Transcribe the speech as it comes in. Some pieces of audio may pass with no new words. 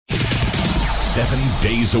7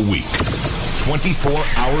 days a week, 24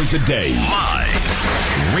 hours a day.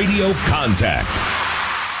 Live Radio Contact.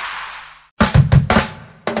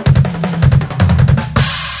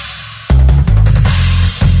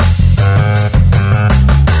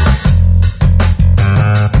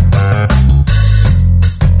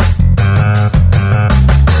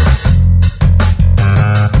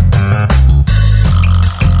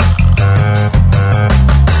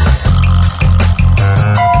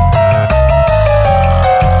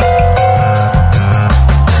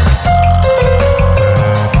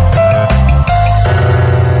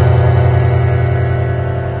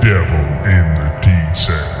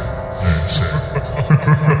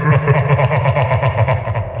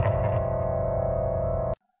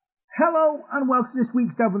 This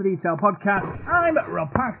week's Devil in the Detail podcast. I'm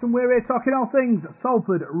Rob Paxton. We're here talking all things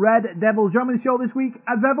Salford Red Devils. Joining the show this week,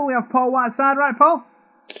 as ever, we have Paul Whiteside. Right, Paul?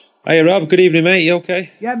 Hiya, Rob. Good evening, mate. You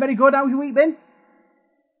okay? Yeah, very good. How's your week been?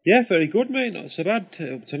 Yeah, very good, mate. Not so bad.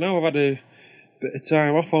 Up to now, I've had a bit of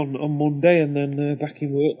time off on Monday and then back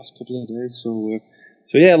in work last couple of days. So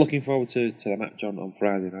yeah, looking forward to the match on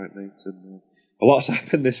Friday night, mate. And a lot's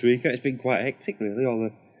happened this week. It's been quite hectic, really. All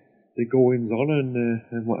the goings on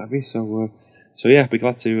and what have you. So yeah, be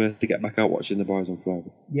glad to get back out watching the boys on Friday.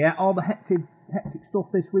 Yeah, all the hectic stuff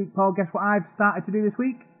this week, Paul. Guess what I've started to do this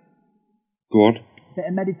week? Go on. Bit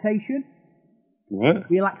of meditation. What?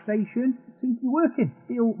 Relaxation. Seems to be working.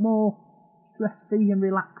 Feel more stress-free and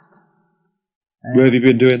relaxed. Where have you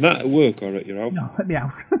been doing that? At work or at your house? No, at my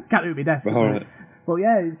house. Can't do it at my desk. All right. But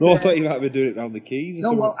yeah. I thought you might have been doing it around the quays or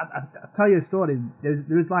something. Well, I'll tell you a story.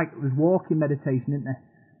 There's walking meditation, isn't there?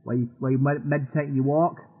 Where you meditate and you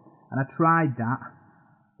walk. And I tried that,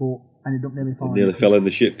 but ended up nearly falling. Nearly fell in the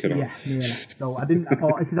ship canal. Yeah, nearly. So I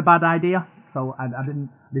thought this is a bad idea. So I didn't.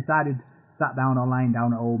 Decided sat down or lying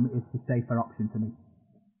down at home is the safer option for me.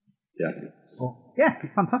 Yeah. But yeah,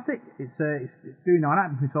 it's fantastic. It's doing all right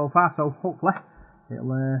for me so far. So hopefully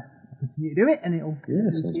it'll continue to do it, and it'll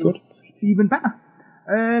sounds good. Even better.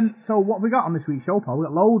 So what have we got on this week's show, Paul? We've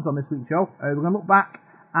got loads on this week's show. We're going to look back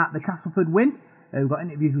at the Castleford win. We've got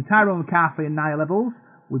interviews with Tyrone McCarthy and Niall Evalds.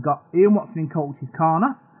 We've got Ian Watson in Coach's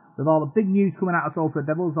Corner, with all the big news coming out of Salford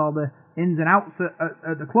Devils, all the ins and outs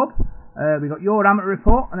at the club. We've got your amateur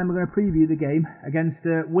report, and then we're going to preview the game against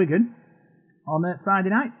Wigan on Friday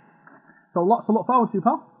night. So lots to look forward to,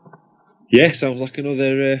 Paul. Yeah, sounds like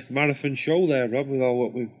another marathon show there, Rob, with all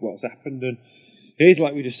what's happened. And it's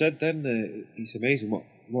like we just said then, it's amazing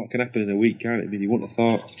what can happen in a week, can't it? I mean, you wouldn't have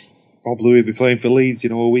thought Rob Louis would be playing for Leeds,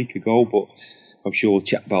 a week ago, but I'm sure we'll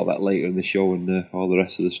chat about that later in the show and all the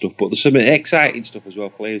rest of the stuff. But there's some exciting stuff as well.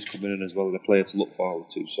 Players coming in as well, and a player to look forward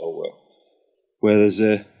to. So where there's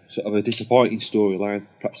a sort of a disappointing storyline,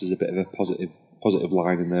 perhaps there's a bit of a positive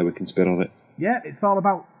line in there we can spin on it. Yeah, it's all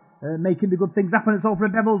about making the good things happen. It's all for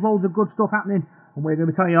the Devils, loads of good stuff happening, and we're going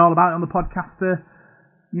to be telling you all about it on the podcast today.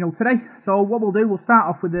 So what we'll do, we'll start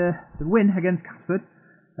off with the win against Castleford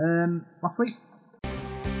last week.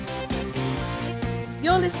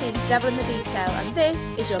 You're listening to Devil in the Detail, and this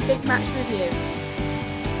is your big match review.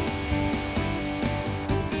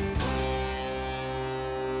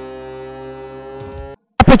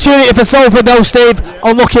 Opportunity for Salford though, Steve.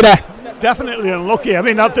 Unlucky there. Definitely unlucky. I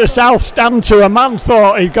mean, at the south stand to a man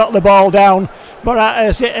thought he got the ball down. But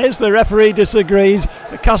as it is, the referee disagrees.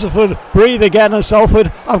 Castleford breathe again, and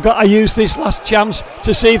Salford, I've got to use this last chance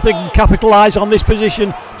to see if they can capitalise on this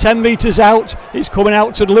position. 10 metres out, he's coming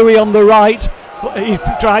out to Louis on the right. He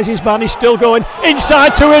tries his man, he's still going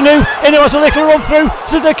inside to Inu. Inu has a little run through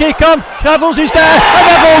to the kick on. Evalds is there, and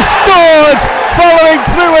Evalds scored following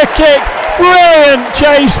through a kick. Brilliant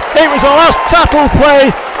chase. It was a last tattle play,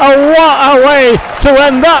 and what a way to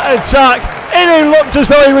end that attack. Inu looked as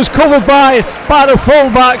though he was covered by the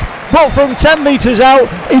fullback, but from 10 metres out,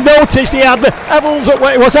 he noticed he had Evalds.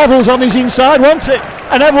 It was Evalds on his inside, wasn't it?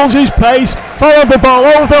 And Evalds' pace followed the ball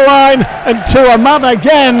over the line and to a man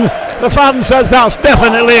again. The fan says that's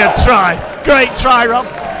definitely a try. Great try, Rob.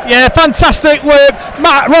 Yeah, fantastic work.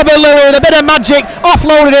 Robert Louis with a bit of magic,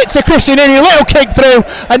 offloaded it to Christian Inu, little kick through,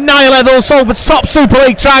 and Niall Evalds, Salford's top Super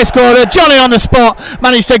League try scorer, Johnny on the spot,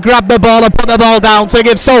 managed to grab the ball and put the ball down to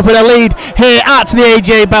give Salford a lead here at the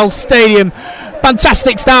AJ Bell Stadium.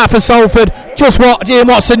 Fantastic start for Salford, just what Ian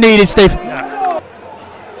Watson needed, Steve.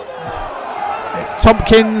 It's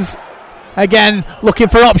Tompkins again looking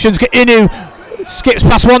for options. Inu skips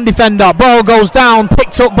past one defender, ball goes down,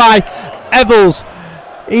 picked up by Evalds.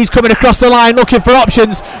 He's coming across the line looking for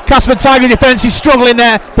options. Castleford Tiger defence is struggling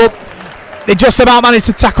there, but they just about managed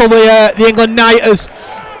to tackle the England Knighters.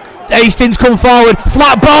 Hastings come forward,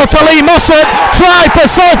 flat ball to Lee Mossop, try for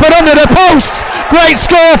Salford under the posts. Great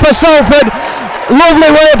score for Salford.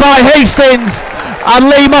 Lovely work by Hastings, and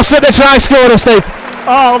Lee Mossop the try scorer, Steve.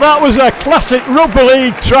 Oh, that was a classic rugby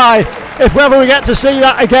league try. If ever we get to see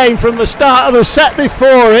that again from the start of the set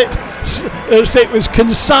before it was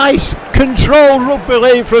concise, controlled rugby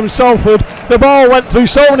league from Salford. The ball went through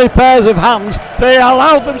so many pairs of hands, they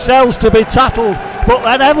allowed themselves to be tackled. But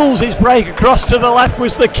then Evans' break across to the left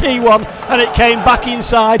was the key one, and it came back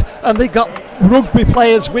inside, and they got rugby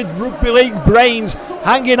players with rugby league brains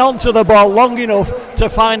hanging on to the ball long enough to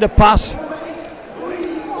find a pass.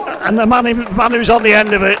 And the man who's on the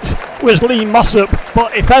end of it was Lee Mossop.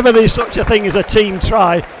 But if ever there's such a thing as a team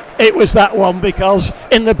try, it was that one, because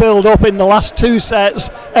in the build-up in the last two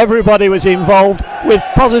sets, everybody was involved with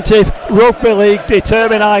positive rugby league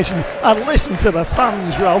determination. And listen to the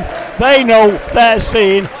fans, Rob. They know they're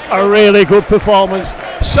seeing a really good performance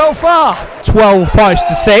so far. 12 points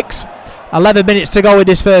to 6. 11 minutes to go in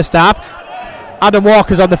this first half. Adam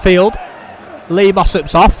Walker's on the field. Lee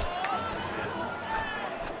Mossop's off.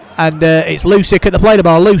 And it's Lusick at the play the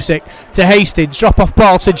ball. Lusick to Hastings. Drop off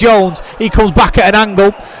ball to Jones. He comes back at an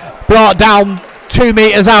angle. Brought down 2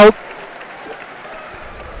 metres out.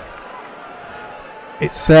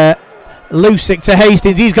 It's Lusick to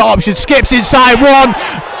Hastings. He's got options. Skips inside one.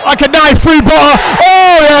 Like a knife through butter.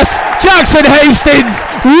 Oh yes. Jackson Hastings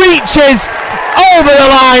reaches over the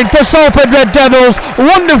line for Salford Red Devils.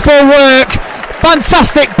 Wonderful work.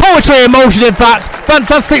 Fantastic poetry in motion, in fact.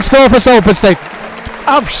 Fantastic score for Salford, Steve.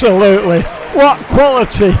 Absolutely. What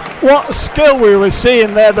quality, what skill we were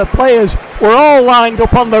seeing there. The players were all lined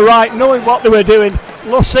up on the right, knowing what they were doing.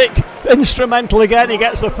 Lusick, instrumental again. He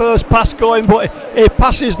gets the first pass going, but he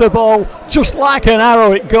passes the ball just like an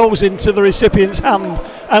arrow. It goes into the recipient's hand.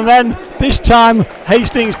 And then this time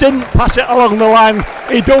Hastings didn't pass it along the line.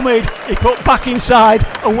 He dummied, he put back inside,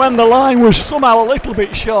 and when the line was somehow a little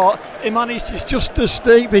bit short, he managed just to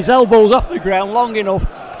keep his elbows off the ground long enough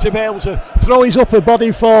to be able to throw his upper body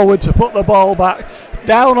forward to put the ball back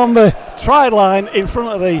down on the try line in front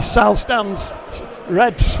of the South Stands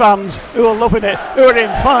Reds fans, who are loving it, who are in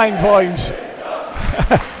fine voice.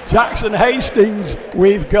 Jackson Hastings,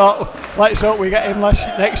 we've got. Let's hope we get him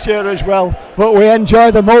next year as well. But we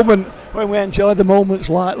enjoy the moment when we enjoy the moments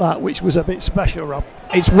like that, which was a bit special, Rob.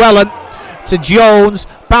 It's Welland to Jones,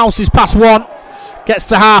 bounces past one, gets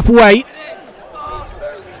to halfway.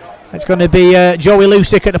 It's going to be Joey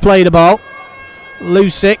Lusick at the play the ball.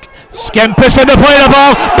 Lusick, Skempis at the play the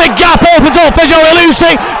ball. Big gap opens up for Joey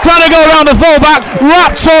Lusick. Trying to go around the fullback,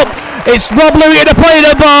 wrapped up. It's Rob Louis at the play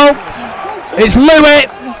the ball. It's Louis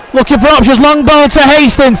looking for options. Long ball to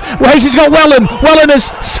Hastings. Well, Hastings got Welland. Welland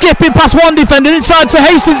is skipping past one defender. Inside to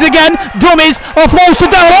Hastings again. Dummies. Offloads to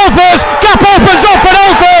Darrell Alfurst. Gap opens up for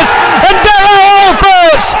Alfurst. And Darrell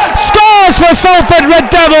Alfurst scores for Salford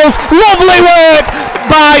Red Devils. Lovely work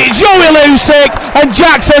by Joey Lusick and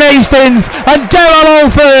Jackson Hastings. And Darrell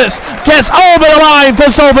Alfurst gets over the line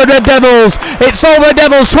for Salford Red Devils. It's Salford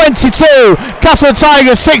Devils 22. Castle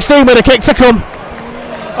Tigers 16 with a kick to come.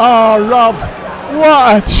 Oh, Rob,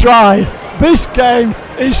 what a try. This game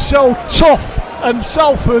is so tough, and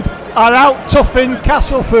Salford are out toughing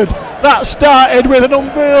Castleford. That started with an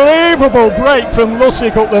unbelievable break from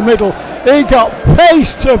Lusick up the middle. He got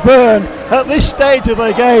pace to burn at this stage of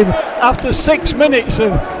the game after 6 minutes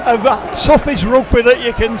of that toughest rugby that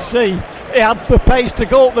you can see. He had the pace to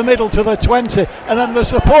go up the middle to the 20, and then the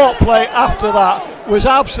support play after that was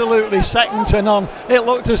absolutely second to none. It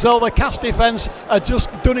looked as though the Cass defence had just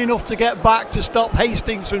done enough to get back to stop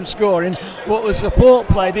Hastings from scoring, but the support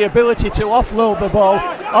play, the ability to offload the ball,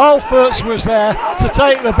 Alfurst was there to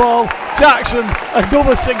take the ball. Jackson,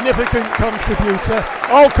 another significant contributor,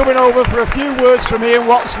 all coming over for a few words from Ian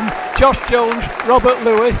Watson, Josh Jones, Robert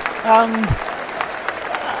Louis and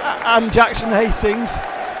Jackson Hastings.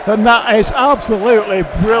 And that is absolutely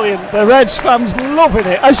brilliant. The Reds fans loving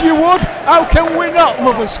it, as you would. How can we not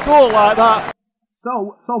love a score like that?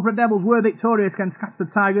 So, Salford Devils were victorious against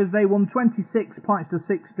Castleford Tigers. They won 26 points to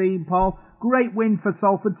 16, Paul. Great win for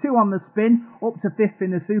Salford. 2 on the spin, up to 5th in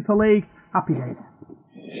the Super League. Happy days.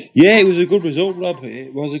 Yeah, it was a good result, Rob.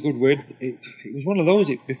 It was a good win. It was one of those,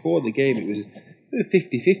 before the game, it was a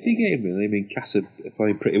 50-50 game, really. I mean, Cass are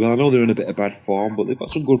playing pretty well. I know they're in a bit of bad form, but they've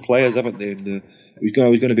got some good players, haven't they? And it was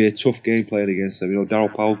going to be a tough game playing against them. You know,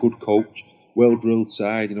 Darryl Powell, good coach, well-drilled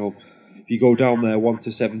side. You know, if you go down there 1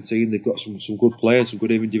 to 17, they've got some good players, some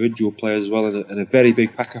good individual players as well, and a very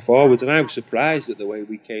big pack of forwards. And I was surprised at the way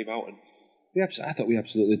we came out, and I thought we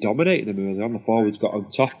absolutely dominated them early on. The forwards got on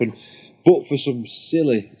top, but for some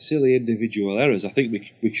silly individual errors, I think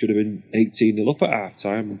we should have been 18-0 up at half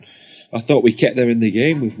time. I thought we kept them in the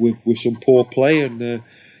game with some poor play, and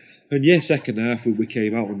And yeah, second half we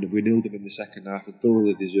came out and we nilled them in the second half and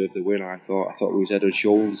thoroughly deserved the win. I thought we was head and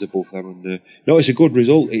shoulders above them, and no, it's a good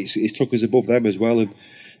result. It's took us above them as well, and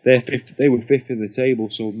they were fifth in the table,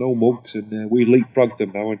 so no mugs, and we leapfrogged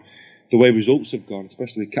them now. And the way results have gone,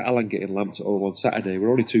 especially Catalan getting lamped at home on Saturday, we're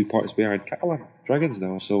only 2 points behind Catalan Dragons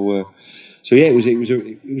now. So yeah, it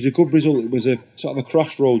was a good result. It was a sort of a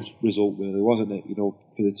crossroads result, really, wasn't it?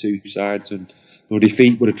 For the two sides, and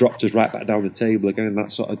defeat would have dropped us right back down the table again in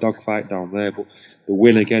that sort of dogfight down there. But the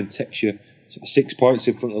win again takes you sort of 6 points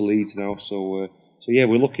in front of Leeds now. So yeah,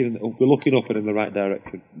 we're looking up and in the right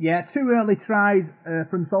direction. Yeah, 2 early tries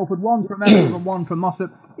from Salford, 1 from Evans and 1 from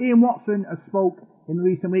Mossop. Ian Watson has spoke in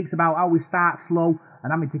recent weeks about how we start slow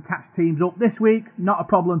and having to catch teams up. This week, not a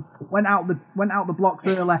problem. Went out the blocks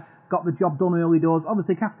early, got the job done early doors.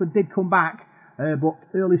 Obviously, Castleford did come back, but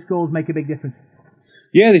early scores make a big difference.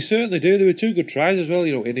 Yeah, they certainly do. There were 2 good tries as well.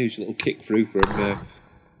 Inu's little kick through from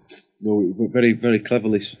very, very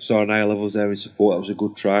cleverly saw Niall Levels there in support. That was a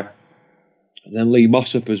good try. And then Lee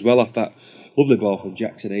Mossop as well off that lovely ball from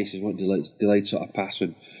Jackson Aces, went delayed sort of pass,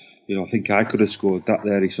 and I think I could have scored that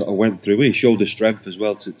there. He sort of went through. He showed the strength as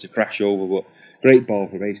well to crash over, but great ball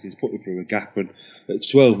from Hastings, put him through a gap. And at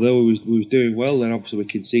 12 though, we was doing well. Then obviously we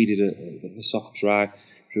conceded a soft try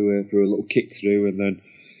through a little kick through, and then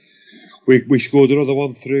we scored another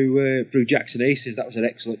one through Jackson Hastings. That was an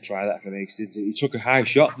excellent try that from Hastings. He took a high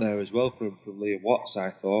shot there as well from Liam Watts,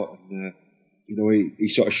 I thought, and he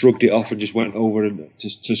sort of shrugged it off and just went over and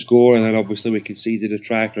to score. And then obviously we conceded a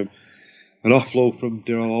try from an offload from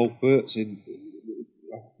Daryl Alperts.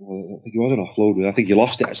 Well, I don't think it was an offload. I think he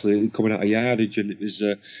lost it actually coming out of yardage, and it was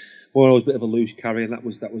it was a bit of a loose carry, and that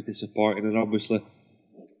was disappointing. And obviously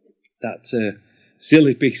that's a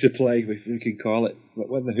silly piece of play, if we can call it. But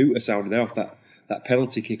when the hooter sounded off that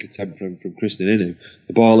penalty kick attempt from Kristen Inu,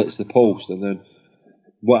 the ball hits the post, and then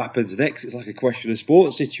what happens next? It's like a question of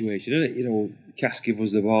sport situation, isn't it? Cass give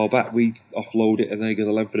us the ball back, we offload it, and they go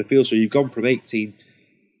the length of the field. So you've gone from 18-6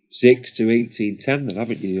 to 18-10 then,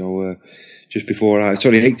 haven't you? Just before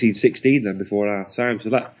 18-16 then before our time.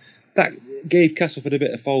 So that gave Castleford a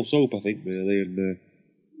bit of false hope, I think, really. And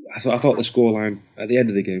I thought the scoreline at the end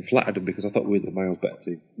of the game flattered them, because I thought we were the miles better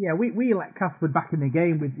team. Yeah, we let Castleford back in the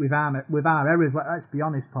game with our errors. Let's be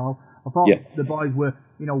honest, Paul. I thought the boys were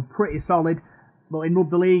pretty solid. But in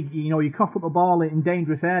rugby league, you cough up the ball in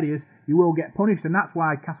dangerous areas, you will get punished, and that's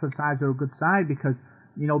why Castleford sides are a good side, because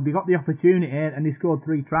they got the opportunity and they scored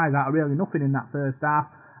 3 tries out of really nothing in that first half.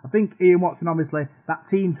 I think Ian Watson, obviously, that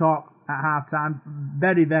team talk at half time,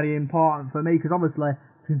 very, very important for me, because obviously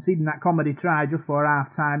conceding that comedy try just for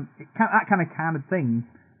half time, that kind of thing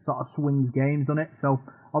sort of swings games, doesn't it? So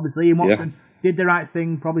obviously Ian Watson did the right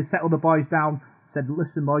thing, probably settled the boys down, said,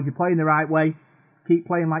 listen boys, you're playing the right way. Keep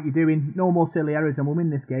playing like you're doing. No more silly errors, and we'll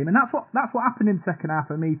win this game. And that's what happened in the second half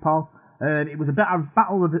for me, Paul. It was a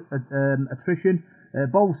battle of attrition.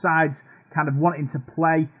 Both sides kind of wanting to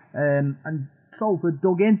play, and Salford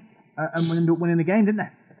dug in and ended up winning the game, didn't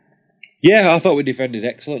they? Yeah, I thought we defended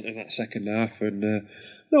excellent in that second half, and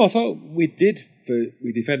no, I thought we did.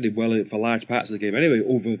 We defended well for large parts of the game anyway,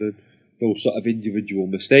 other than those sort of individual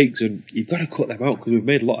mistakes. And you've got to cut them out, because we've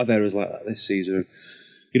made a lot of errors like that this season.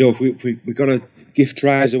 If we're going to give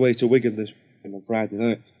tries away to Wigan this on Friday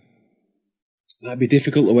night, that'd be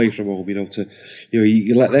difficult away from home.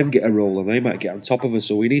 You let them get a roll and they might get on top of us.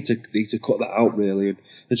 So we need to cut that out really,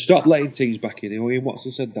 and stop letting teams back in. Ian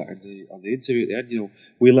Watson said that on the interview at the end.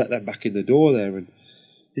 We let them back in the door there, and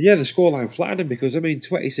yeah, the scoreline flattered them, because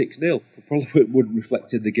 26-0 probably would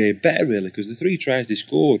reflect in the game better really, because the 3 tries they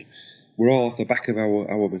scored were all off the back of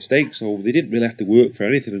our mistakes. So they didn't really have to work for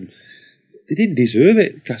anything. And they didn't deserve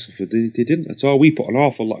it, Castleford. They didn't at all. We put an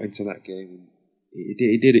awful lot into that game.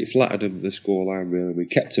 It flattered them, the scoreline, really. We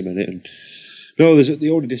kept them in it. And no, the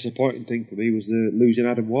only disappointing thing for me was losing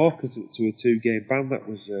Adam Walker to a 2-game ban. That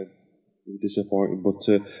was disappointing.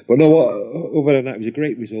 But no, other than that, it was a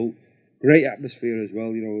great result. Great atmosphere as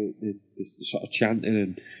well. The sort of chanting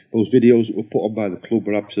and those videos that were put on by the club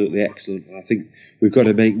were absolutely excellent. And I think we've got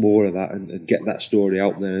to make more of that and get that story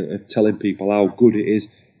out there of telling people how good it is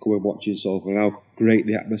coming watching Salford, and how great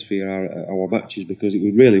the atmosphere are at our matches, because it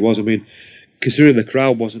really was. I mean, considering the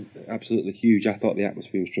crowd wasn't absolutely huge, I thought the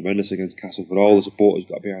atmosphere was tremendous against Castleford. All the supporters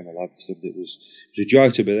got behind the lads, and it was a joy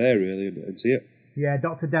to be there really and see it. Yeah,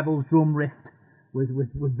 Dr. Devil's drum riff was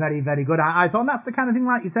very, very good. I thought that's the kind of thing,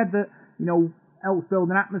 like you said, that helps build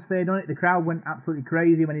an atmosphere, doesn't it? The crowd went absolutely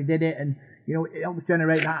crazy when he did it, and it helps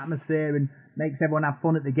generate that atmosphere and makes everyone have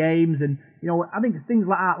fun at the games. And I think things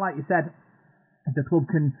like that, like you said, if the club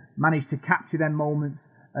can manage to capture them moments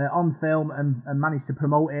on film and manage to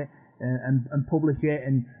promote it, and publish it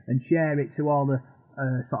and share it to all the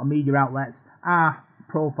sort of media outlets, our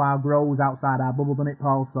profile grows outside our bubble, doesn't it,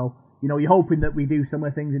 Paul? So, you're hoping that we do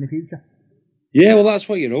similar things in the future. Yeah, well, that's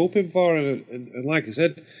what you're hoping for, and like I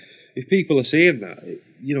said, if people are seeing that,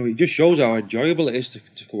 it just shows how enjoyable it is to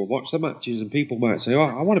come and watch the matches, and people might say,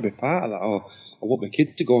 I want to be part of that, or I want my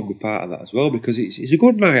kid to go and be part of that as well, because it's a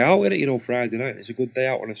good night out, isn't it? Friday night, it's a good day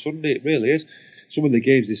out on a Sunday, it really is. Some of the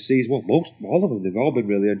games this season, all of them, they've all been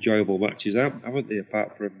really enjoyable matches, haven't they,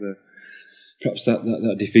 apart from perhaps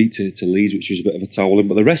that defeat to Leeds, which was a bit of a towelling,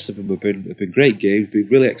 but the rest of them have been great games, been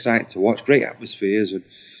really exciting to watch, great atmospheres, and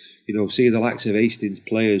seeing the likes of Hastings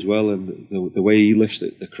play as well, and the way he lifts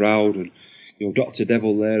the crowd, and Dr.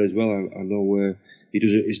 Devil there as well. I know he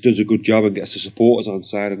does a good job and gets the supporters on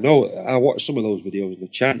side. And I watched some of those videos and the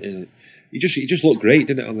chanting. He just looked great,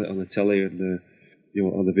 didn't it, on the telly and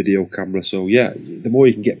on the video camera. So yeah, the more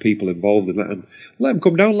you can get people involved in that and let them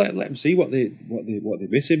come down, let them see what they're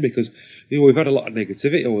missing, because we've had a lot of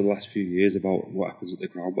negativity over the last few years about what happens at the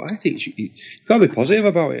ground. But I think you've got to be positive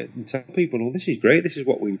about it and tell people, this is great, this is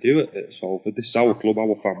what we do at Salford, this is our club,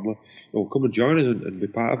 our family. Come and join us and be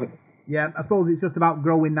part of it. Yeah, I suppose it's just about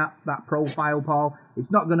growing that profile, Paul.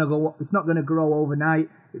 It's not going to grow overnight.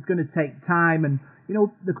 It's going to take time, and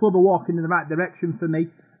the club are walking in the right direction for me.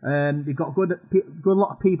 They've got good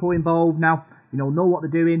lot of people involved now. Know what they're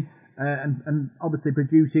doing, and obviously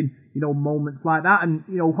producing moments like that, and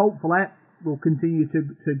hopefully we'll continue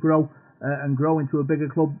to grow and grow into a bigger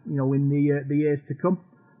club. In the years to come.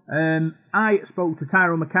 I spoke to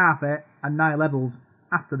Tyrone McCarthy and Niall Evalds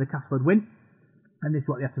after the Castleford win, and this is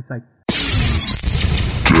what they had to say.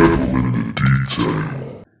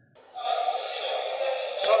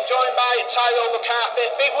 So I'm joined by Tyrone McCarthy.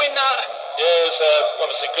 Big win that. Yeah, it's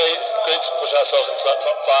obviously great to push ourselves into that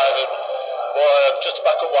top five, and just to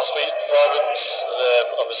back up last week's performance, and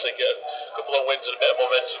obviously get a couple of wins and a bit of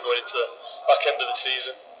momentum going into the back end of the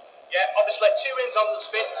season. Yeah, obviously 2 wins on the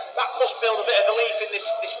spin. That must build a bit of belief in this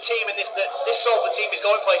team, and this Salford team is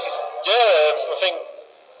going places. Yeah, I think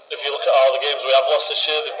if you look at all the games we have lost this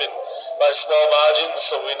year, they've been by small margins,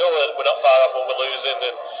 so we know that we're not far off when we're losing,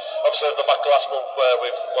 and obviously the back last month where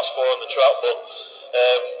we've lost 4 on the trot, but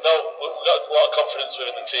no, we've got a lot of confidence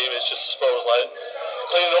within the team. It's just, I suppose, like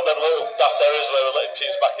cleaning up them little daft errors where we're letting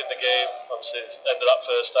teams back in the game. Obviously, it's the end of that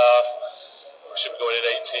first half, we should be going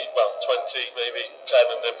in 20, maybe 10,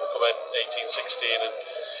 and then we're coming 18, 16, and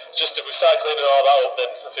just if we start cleaning all that up, then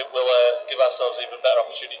I think we'll give ourselves even better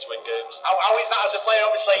opportunity to win games. How is that as a player?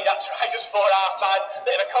 Obviously, that try just before half time,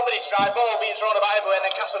 bit of a comedy try, ball being thrown about everywhere, and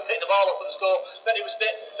then Casper picked the ball up and scored. Then it was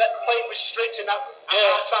that playing was strict in that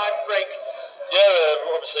half time break.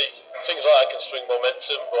 Yeah, obviously things like that can swing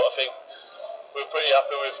momentum, but I think we were pretty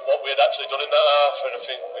happy with what we had actually done in that half, and I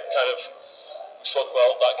think we spoke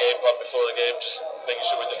about that game plan before the game, just making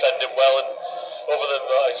sure we're defending well, and other than,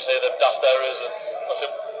 like I say, them daft errors, and I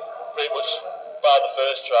think pretty much by the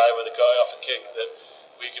first try where they got it off a kick, that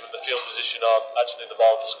we give them the field position on actually the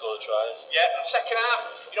ball to score the tries. Yeah, and second half,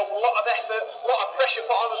 a lot of effort, a lot of pressure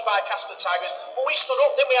put on us by Casper Tigers, but we stood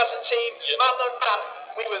up, didn't we, as a team, man on man.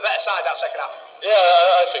 We were the better side that second half. Yeah,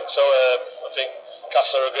 I think so. I think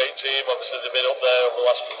Casper are a great team. Obviously, they've been up there over the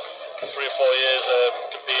last 3 or 4 years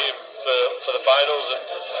competing for the finals, and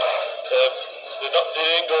they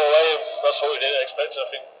didn't go away. That's what we didn't expect. I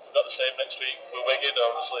think we've got the same next week with Wigan,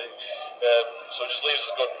 obviously. So it just leaves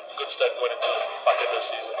us good stead going into the back end of the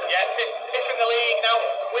season. Yeah, fifth in the league now.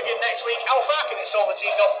 Wigan next week. How far can this Salford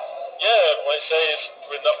team go? Yeah, like I say,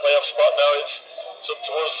 we're in that playoff spot now. It's up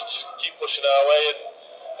to us to just keep pushing our way, and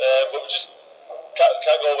but we just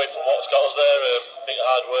can't go away from what's got us there. I think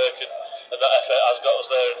hard work and that effort has got us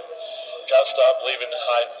there, and can't start believing the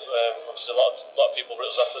hype. Obviously, a lot of people wrote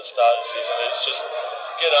us off at the start of the season. It's just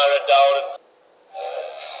getting our head down.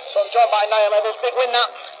 So I'm joined by Niall Evalds. Big win that.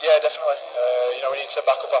 Yeah, definitely. We need to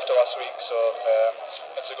back up after last week, so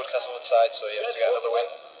it's a good Castleford side. So yeah, to get another win.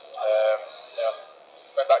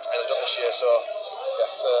 Went back to nearly done this year, so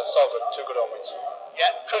yeah, it's all good. 2 good home wins.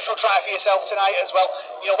 Yeah, crucial try for yourself tonight as well.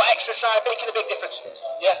 That extra try making a big difference.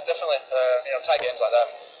 Yeah, definitely. Tight games like that,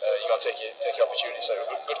 you got to take your opportunity. So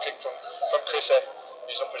good kick from Chrissy.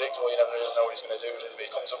 He's unpredictable. You never really know what he's going to do.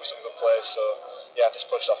 He comes up with some good plays. So yeah,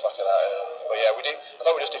 just pushed off back of that. But yeah, I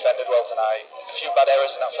thought we just defended well tonight. A few bad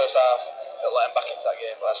errors in that first half that let him back into that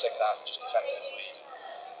game. But that second half, just defended his lead.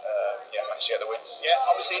 Managed to get the win. Yeah,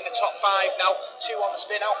 obviously in the top 5 now, 2 on the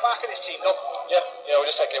spin. How far can this team go? Yeah, we're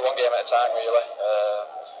just taking it 1 game at a time, really.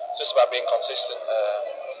 It's just about being consistent.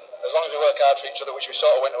 As long as we work hard for each other, which we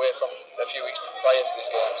sort of went away from a few weeks prior to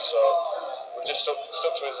these games, so we've just stuck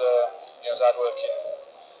to his hard working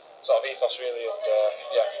sort of ethos really, and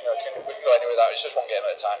we can go anywhere with that. It's just one game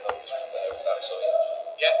at a time though with that, so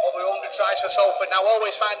yeah. Yeah, over 100 tries for Salford now,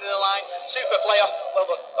 always finding the line. Super player, well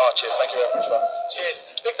done. Oh, cheers, thank you very much, man. Cheers.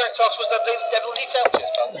 Big thanks to Oxford's Devil in Detail.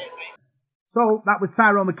 Cheers, pal. So that was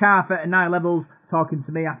Tyrone McCarthy at 9 Levels talking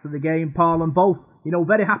to me after the game, Paul, and both,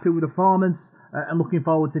 very happy with the performance and looking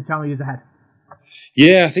forward to challenges ahead.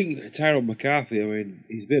 Yeah, I think Tyrone McCarthy,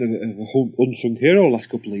 he's been a bit of an unsung hero the last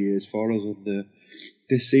couple of years for us, and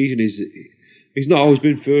this season he's not always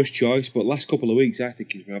been first choice, but last couple of weeks I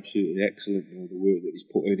think he's been absolutely excellent. The work that he's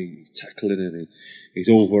put in, his tackling, and his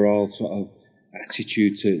overall sort of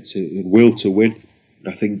attitude to and will to win.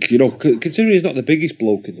 I think, considering he's not the biggest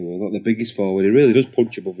bloke in the world, not the biggest forward, he really does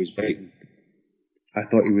punch above his weight. I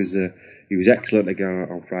thought he was excellent again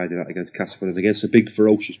on Friday night against Castleford, and against a big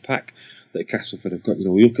ferocious pack that Castleford have got. You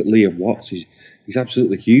look at Liam Watts, he's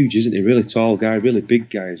absolutely huge, isn't he? Really tall guy, really big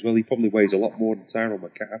guy as well. He probably weighs a lot more than Tyrone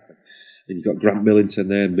McCarthy. And you've got Grant Millington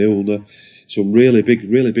there, Milner, some really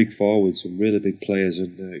big forwards, some really big players,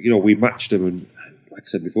 and we matched them, and like I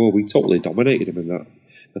said before, we totally dominated them in that.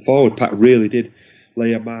 The forward pack really did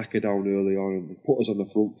lay a marker down early on and put us on the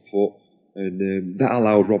front foot. And that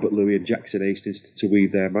allowed Robert Louis and Jackson Hastings to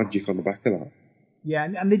weave their magic on the back of that. Yeah,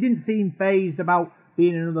 and they didn't seem phased about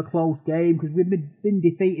being another close game, because we've been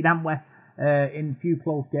defeated, haven't we, in a few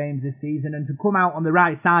close games this season, and to come out on the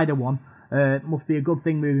right side of one must be a good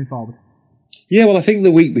thing moving forward. Yeah, well, I think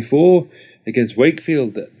the week before against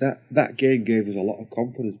Wakefield, that game gave us a lot of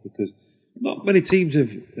confidence, because not many teams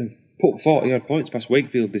have put 40 odd points past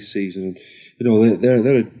Wakefield this season, and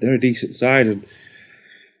they're a decent side, and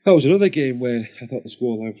that was another game where I thought the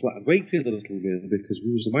scoreline flattened Wakefield a little bit, because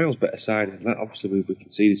we was a miles better side, and that obviously we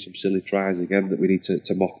conceded some silly tries again that we need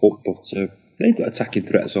to mop up, but they've got attacking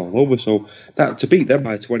threats all over, so that to beat them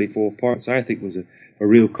by 24 points I think was a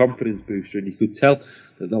real confidence booster, and you could tell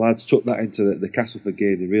that the lads took that into the Castleford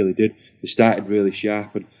game. They really did. They started really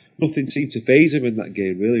sharp, and nothing seemed to faze them in that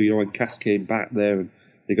game really. When Cass came back there and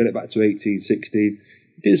they got it back to 18-16, it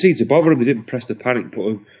didn't seem to bother them. They didn't press the panic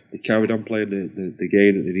button. They carried on playing the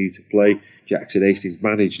game that they needed to play. Jackson Hastings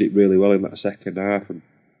managed it really well in that second half, and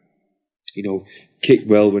kicked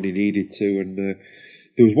well when he needed to. And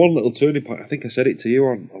there was one little turning point. I think I said it to you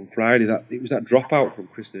on Friday, that it was that dropout from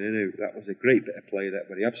Kristen Inu. That was a great bit of play there,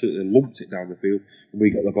 but he absolutely lumped it down the field, and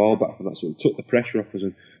we got the ball back from that, so it took the pressure off us.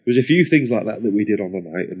 And there was a few things like that we did on the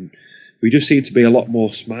night, and we just seemed to be a lot more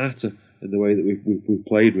smarter in the way that we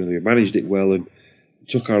played. Really, we managed it well and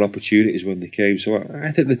took our opportunities when they came. So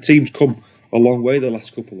I think the team's come a long way the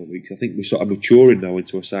last couple of weeks. I think we're sort of maturing now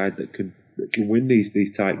into a side that can win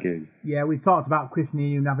these tight games. Yeah, we've talked about Christian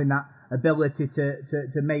Union having that ability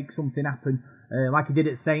to make something happen, like he did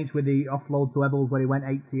at Saints with the offload to Evels where he went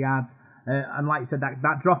 80 yards, and like you said,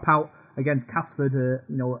 that dropout against Casford,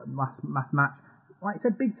 last match, like you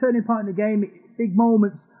said, big turning point in the game, big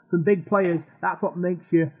moments from big players. That's what makes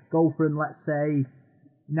you go from, let's say,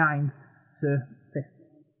 9th to 5th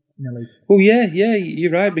in the league. Well, yeah,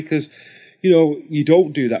 you're right, because you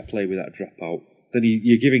don't do that play with that dropout, then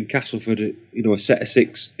you're giving Castleford a set of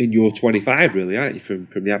 6 in your 25, really, aren't you?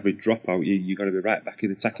 From the average dropout, you're going to be right back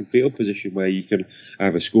in attacking field position where you can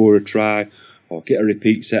either score a try or get a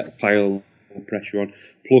repeat set, pile pressure on.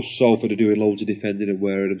 Plus, Salford are doing loads of defending and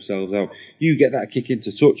wearing themselves out. You get that kick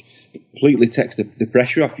into touch, it completely takes the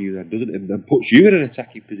pressure off you then, doesn't it? And puts you in an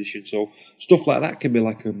attacking position. So stuff like that can be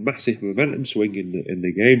like a massive momentum swing in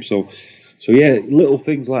the game. So yeah, little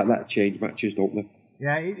things like that change matches, don't they?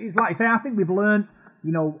 Yeah, it's like I say, I think we've learned,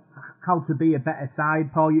 how to be a better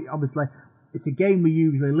side, Paul. Obviously, it's a game we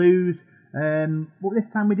usually lose, but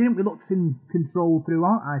this time we didn't. We looked in control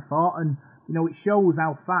throughout, I thought, and it shows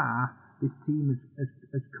how far this team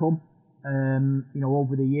has come,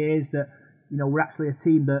 over the years, that, we're actually a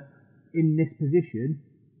team that, in this position,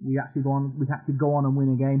 we can actually go on and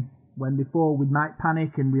win a game, when before we might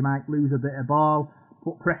panic and we might lose a bit of ball,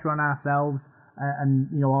 put pressure on ourselves, and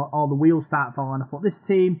all the wheels start falling off. But this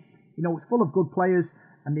team, it's full of good players,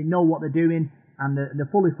 and they know what they're doing, and they're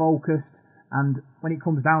fully focused, and when it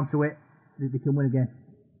comes down to it, they can win a game.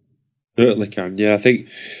 Certainly can, yeah.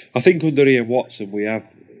 I think under Ian Watson we have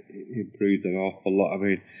improved an awful lot. I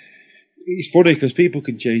mean, it's funny because people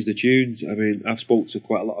can change the tunes. I mean, I've spoke to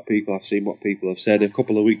quite a lot of people. I've seen what people have said. A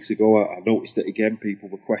couple of weeks ago, I noticed that again, people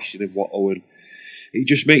were questioning Watto, and it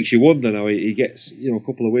just makes you wonder now. He gets a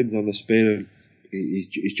couple of wins on the spin, and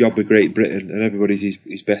his job with Great Britain, and everybody's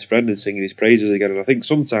his best friend and singing his praises again. And I think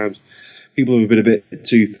sometimes people have been a bit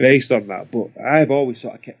two-faced on that, but I've always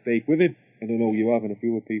sort of kept faith with him, and I know you have, and a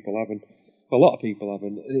few other people haven't. A lot of people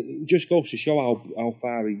haven't. It just goes to show how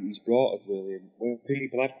far he's brought us, really. And when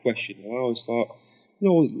people have questioned, I always thought,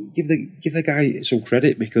 give the guy some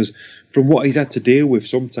credit, because from what he's had to deal with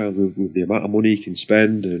sometimes with the amount of money he can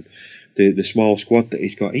spend and the small squad that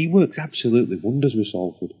he's got, he works absolutely wonders with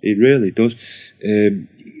Salford. He really does.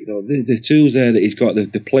 The tools there that he's got,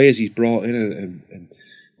 the players he's brought in, and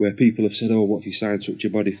where people have said, "Oh, what have you signed such a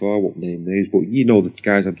body for?" I won't name names, but the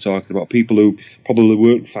guys I'm talking about, people who probably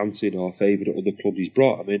weren't fancied or favoured at other clubs. He's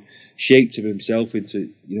brought them in, shaped them himself into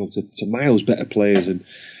to miles better players, and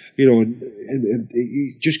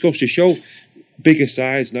it just goes to show bigger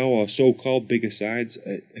sides now, or so-called bigger sides,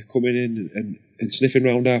 are coming in and sniffing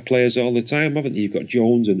around our players all the time, haven't you? You've got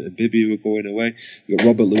Jones and Bibby who are going away. You've got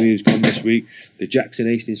Robert Louis who's gone this week. The Jackson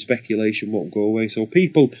Hastings speculation won't go away. So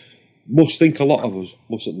people must think a lot of us,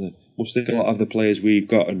 mustn't they? Must think a lot of the players we've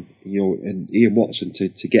got, and Ian Watson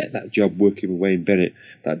to get that job working with Wayne Bennett.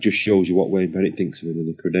 That just shows you what Wayne Bennett thinks of him and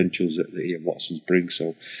the credentials that Ian Watson's brings.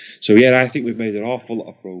 So yeah, I think we've made an awful lot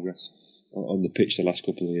of progress on the pitch the last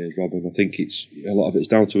couple of years, Rob, and I think a lot of it's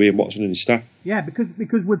down to Ian Watson and his staff. Yeah, because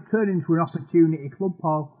we've turned into an opportunity club,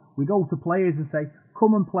 Paul. We go to players and say,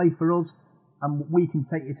 "Come and play for us, and we can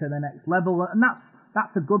take you to the next level." And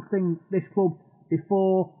that's a good thing. This club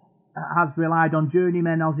before has relied on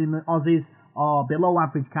journeymen, Aussies, or below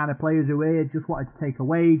average kind of players who just wanted to take a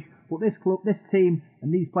wage. But this club, this team,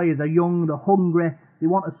 and these players are young, they're hungry, they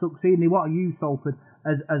want to succeed, and they want to use Salford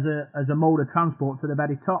as a mode of transport to the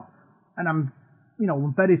very top. And I'm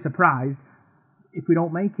very surprised if we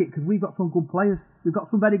don't make it, because we've got some good players. We've got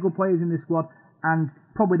some very good players in this squad, and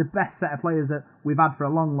probably the best set of players that we've had for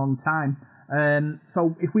a long, long time.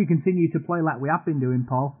 So if we continue to play like we have been doing,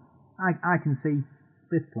 Paul, I can see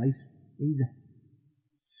 5th place easy.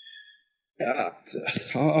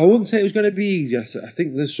 I wouldn't say it was going to be easy. I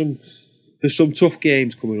think there's some tough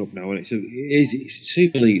games coming up now, and it's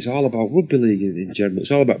Super League. It's all about rugby league in general.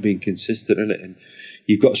 It's all about being consistent, isn't it? And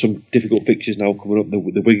you've got some difficult fixtures now coming up. The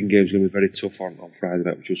Wigan game is going to be very tough on Friday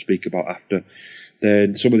night, which we'll speak about after.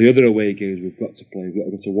 Then some of the other away games we've got to play. We've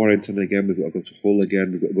got to go to Warrington again. We've got to go to Hull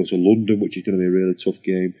again. We've got to go to London, which is going to be a really tough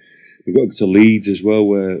game. We've got to go to Leeds as well,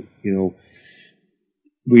 where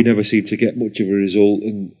we never seem to get much of a result,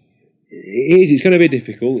 and it's going to be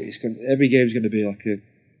difficult. Every game's going to be like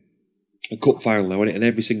a cup final now, isn't it? And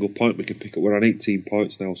every single point we can pick up. We're on 18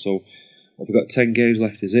 points now, so we've got 10 games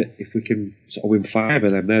left, is it? If we can sort of win 5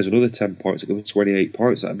 of them, there's another 10 points. It could be 28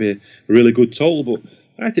 points. That'd be a really good total, but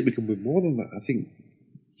I think we can win more than that. I think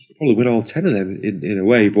probably win all 10 of them in a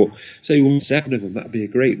way, but say we won 7 of them, that'd be a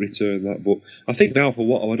great return. But I think now for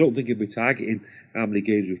Watto, I don't think he'll be targeting how many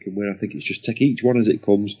games we can win. I think it's just take each one as it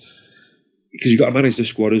comes, because you've got to manage the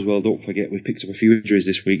squad as well. Don't forget, we've picked up a few injuries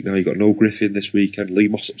this week now. You've got no Griffin this weekend. Lee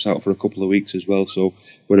Mossop's out for a couple of weeks as well, so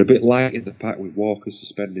we're a bit light in the pack with Walker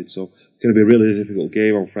suspended, so it's going to be a really difficult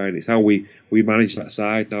game on Friday. It's how we manage that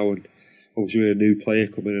side now, and obviously a new player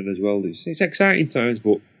coming in as well. It's exciting times,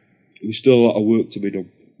 but there's still a lot of work to be done.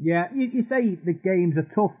 Yeah, you say the games are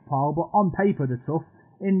tough, Paul, but on paper they're tough.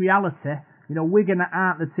 In reality, Wigan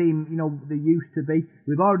aren't the team they used to be.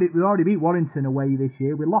 We've already beat Warrington away this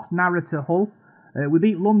year. We lost Narra to Hull. We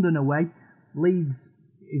beat London away. Leeds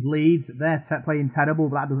is Leeds. They're playing terrible,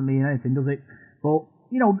 but that doesn't mean anything, does it? But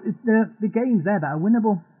the games there that are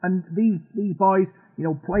winnable, and these boys,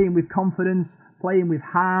 playing with confidence, playing with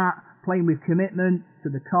heart, playing with commitment to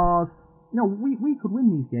the cause. We could win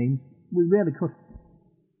these games. We really could.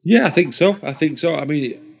 Yeah, I think so. I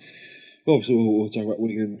mean, obviously we'll talk about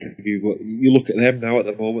Wigan review, but you look at them now at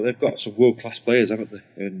the moment. They've got some world class players, haven't they?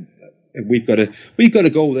 And we've got to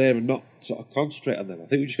go there and not sort of concentrate on them. I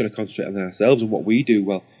think we've just got to concentrate on ourselves and what we do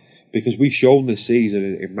well, because we've shown this season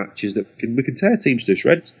in matches that we can tear teams to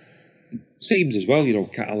shreds. Teams as well,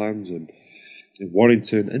 Catalans and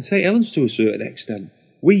Warrington and St Helens to a certain extent.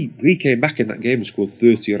 We came back in that game and scored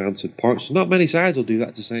 30 unanswered points. Not many sides will do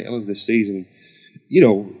that to St Helens this season.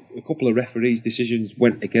 A couple of referees' decisions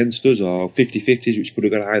went against us, or 50-50s, which could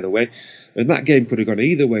have gone either way. And that game could have gone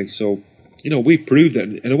either way. So, we've proved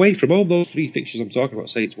it. And away from home, those 3 fixtures I'm talking about,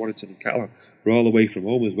 Saints, Warrington and Catalan, were all away from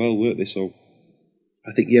home as well, weren't they? So,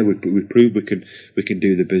 I think, yeah, we've proved we can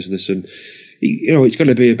do the business. And, it's going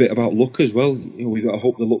to be a bit about luck as well. We've got to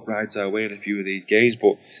hope the luck rides our way in a few of these games.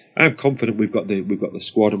 But I'm confident we've got the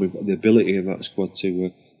squad, and we've got the ability in that squad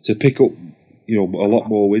to pick up a lot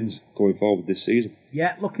more wins going forward this season.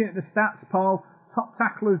 Yeah, looking at the stats, Paul, top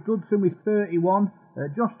tacklers, Dudson with 31,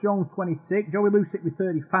 Josh Jones 26, Joey Lusick with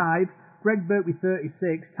 35, Greg Burke with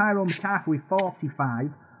 36, Tyrone McCarthy with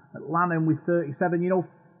 45, Lanham with 37. All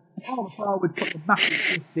the forward put the massive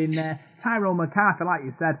shift in there. Tyrone McCarthy, like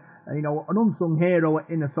you said, an unsung hero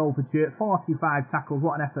in the Salford shirt, 45 tackles,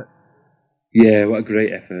 what an effort. Yeah, what a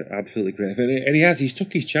great effort! Absolutely great effort, and he's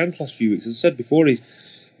took his chance last few weeks. As I said before,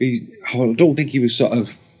 I don't think he was sort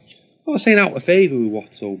of, I'm not saying out of favour with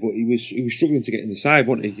Watto, but he was struggling to get in the side,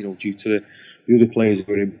 wasn't he? Due to the other players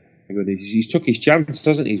who were in. And he's took his chance,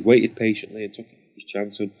 hasn't he? He's waited patiently and took his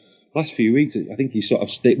chance. And last few weeks, I think he's sort of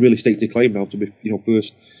really staked a claim now to be,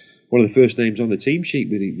 one of the first names on the team sheet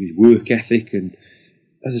with his work ethic. And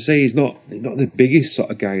as I say, he's not the biggest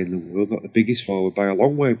sort of guy in the world, not the biggest forward by a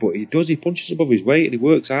long way, but he punches above his weight and he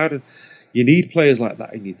works hard. And you need players like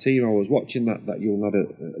that in your team. I was watching that young lad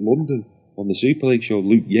at London on the Super League show,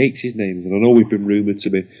 Luke Yates, his name, and I know we've been rumoured to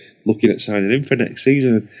be looking at signing him for next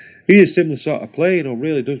season. And he's a similar sort of player,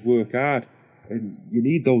 really does work hard. And you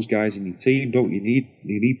need those guys in your team, don't you?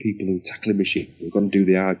 You need people who are tackling machine, who are going to do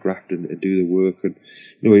the hard graft and do the work. And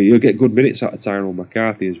you'll get good minutes out of Tyrone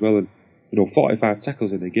McCarthy as well. And 45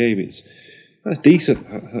 tackles in the game, that's decent.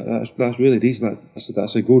 That's really decent.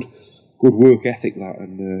 That's a good work ethic. That,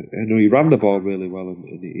 and he ran the ball really well,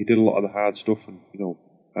 and he did a lot of the hard stuff. And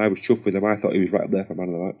I was chuffed with him. I thought he was right up there for man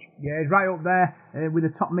of the match. Yeah, he's right up there with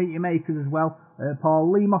the top meter makers as well. Paul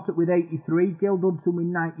Lee Mossop with 83, Gil Dudson with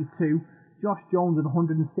 92, Josh Jones with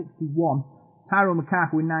 161, Tyrone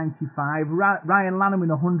McCarthy with 95, Ryan Lanham with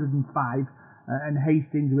 105, and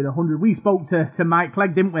Hastings with 100. We spoke to Mike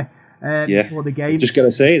Clegg, didn't we, before the game? Just going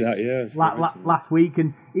to say that, yeah. Last week,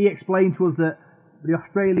 and he explained to us that the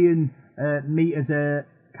Australian meters are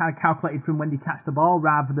kind of calculated from when they catch the ball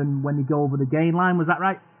rather than when they go over the gain line. Was that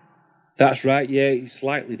right? That's right, yeah. It's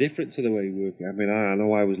slightly different to the way we work. I mean, I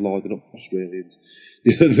know I was lauding up Australians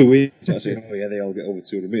the other week, so I was saying, they all get over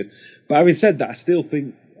 200 metres. But having said that, I still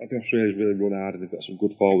think the Australians really run hard and they've got some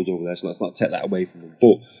good forwards over there, so let's not take that away from them.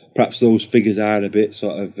 But perhaps those figures are a bit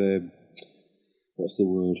sort of, what's the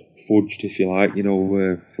word? Fudged, if you like,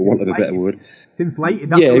 for want of a better word.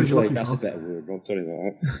 Inflated. Inflated, that's a better word, Rob. Sorry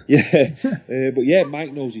about that. Yeah. But yeah,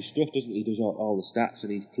 Mike knows his stuff, doesn't he? He does all the stats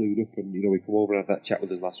and he's clued up. And, we come over and had that chat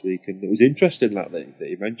with us last week. And it was interesting that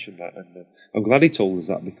he mentioned that. And I'm glad he told us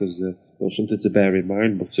that because it was something to bear in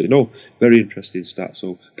mind. But, very interesting stats.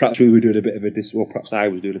 So perhaps we were doing a bit of perhaps I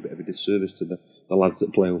was doing a bit of a disservice to the lads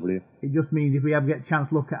that play over here. It just means if we ever get a chance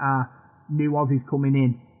to look at our new Aussies coming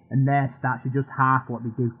in, and their stats are just half what they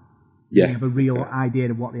do. Yeah. You have a real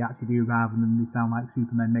idea of what they actually do rather than they sound like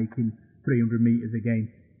Supermen making 300 metres a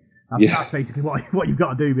game. That's basically what you've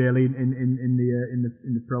got to do really in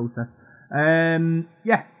the process.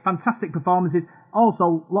 Fantastic performances.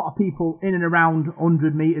 Also, a lot of people in and around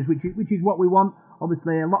 100 metres, which is what we want.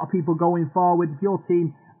 Obviously, a lot of people going forward. If your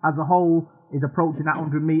team as a whole is approaching that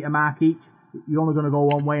 100 metre mark each, you're only going to go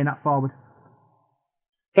one way in that forward.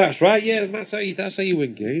 That's right, yeah, and that's how you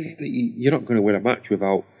win games. You're not going to win a match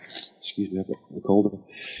without. Excuse me, I've got a cold.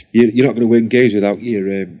 You're not going to win games without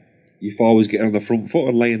your forwards getting on the front foot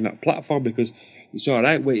and laying that platform, because it's all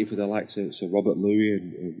right waiting for the likes of Robert Louis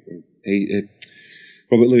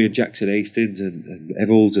and Jackson Hastings and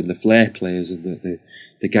Evalds and the flair players and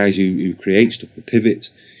the guys who create stuff, the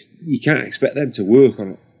pivots. You can't expect them to work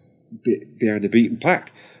on it behind a beaten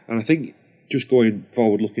pack, and I think. Just going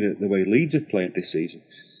forward, looking at the way Leeds have played this season,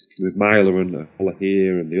 with Myler and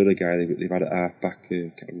here and the other guy they've had at half back,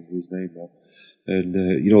 can't remember his name now, and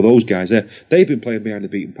those guys there, they've been playing behind the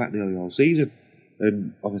beaten pack nearly all season.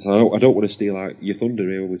 And obviously, I don't want to steal out your thunder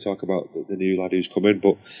here when we talk about the new lad who's come in,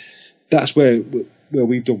 but that's where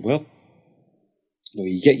we've done well.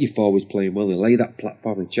 You get your forwards playing well, they lay that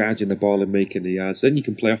platform and charging the ball and making the yards, then you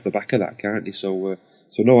can play off the back of that, can't you? So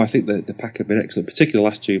no, I think the pack have been excellent, particularly the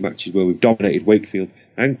last two matches where we've dominated Wakefield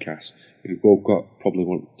and Cass, who've both got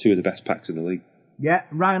probably two of the best packs in the league. Yeah,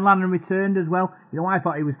 Ryan Lanham returned as well. I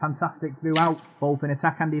thought he was fantastic throughout, both in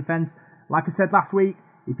attack and defence. Like I said last week,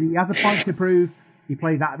 if he has a point to prove, he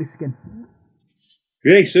plays out of his skin.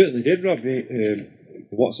 Yeah, he certainly did, Rob.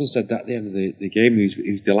 Watson said that at the end of the game.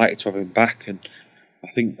 He was delighted to have him back, and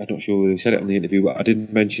I'm not sure whether he said it on the interview, but I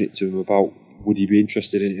didn't mention it to him about would he be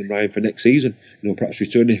interested in Ryan for next season? Perhaps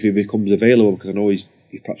returning if he becomes available, because I know he's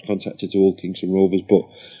perhaps contacted to Old Kingston Rovers, but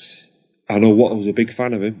I know Watt was a big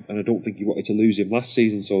fan of him, and I don't think he wanted to lose him last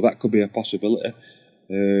season, so that could be a possibility.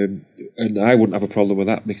 And I wouldn't have a problem with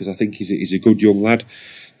that, because I think he's a good young lad.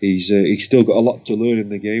 He's still got a lot to learn in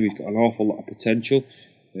the game. He's got an awful lot of potential.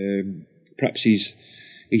 Perhaps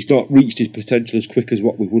he's not reached his potential as quick as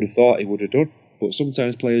what we would have thought he would have done. But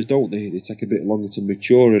sometimes players don't. They take a bit longer to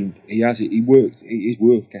mature, and his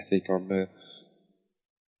work ethic on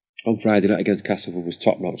Friday night against Castleford was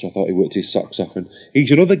top notch. I thought he worked his socks off, and he's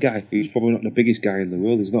another guy who's probably not the biggest guy in the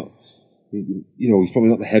world. He's not, he's probably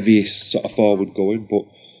not the heaviest sort of forward going, but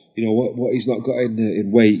what he's not got in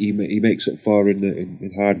weight, he makes up for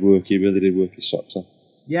in hard work. He really did work his socks off.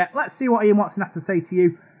 Yeah, let's see what Ian Watson has to say to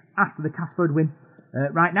you after the Castleford win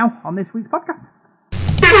right now on this week's podcast.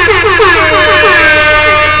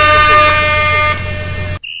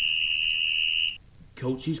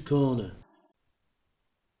 Coach's Corner.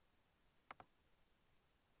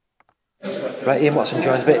 Right, Ian Watson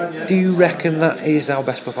joins a bit. Do you reckon that is our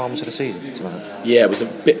best performance of the season tonight? Yeah, it was a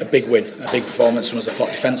big win, a big performance from us. I thought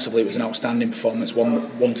defensively it was an outstanding performance, one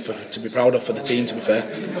to be proud of for the team, to be fair.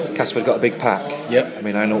 Castleford got a big pack. Yep. I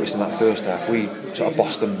mean, I noticed in that first half we sort of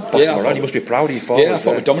bossed them around. You must be proud of your forwards. Yeah, I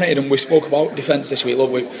thought we dominated them. We spoke about defence this week.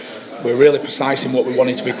 Look, we're really precise in what we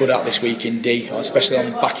wanted to be good at this week in D, especially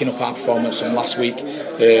on backing up our performance from last week.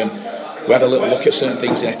 We had a little look at certain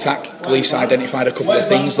things in attack. Glees identified a couple of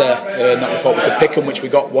things there that we thought we could pick them, which we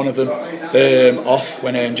got one of them off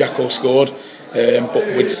when Jacko scored.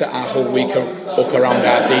 But we'd set our whole week up around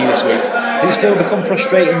our D this week. Did it still become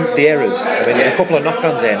frustrating, the errors? I mean, there's a couple of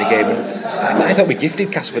knock-ons there in the game, and I thought we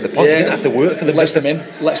gifted Castleford the points. We didn't have to work for them. Lets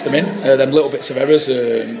them in. Them little bits of errors,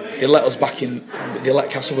 they let us back in. They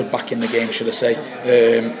let Castleford back in the game, should I say?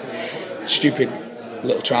 Stupid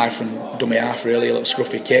little try from dummy half, really, a little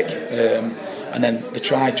scruffy kick, and then the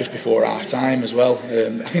try just before half time as well.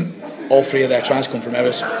 I think all three of their tries come from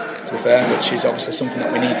errors, to be fair, which is obviously something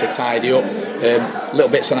that we need to tidy up. Little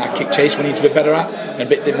bits on our kick chase we need to be better at, and a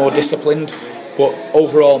bit more disciplined. But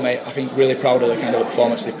overall, mate, I think really proud of the kind of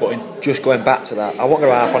performance they've put in. Just going back to that, I want to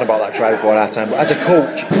harp on about that try before half time, but as a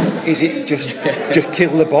coach, is it just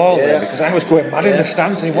kill the ball there? Because I was going mad in the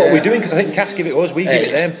stands saying, what are we doing? Because I think Cass give it us, we give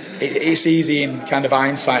it them. It's easy in kind of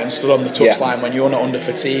hindsight and stood on the touchline when you're not under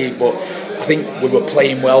fatigue, but I think we were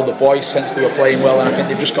playing well. The boys sensed they were playing well, and I think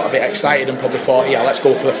they've just got a bit excited and probably thought, yeah, let's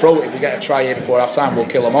go for the throat. If we get a try here before half time, we'll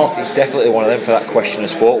kill them off. He's definitely one of them for that question of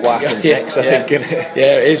sport. What happens next, I think, isn't it?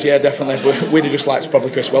 Yeah, it is, definitely. But we'd have just liked probably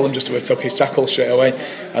Chris Wellham just to have took his tackle straight away,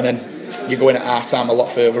 and then you're going at half time a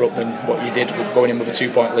lot further up than what you did going in with a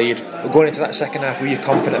 2-point lead. But going into that second half, were you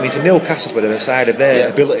confident? I mean, to nil Castleford at the side of their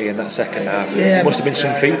ability in that second half, it must have been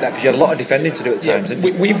some feat because you had a lot of defending to do at times.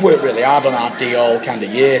 We've worked really hard on our D all kind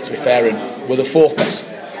of year, to be fair, and we're the fourth best.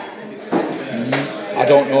 I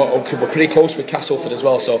don't know, we're pretty close with Castleford as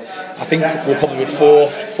well, so I think we'll probably be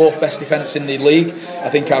fourth best defence in the league. I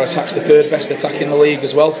think our attack's the third best attack in the league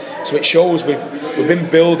as well, so it shows we've been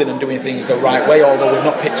building and doing things the right way, although we've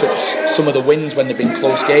not picked up some of the wins when they've been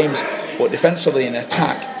close games, but defensively in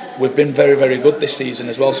attack we've been very, very good this season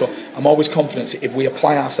as well, so I'm always confident if we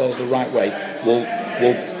apply ourselves the right way,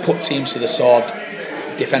 we'll put teams to the sword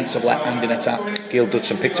defensively and in attack. Gil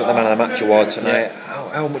Dudson picked up the man of the match award tonight.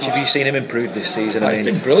 How much have you seen him improve this season? It's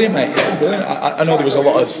been brilliant, mate. It's been brilliant. I know there was a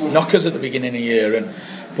lot of knockers at the beginning of the year,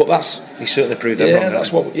 but he certainly proved them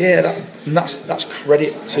wrong. That's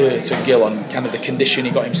credit to Gil on kind of the condition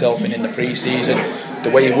he got himself in the pre-season,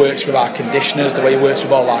 the way he works with our conditioners, the way he works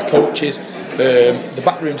with all our coaches. The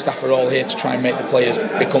backroom staff are all here to try and make the players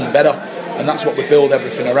become better, and that's what we build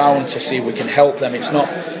everything around, to see if we can help them. It's not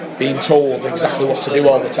being told exactly what to do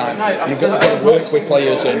all the time. You've got to work with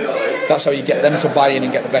players, and that's how you get them to buy in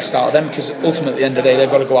and get the best out of them, because ultimately at the end of the day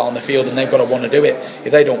they've got to go out on the field and they've got to want to do it.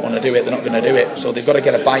 If they don't want to do it, they're not going to do it, so they've got to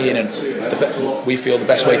get a buy-in, and we feel the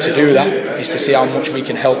best way to do that is to see how much we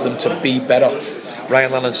can help them to be better.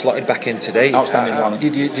 Ryan Lannon slotted back in today. Outstanding, Lannon.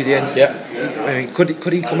 Did you? Yeah. I mean, could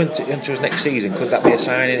he come into his next season? Could that be a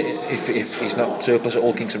sign if he's not surplus at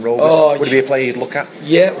Old Kingston Rovers? Would he be a player you'd look at?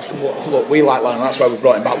 Yeah, look, we like Lannon. That's why we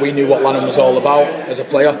brought him back. We knew what Lannon was all about as a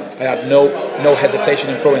player. I had no hesitation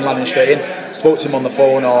in throwing Lannon straight in. Spoke to him on the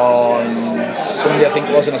phone on Sunday, I think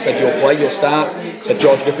it was, and I said, "You'll play, you'll start." He said,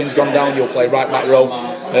 "George Griffin's gone down, you'll play right back row."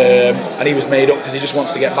 And he was made up because he just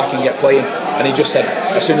wants to get back and get playing. And he just said,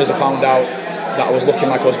 as soon as I found out that I was looking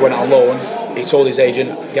like I was going out on loan, he told his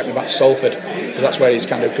agent, get me back to Salford, because that's where he's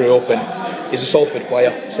kind of grew up, and he's a Salford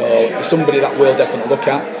player, so he's somebody that we'll definitely look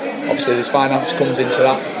at. Obviously his finance comes into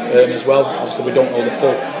that as well. Obviously we don't know the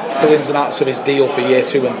full ins and outs of his deal for year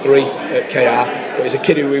 2 and 3 at KR, but he's a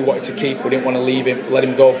kid who we wanted to keep. We didn't want to leave him, let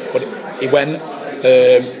him go, but he went.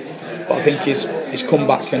 But I think he's come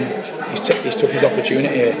back and he's took his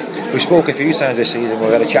opportunity here. We spoke a few times this season. We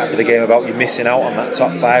had a chat after the game about you missing out on that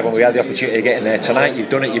top 5 when we had the opportunity to get in there. Tonight you've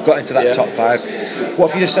done it, you've got into that top 5.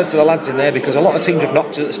 What have you just said to the lads in there? Because a lot of teams have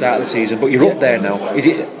knocked at the start of the season, but you're up there now.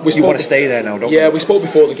 You want to stay there now, don't you? Yeah, we spoke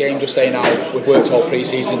before the game just saying how we've worked all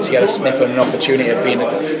pre-season to get a sniff and an opportunity of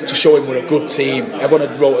to show him we're a good team. Everyone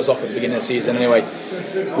had wrote us off at the beginning of the season anyway.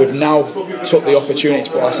 We've now took the opportunity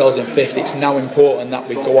to put ourselves in 5th. It's now important that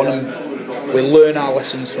we go on and we learn our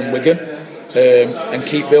lessons from Wigan, and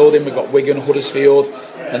keep building. We've got Wigan, Huddersfield,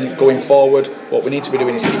 and going forward, what we need to be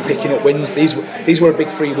doing is keep picking up wins. These were a big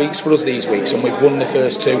 3 weeks for us these weeks, and we've won the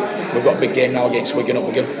first 2. We've got a big game now against Wigan up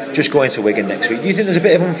again. Just going to Wigan next week. Do you think there's a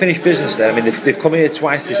bit of unfinished business there? I mean, they've come here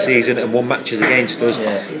twice this season and won matches against us.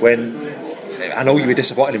 When I know you were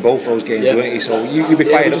disappointed in both those games, weren't you? So you'll be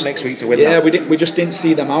fired up next week to win. Yeah, we just didn't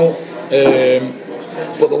see them out.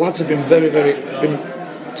 But the lads have been very,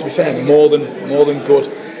 to be fair, more than good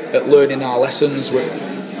at learning our lessons.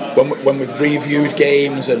 When we've reviewed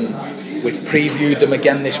games and we've previewed them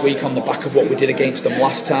again this week on the back of what we did against them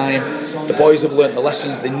last time, the boys have learnt the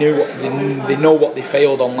lessons. They know what they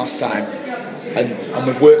failed on last time, and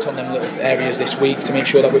we've worked on them little areas this week to make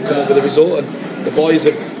sure that we've come up with a result. And the boys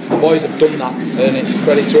have done that, and it's a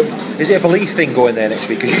credit to them. Is it a belief thing going there next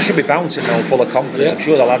week? Because you should be bouncing now full of confidence. I'm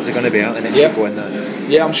sure the lads are going to be out there next week going there.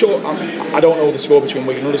 Yeah, I'm sure. I don't know the score between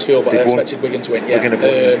Wigan and Huddersfield, but I expected Wigan to win.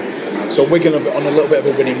 Yeah. So Wigan are on a little bit of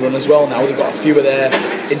a winning run as well now. They've got a few of their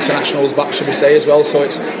internationals back, should we say, as well. So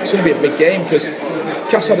it's going to be a big game because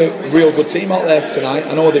Cass had a real good team out there tonight.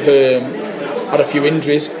 I know they've had a few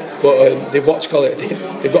injuries, but they've got a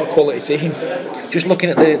quality team. Just looking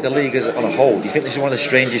at the league as on a whole, do you think this is one of the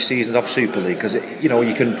strangest seasons of Super League? Because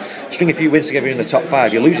you can string a few wins together in the top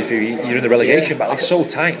 5, you lose a few, you're in the relegation battle. It's so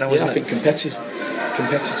tight now, isn't it? I think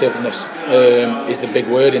competitiveness is the big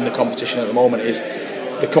word in the competition at the moment.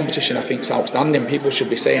 The competition, I think, is outstanding. People should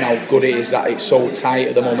be saying how good it is that it's so tight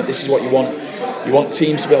at the moment. This is what you want. You want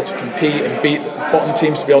teams to be able to compete and beat the bottom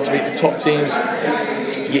teams to be able to beat the top teams.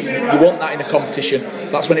 You want that in a competition.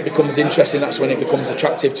 That's when it becomes interesting. That's when it becomes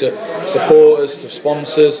attractive to supporters, to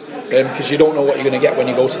sponsors, because you don't know what you're going to get when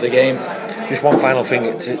you go to the game. Just one final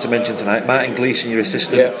thing to mention tonight. Martin Gleeson, your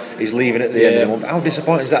assistant, is leaving at the end of the month. How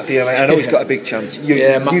disappointing is that for you, mate? I know he's got a big chance.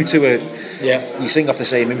 You two are. You sing off the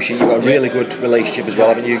same hymn sheet. You've got a really good relationship as well,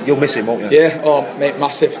 haven't you? You'll miss him, won't you? Yeah. Oh, mate,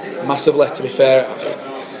 massively. To be fair,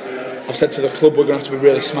 I've said to the club we're going to have to be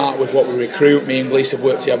really smart with what we recruit. Me and Gleeson have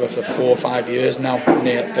worked together for 4 or 5 years now.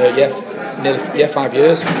 Nearly 5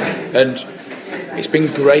 years, and it's been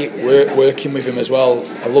great working with him as well.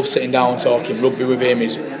 I love sitting down and talking rugby with him.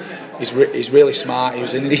 He's really smart.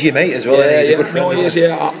 He's your mate as well. He's a good friend. No, he is.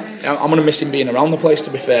 I'm going to miss him being around the place.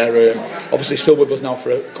 To be fair, obviously still with us now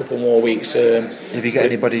for a couple more weeks. Have you got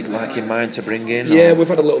anybody like in mind to bring in? Yeah, we've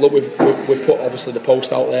had a little look. We've put obviously the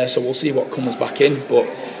post out there, so we'll see what comes back in. But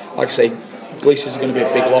like I say, Gleeson's going to be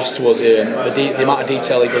a big loss to us here. The amount of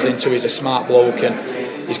detail he goes into, he's a smart bloke, and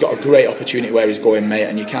he's got a great opportunity where he's going, mate,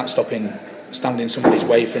 and you can't stop him standing somebody's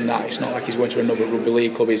way from that. It's not like he's going to another rugby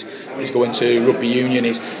league club. He's going to rugby union.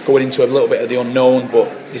 He's going into a little bit of the unknown,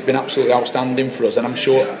 but he's been absolutely outstanding for us. And I'm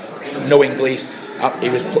sure, knowing Gleeson, he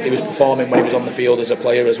was performing when he was on the field as a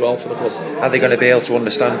player as well for the club. Are they going to be able to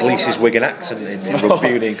understand Gleeson's Wigan accent in rugby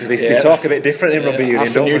union? Because they talk a bit different in rugby union.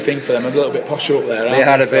 That's a new thing for them. A little bit posh up there. They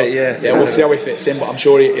had a bit, yeah. Yeah, we'll see how he fits in, but I'm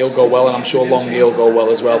sure he'll go well, and I'm sure Long he'll go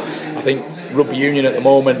well as well. I think rugby union at the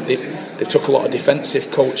moment, they've took a lot of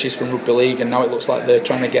defensive coaches from rugby league, and now it looks like they're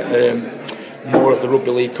trying to get more of the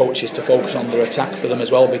rugby league coaches to focus on their attack for them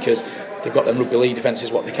as well, because they've got them rugby league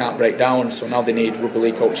defences what they can't break down. So now they need rugby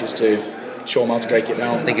league coaches to show them how to break it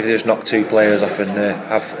down. I think if they just knock 2 players off and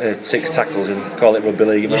have 6 tackles and call it rugby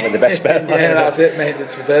league, it might be the best bet. Yeah, that's it, mate.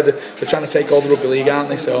 To be fair, they're trying to take all the rugby league, aren't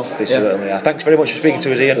they? So they certainly are. Thanks very much for speaking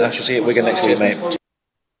to us, Ian. I shall see you at Wigan next week, mate. So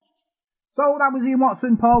that was Ian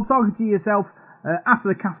Watson, Paul, talking to yourself after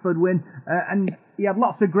the Castleford win, and he had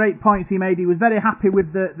lots of great points he made. He was very happy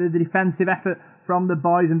with the defensive effort from the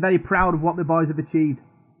boys and very proud of what the boys have achieved.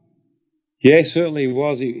 Yeah, certainly he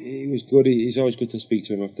was. He was good. He's always good to speak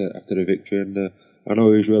to him after a victory, and I know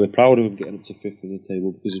he was really proud of him getting up to 5th in the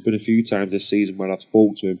table, because there's been a few times this season when I've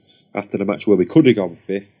spoke to him after the match where we could have gone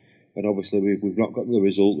 5th, and obviously we've not got the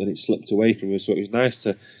result and it slipped away from us. So it was nice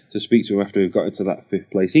to speak to him after we've got into that 5th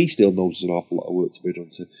place. He still knows there's an awful lot of work to be done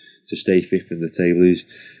to stay 5th in the table.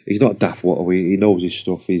 He's not daft what he knows his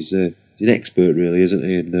stuff. He's an expert, really, isn't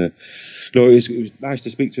he? And no, it was nice to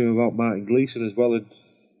speak to him about Martin Gleeson as well, and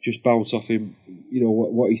just bounce off him,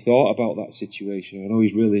 what he thought about that situation. I know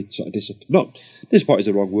he's really sort of disappointed is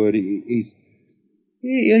the wrong word. He's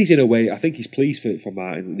in a way, I think he's pleased for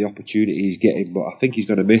Martin, the opportunity he's getting, but I think he's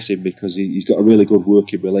going to miss him because he's got a really good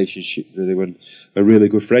working relationship with him and a really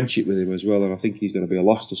good friendship with him as well, and I think he's going to be a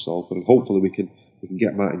loss to Salford, and hopefully we can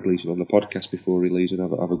get Martin Gleeson on the podcast before he leaves and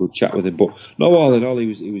have a good chat with him. But no, all in all, he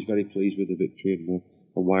was very pleased with the victory, and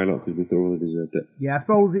why not? Because we thoroughly deserved it. Yeah, I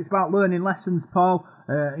suppose it's about learning lessons, Paul.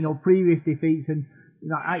 Previous defeats, and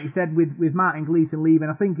like you said, with Martin Gleeson leaving,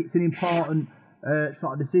 I think it's an important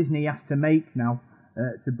sort of decision he has to make now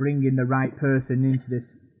to bring in the right person into this,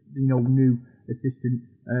 new assistant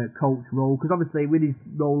coach role, because obviously with his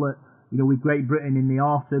role at, with Great Britain in the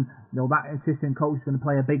autumn, that assistant coach is going to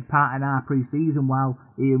play a big part in our pre-season while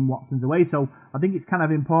Ian Watson's away. So I think it's kind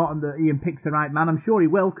of important that Ian picks the right man. I'm sure he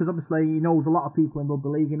will, because obviously he knows a lot of people in rugby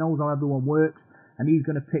league. He knows how everyone works, and he's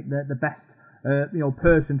going to pick the best,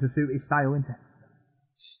 person to suit his style, isn't he?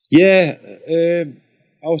 Yeah,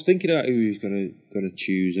 I was thinking about who he was going to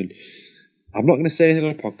choose, and I'm not going to say anything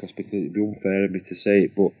on a podcast because it'd be unfair of me to say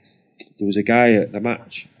it, but there was a guy at the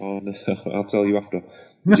match on. I'll tell you after. There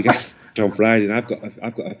was a guy on Friday, and I've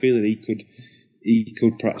got a feeling he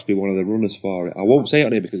could perhaps be one of the runners for it. I won't say it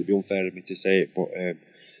on here because it'd be unfair of me to say it, but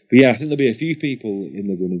yeah, I think there'll be a few people in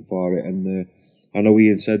the running for it, and I know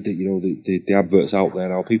Ian said that the adverts out there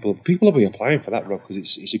now, people will be applying for that, Rob,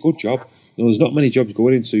 because it's a good job. There's not many jobs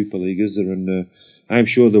going in Super League, is there? And I'm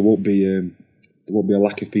sure there won't be a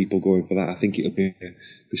lack of people going for that. I think it'll be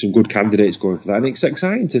some good candidates going for that, and it's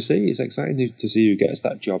exciting to see. It's exciting to see who gets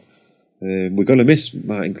that job. We're going to miss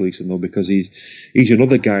Martin Gleeson though, because he's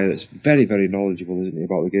another guy that's very, very knowledgeable, isn't he,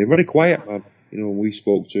 about the game? Very quiet man. When we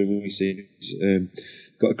spoke to him, we see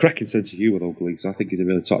he's got a cracking sense of humour though, Gleeson. I think he's a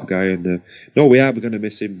really top guy, and we're going to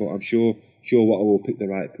miss him, but I'm sure Watto will pick the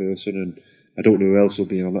right person, and I don't know who else will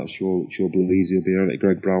be on that. I'm sure Belize will be on it,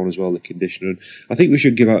 Greg Brown as well, the conditioner. And I think we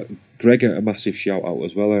should give Greg a massive shout out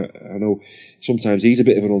as well. I know sometimes he's a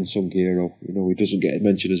bit of an unsung hero. He doesn't get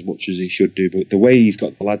mentioned as much as he should do, but the way he's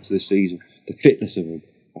got the lads this season, the fitness of him,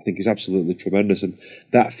 I think is absolutely tremendous, and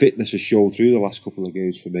that fitness has shown through the last couple of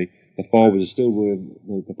games for me. The forwards are still running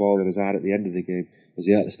the ball in his heart at the end of the game as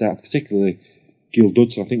they had to start, particularly Gil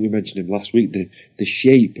Dudson. I think we mentioned him last week. The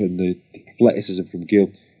shape and the athleticism from Gil,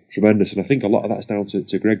 tremendous, and I think a lot of that's down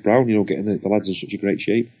to Greg Brown, getting the lads in such a great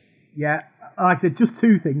shape. Yeah, like I said, just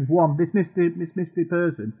two things. One, this mystery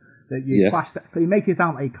person that you clashed, he makes it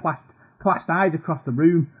sound like he clashed eyes across the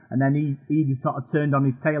room, and then he just sort of turned on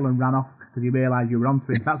his tail and ran off because he realised you were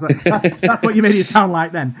onto him. That's what you made it sound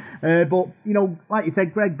like then. But like you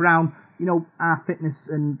said, Greg Brown, our fitness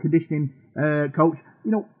and conditioning coach,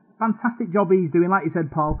 fantastic job he's doing. Like you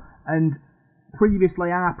said, Paul, and previously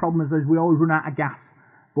our problem is we always run out of gas.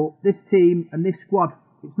 But this team and this squad,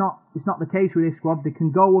 it's not the case with this squad. They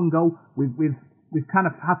can go and go. We've kind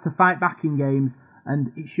of had to fight back in games,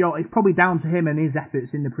 and it's probably down to him and his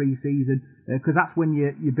efforts in the pre-season, because that's when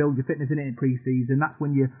you build your fitness in it in pre-season. That's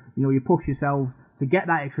when you push yourselves to get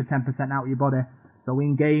that extra 10% out of your body. So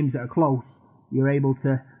in games that are close, you're able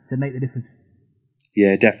to make the difference.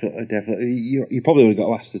 Yeah, definitely. You probably only got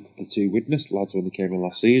to ask the two witness lads when they came in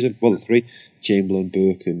last season. Well, the three, Chamberlain,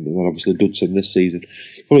 Burke, and then obviously Dudson this season.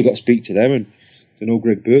 You probably got to speak to them. And I know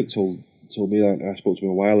Greg Burke told me, I spoke to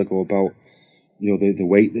him a while ago about the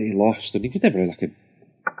weight that he lost, and he was never like a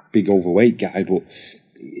big overweight guy, but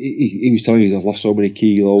he was telling me he's lost so many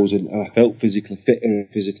kilos, and I felt physically fitter and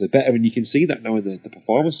physically better, and you can see that now in the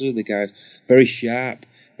performances of the guys. Very sharp,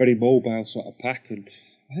 very mobile sort of pack, and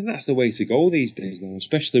I think that's the way to go these days now.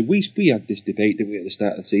 Especially we had this debate, didn't we, at the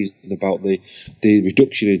start of the season about the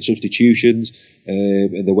reduction in substitutions,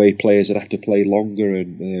 and the way players would have to play longer,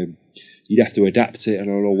 and you'd have to adapt it. And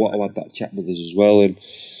I know Watto had that chat with us as well, and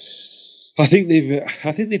I think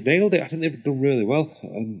they've nailed it. I think they've done really well,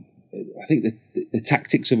 and I think the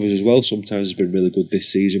tactics of us as well sometimes has been really good this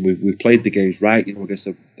season. We've played the games right, against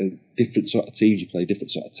the different sort of teams. You play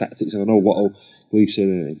different sort of tactics, and I know Watto, Gleeson,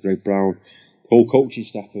 and Greg Brown, whole coaching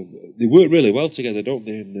staff, they work really well together, don't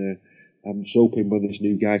they? And I'm just hoping when this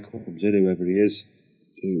new guy comes in, whoever he is,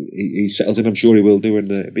 he settles in. I'm sure he will do, and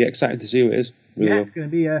it'll be exciting to see who it is. Really it's going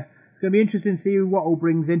to be interesting to see who Watto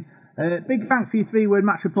brings in. Big thanks for your 3-word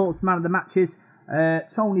match reports to man of the matches.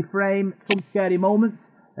 Tony Frame, some scary moments.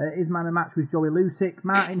 His man of the match was Joey Lusick.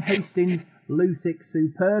 Martin Hastings, Lusick,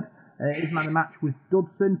 superb. His man of the match was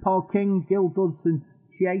Dudson. Paul King, Gil Dudson,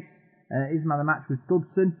 Chase. His man of the match was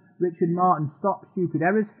Dudson. Richard Martin, Stop Stupid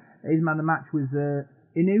Errors. His man of the match was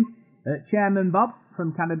Inu. Chairman Bob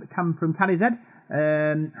from Caddy Z.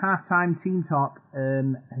 Half-time team talk,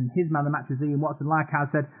 and his man of the match was Ian Watson. Like I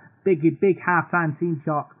said, big half-time team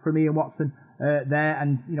talk from Ian Watson there,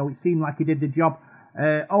 and it seemed like he did the job.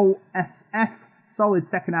 OSF, solid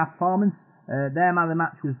second half performance. Their man of the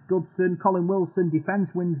match was Dudson. Colin Wilson,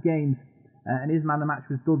 defence wins games, and his man of the match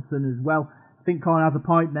was Dudson as well. I think Colin has a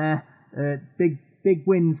point there. Big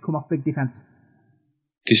wins come off big defence.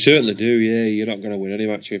 They certainly do, yeah. You're not going to win any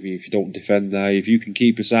match if you don't defend there. If you can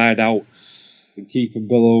keep a side out and keep them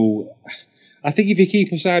below, I think if you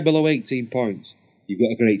keep a side below 18 points, you've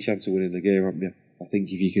got a great chance of winning the game, haven't you? I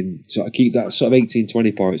think if you can sort of keep that sort of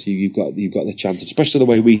 18-20 points, you've got the chance, especially the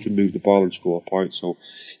way we can move the ball and score points. So,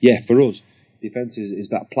 yeah, for us, defence is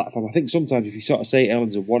that platform. I think sometimes if you sort of say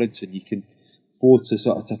Ellens and Warrington, you can afford to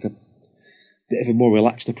sort of take a bit of a more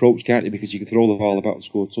relaxed approach, can't you? Because you can throw the ball about and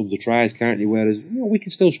score tons of tries, can't you? Whereas we can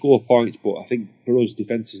still score points, but I think for us,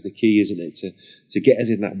 defence is the key, isn't it? To get us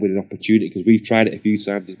in that winning opportunity, because we've tried it a few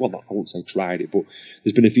times. Well, I won't say tried it, but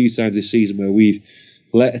there's been a few times this season where we've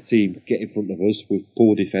let a team get in front of us with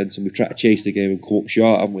poor defence, and we've tried to chase the game and come up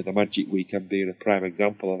short, haven't we? The Magic weekend being a prime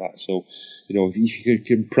example of that. So, if you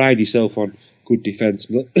can pride yourself on good defence,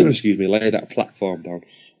 excuse me, lay that platform down,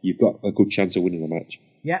 you've got a good chance of winning the match.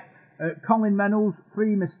 Yeah. Colin Reynolds,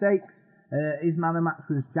 3 mistakes. His man of the match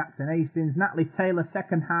was Jackson Hastings. Natalie Taylor,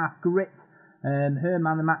 second half grit. Her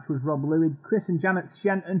man of the match was Rob Lewis. Chris and Janet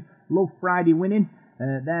Shenton, love Friday winning.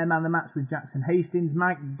 Their man of the match was Jackson Hastings.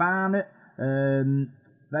 Mike Barnett,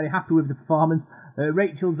 very happy with the performance.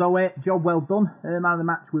 Rachel Zoe, job well done. Her man of the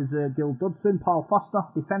match was Gil Dudson. Paul Foster,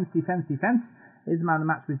 defence. His man of the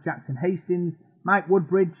match was Jackson Hastings. Mike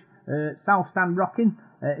Woodbridge, South Stand Rocking.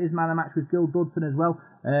 His man of the match was Gil Dudson as well.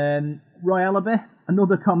 Roy Ellaby,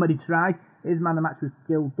 another comedy try. His man of the match was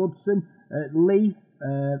Gil Dudson. Lee,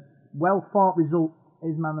 well fought result.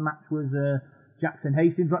 His man of the match was Jackson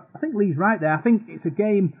Hastings. But I think Lee's right there. I think it's a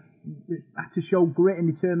game that had to show grit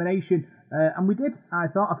and determination, and we did. I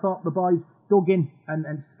thought the boys dug in,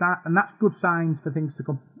 and that's good signs for things to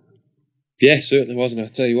come. Yeah, certainly wasn't. I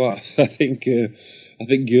tell you what, I think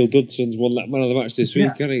Gil Dudson's won that man of the match this week.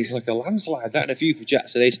 Yeah. It's like a landslide. That and a few for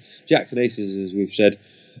Jackson Ace. Jackson Aces, as we've said,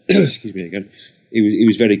 excuse me again. He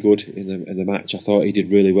was very good in the match. I thought he did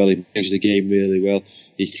really well. He managed the game really well.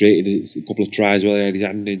 He created a couple of tries where he had his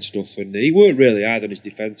hand in stuff, and he weren't really hard on his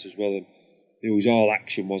defence as well. And it was all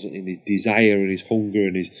action, wasn't it? His desire and his hunger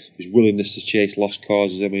and his willingness to chase lost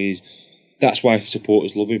causes. I mean, that's why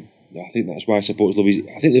supporters love him. I think that's why supporters love his.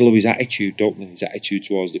 I think they love his attitude, don't they? His attitude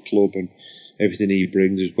towards the club and everything he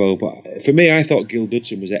brings as well. But for me, I thought Gil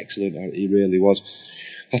Dudson was excellent. He really was.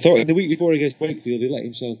 I thought in the week before against Wakefield, he let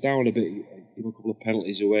himself down a bit. He gave a couple of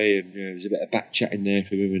penalties away, and there was a bit of back chatting there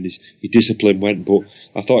from him, and his discipline went. But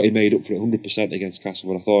I thought he made up for it 100% against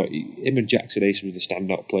Castleford. I thought him and Jackson Ace were the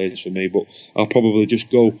standout players for me. But I'll probably just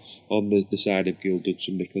go on the side of Gil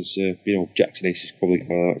Dudson because Jackson Ace is probably going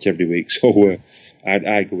to match every week. So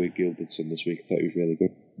I'd go with Gil Dudson this week. I thought he was really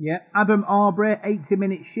good. Yeah, Adam Aubrey,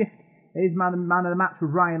 80-minute shift. His man of the match was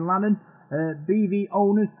Ryan Lannon. BV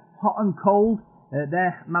owners, hot and cold.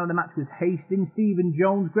 Their man of the match was Hastings. Stephen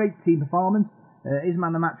Jones, great team performance. His man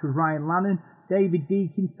of the match was Ryan Lannon. David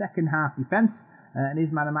Deakin, second half defence. And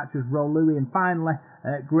his man of the match was Ro Louis. And finally,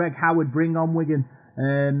 Greg Howard, bring on Wigan.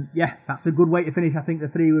 Yeah, that's a good way to finish, I think, the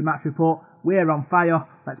 3-word match report. We're on fire.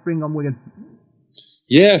 Let's bring on Wigan.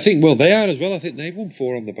 Yeah, I think, well, they are as well. I think they've won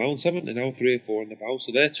 4 on the bounce, haven't they? Now 3 or 4 on the bounce.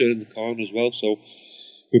 So they're turning the corner as well. So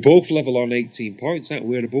we're both level on 18 points, aren't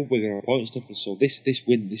we? We're above Wigan on points difference. So this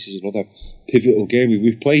win, this is another pivotal game.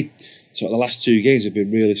 We've played sort of the last 2 games have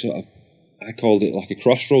been really sort of, I called it like a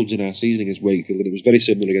crossroads in our season against Wakefield, and it was very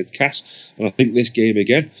similar against Cass. And I think this game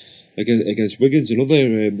again against Wigan's another.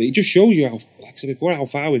 It just shows you how, like I said before, how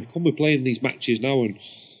far we've come. We're playing these matches now, and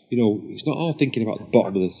it's not all thinking about the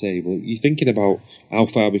bottom of the table. You're thinking about how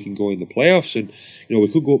far we can go in the playoffs, and we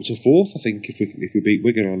could go up to 4th. I think if we beat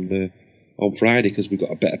Wigan on Friday, because we've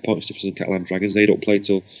got a better points difference than Catalan Dragons. They don't play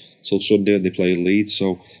till Sunday, and they play Leeds.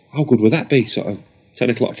 So how good would that be? Sort of 10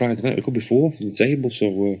 o'clock Friday night, we could be 4th in the table.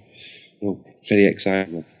 So very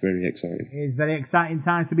exciting. Very exciting. It is very exciting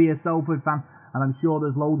time to be a Salford fan, and I'm sure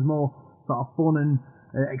there's loads more sort of fun and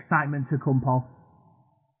excitement to come, Paul.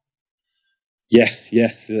 Yeah,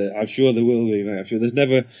 I'm sure there will be, mate. I'm sure there's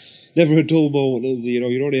never a dull moment, is there?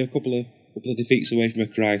 You're only a couple of defeats away from a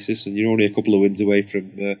crisis, and you're only a couple of wins away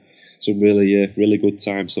from some really good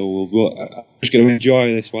time. So I'm just going to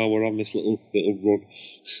enjoy this while we're on this little run.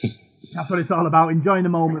 That's what it's all about, enjoying the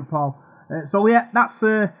moment, Paul. So yeah, that's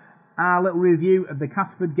our little review of the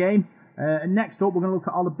Castleford game. And next up, we're going to look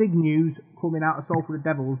at all the big news coming out of Salford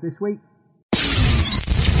Devils this week.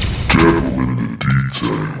 Devil in the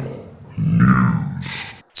detail.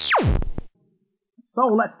 So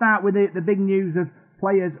let's start with the big news of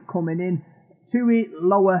players coming in. Tui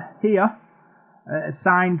Lower here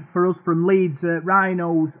signed for us from Leeds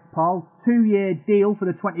Rhinos, Paul. 2-year deal for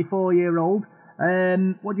the 24-year-old.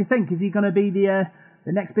 What do you think? Is he going to be the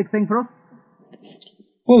next big thing for us?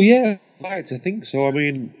 Well, yeah, I'd like to think so. I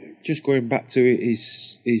mean, just going back to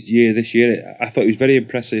his year this year, I thought he was very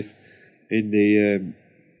impressive in the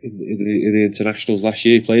internationals last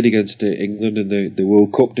year. He played against England in the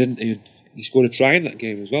World Cup, didn't he? And he scored a try in that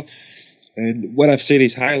game as well. And when I've seen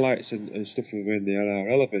his highlights and stuff from him in the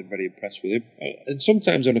NRL, I've been very impressed with him. And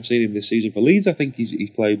sometimes when I've seen him this season for Leeds, I think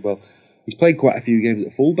he's played well. He's played quite a few games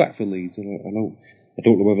at fullback for Leeds, and I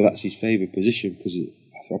don't know whether that's his favourite position, because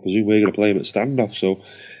I presume we're going to play him at standoff. So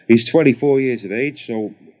he's 24 years of age,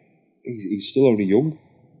 so he's still only young.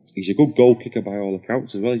 He's a good goal kicker by all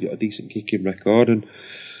accounts as well. He's got a decent kicking record, and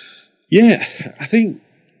yeah, I think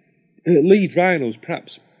at Leeds Rhinos,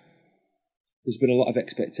 perhaps there's been a lot of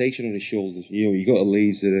expectation on his shoulders. You got to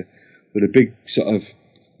Leeds, they're a big sort of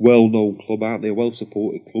well-known club, aren't they? A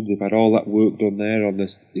well-supported club. They've had all that work done there on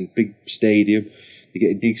this big stadium. They're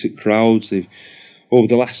getting decent crowds. They've over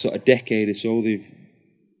the last sort of decade or so, they've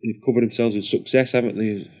covered themselves in success, haven't they?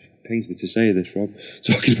 It pains me to say this, Rob,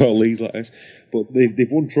 talking about Leeds like this, but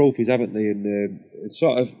they've won trophies, haven't they? And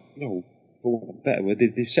sort of, for want of a better word,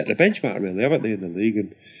 they've set the benchmark, really, haven't they, in the league?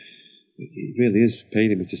 And it really is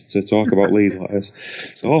paining me to talk about Leeds like this.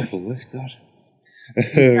 It's awful, this, God.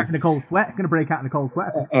 Back in a cold sweat. Going to break out in a cold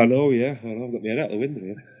sweat. I know, yeah. I've got my head out the window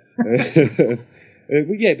here.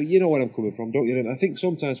 But you know where I'm coming from, don't you? And I think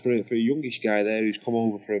sometimes for a youngish guy there who's come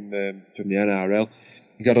over from the NRL,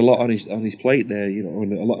 he's had a lot on his plate there,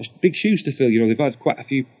 and a lot of big shoes to fill. They've had quite a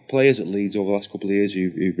few players at Leeds over the last couple of years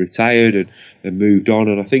who've retired and moved on,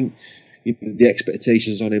 and I think the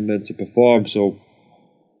expectations on him then to perform. So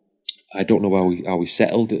I don't know how he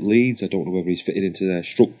settled at Leeds. I don't know whether he's fitted into their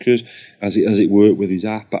structures as it worked with his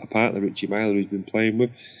half-back partner Richie Myler, who's been playing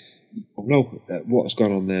with. I don't know what's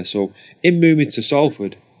gone on there. So in moving to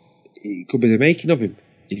Salford, it could be the making of him.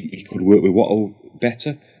 He could work with Watto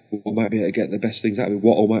better. Watto might be able to get the best things out of him.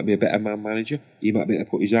 Watto might be a better man manager. He might be able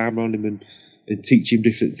to put his arm around him and teach him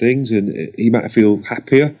different things, and he might feel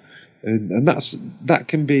happier. And that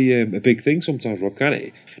can be a big thing sometimes, Rob, can't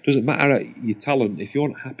it? It doesn't matter your talent. If you're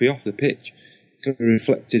not happy off the pitch, it's going to be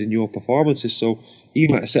reflected in your performances. So he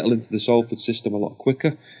might settle into the Salford system a lot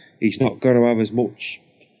quicker. He's not going to have as much...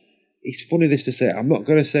 It's funny this to say. I'm not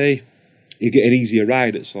going to say you get an easier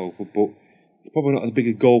ride at Salford, but it's probably not as big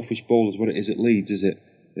a goldfish bowl as what it is at Leeds, is it?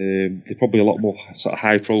 They're probably a lot more sort of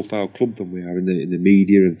high-profile club than we are in the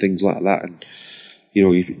media and things like that. And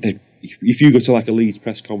if you go to like a Leeds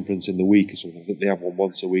press conference in the week or something, I think they have one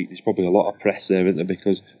once a week. There's probably a lot of press there, isn't there?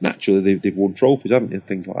 Because naturally they've won trophies, haven't they, and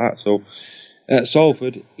things like that. So at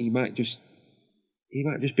Salford, he might just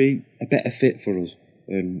be a better fit for us.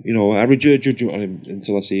 And I reserve judgment on him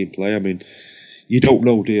until I see him play. I mean, you don't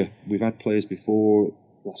know, do you? We've had players before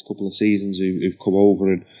last couple of seasons who've come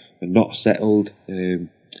over and not settled.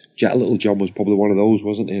 Jack Littlejohn was probably one of those,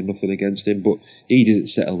 wasn't he? Nothing against him, but he didn't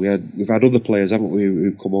settle. We've had other players, haven't we,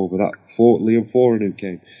 who've come over. That Liam Foran who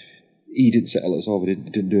came, he didn't settle us over.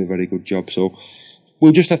 Didn't do a very good job. So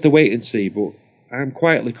we'll just have to wait and see. But I'm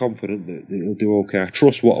quietly confident that he'll do okay. I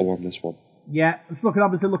trust Watto on this one. Yeah, just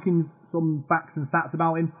looking some facts and stats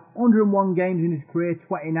about him. 101 games in his career,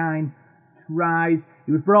 29 tries.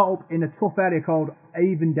 He was brought up in a tough area called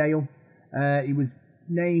Avondale. He was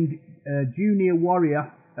named Junior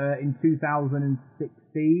Warrior in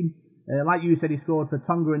 2016. Like you said, he scored for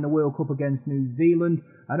Tonga in the World Cup against New Zealand,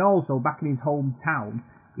 and also back in his hometown,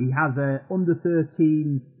 he has a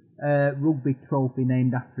under-13s rugby trophy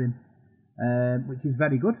named after him. Which is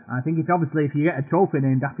very good. I think if you get a trophy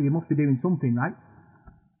named after you, must be doing something right.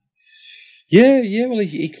 Yeah. Well,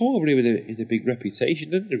 he came over here with a big reputation,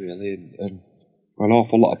 didn't he? Really, and an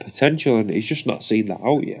awful lot of potential, and he's just not seen that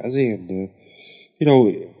out yet, has he? And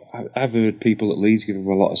I've heard people at Leeds give him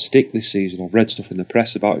a lot of stick this season. I've read stuff in the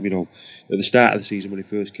press about him. At the start of the season when he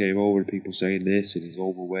first came over, and people saying this, and he's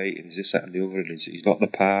overweight, and he's this, that, and the other, and he's not the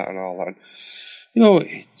part, and all that.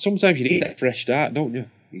 And, sometimes you need that fresh start, don't you?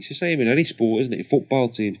 It's the same in any sport, isn't it? In football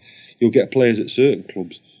teams, you'll get players at certain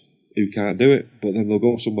clubs who can't do it, but then they'll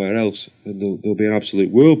go somewhere else and they'll be an absolute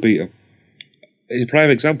world beater. A prime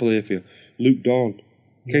example here for you, Luke Dawn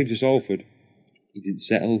came to Salford. He didn't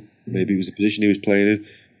settle. Maybe it was the position he was playing in.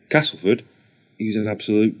 Castleford, he was an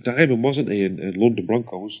absolute diamond, wasn't he? And London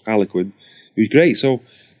Broncos, Harlequin, he was great. So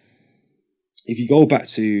if you go back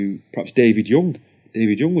to perhaps David Young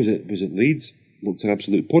was at Leeds, looked an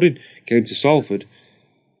absolute pudding, came to Salford.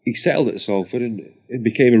 He settled at Salford and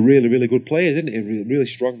became a really, really good player, didn't he? A really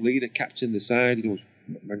strong leader, captain the side. He was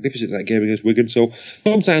magnificent in that game against Wigan. So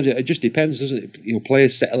sometimes it just depends, doesn't it?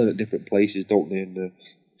 Players settling at different places, don't they? And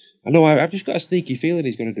I know I've just got a sneaky feeling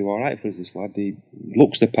he's going to do all right for us, this lad. He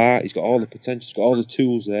looks the part. He's got all the potential. He's got all the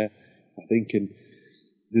tools there, I think. And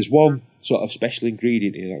there's one sort of special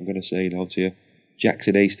ingredient here that I'm going to say now to you.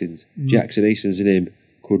 Jackson Hastings. Jackson Hastings and him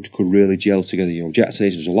could really gel together. Jackson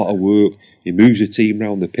Hastings does a lot of work. He moves the team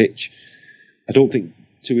around the pitch. I don't think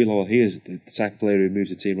Tuilor here is the type of player who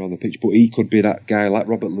moves the team around the pitch, but he could be that guy like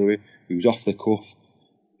Robert Louis, who's off the cuff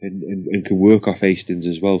and can work off Hastings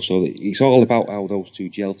as well. So it's all about how those two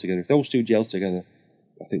gel together. If those two gel together,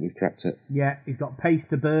 I think we've cracked it. Yeah, he's got pace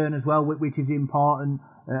to burn as well, which is important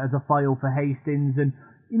as a foil for Hastings. And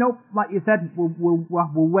like you said,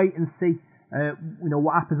 we'll wait and see.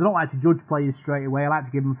 What happens. I don't like to judge players straight away. I like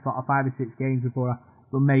to give them sort of 5 or 6 games before I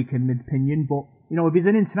make an opinion. But if he's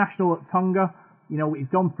an international at Tonga, he's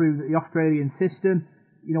gone through the Australian system.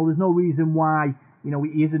 There's no reason why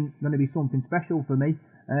he isn't going to be something special for me.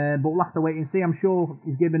 But we'll have to wait and see. I'm sure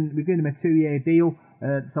we've given him a 2-year deal,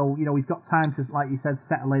 so he's got time to, like you said,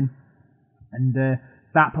 settle in and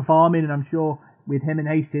start performing. And I'm sure with him and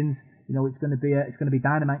Hastings, it's going to be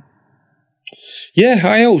dynamite. Yeah,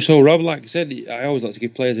 I hope so, Rob. Like I said, I always like to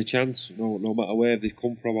give players a chance, no matter where they've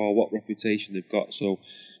come from or what reputation they've got. So,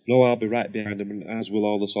 I'll be right behind them, and as will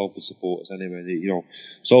all the Salford supporters anyway.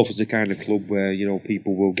 Salford's the kind of club where,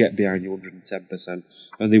 people will get behind you 110%,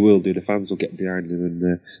 and they will do. The fans will get behind him,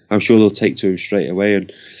 and I'm sure they'll take to him straight away.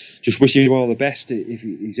 And just wishing him all the best. If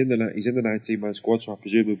he's in the 19-man squad, so I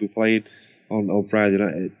presume he'll be playing on Friday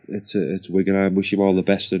night at Wigan. I wish him all the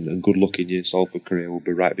best and good luck in your Salford career. We'll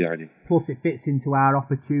be right behind you. Plus, it fits into our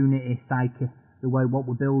opportunity psyche, the way what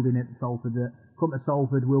we're building at Salford. That come to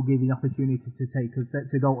Salford, we'll give you the opportunity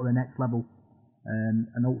to go to the next level, and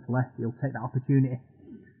hopefully he'll take that opportunity.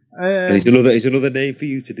 And he's another name for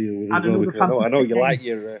you to deal with as well. I know you like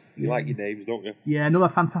your names, don't you? Yeah, another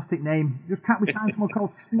fantastic name. Just can't we sign someone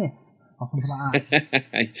called Smith? Or something like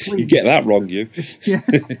that. You get that wrong, you.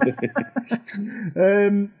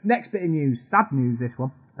 Next bit of news, sad news this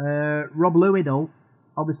one. Rob Louis, though,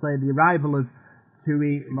 obviously the arrival of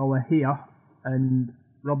Tui Moahia, and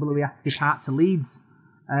Rob Louis has to depart to Leeds.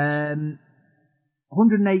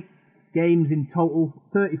 108 games in total,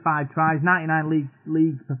 35 tries, 99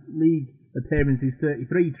 league appearances,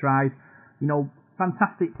 33 tries.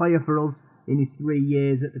 Fantastic player for us in his 3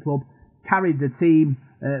 years at the club. Carried the team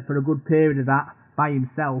for a good period of that by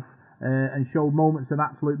himself, and showed moments of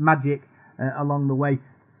absolute magic along the way.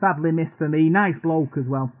 Sadly missed for me. Nice bloke as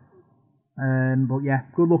well. But yeah,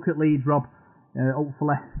 good luck at Leeds, Rob.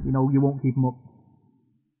 Hopefully, you won't keep him up.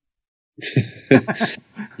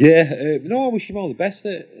 I wish him all the best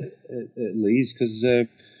at Leeds, because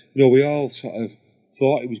we all sort of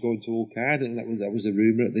thought he was going to Hull Card, and that was the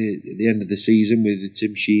rumour at the end of the season with the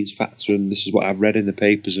Tim Sheens factor, and this is what I've read in the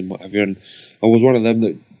papers and whatever. And I was one of them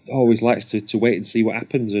that always likes to wait and see what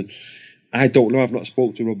happens. And I don't know. I've not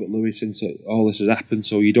spoke to Robert Louis since all this has happened,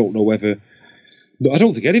 so you don't know whether. No, I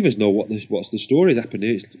don't think any of us know what's the story that's happened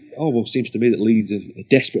here. It almost seems to me that Leeds are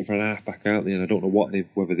desperate for an half-back, aren't they? And I don't know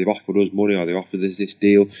whether they've offered us money or they offered us this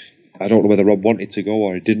deal. I don't know whether Rob wanted to go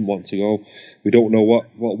or he didn't want to go. We don't know what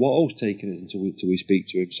O's taking us until we speak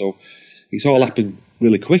to him. So it's all happened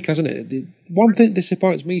really quick, hasn't it? The one thing that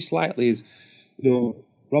disappoints me slightly is,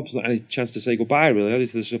 Rob's not had a chance to say goodbye, really,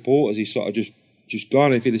 to the supporters. He's sort of just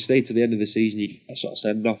gone. If he'd have stayed to the end of the season, you get a sort of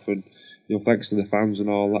send-off and, thanks to the fans and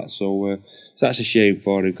all that. So that's a shame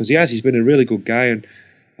for him, because he's been a really good guy. And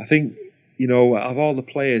I think, of all the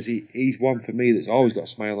players, he's one for me that's always got a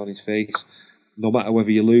smile on his face. No matter whether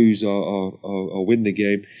you lose or win the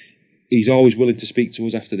game, he's always willing to speak to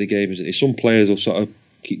us after the game, isn't he? Some players will sort of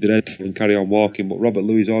keep their head and carry on walking, but Robert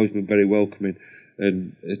Louis has always been very welcoming,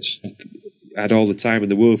 and it's had all the time in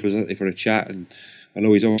the world for a chat. And I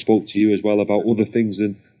know he's always spoke to you as well about other things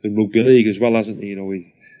than rugby league as well, hasn't he?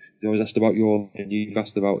 He's always asked about your, and you've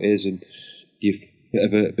asked about his, and you've bit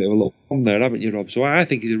of a little fun there, haven't you, Rob? So I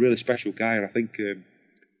think he's a really special guy, and I think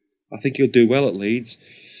he'll do well at Leeds.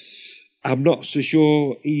 I'm not so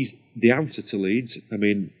sure he's the answer to Leeds. I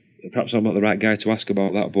mean, perhaps I'm not the right guy to ask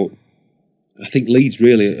about that, but I think Leeds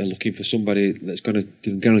really are looking for somebody that's going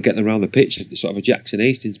to get them around the pitch, sort of a Jackson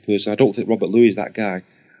Hastings person. I don't think Robert Louis is that guy,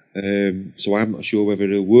 so I'm not sure whether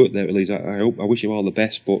he'll work there at Leeds. I wish him all the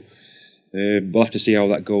best, but we'll have to see how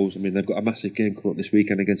that goes. I mean, they've got a massive game coming up this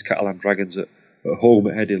weekend against Catalan Dragons at home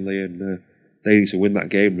at Headingley, and they need to win that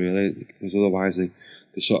game really, because otherwise I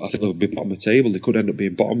think they'll be bottom of the table. They could end up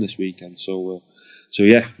being bottom this weekend. So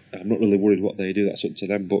yeah, I'm not really worried what they do. That's up to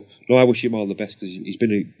them. But no, I wish him all the best, because he's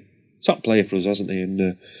been a top player for us, hasn't he?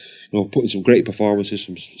 And putting some great performances,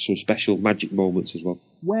 some special magic moments as well.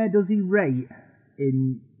 Where does he rate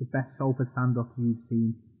in the best Salford stand-up you've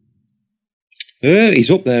seen? He's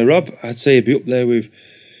up there, Rob. I'd say he'd be up there with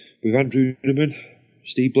Andrew Noonan,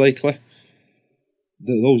 Steve Blakely.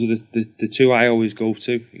 Those are the two I always go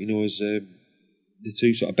to, as the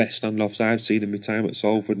two sort of best standoffs I've seen in my time at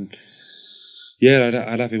Salford. And yeah,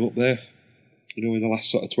 I'd have him up there, in the last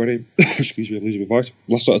sort of 20, excuse me, I'm losing my voice,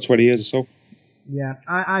 last sort of 20 years or so. Yeah,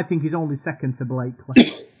 I think he's only second to Blakely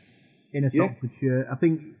in a Salford shirt. I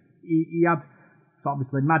think he had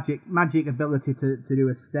obviously magic ability to do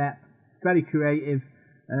a step, very creative.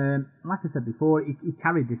 Like I said before, he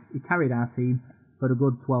carried our team for a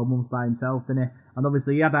good 12 months by himself, didn't he? And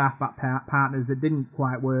obviously he had half-back partners that didn't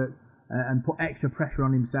quite work and put extra pressure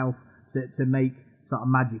on himself to make sort of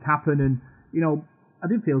magic happen. And, you know, I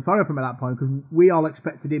did feel sorry for him at that point because we all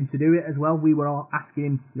expected him to do it as well. We were all asking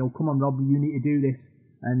him, you know, come on, Rob, you need to do this.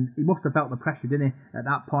 And he must have felt the pressure, didn't he, at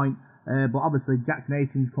that point. But obviously Jackson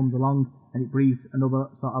Hastings comes along and it breathes another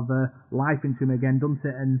sort of life into him again, doesn't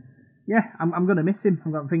it? And yeah, I'm going to miss him.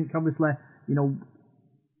 I'm going to think, obviously, you know,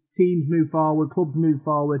 teams move forward, clubs move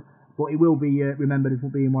forward, but he will be remembered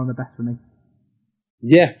as being one of the best for me.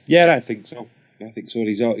 Yeah, I think so.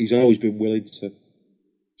 He's always been willing to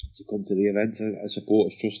come to the events.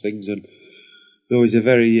 Supporters trust things, and he's a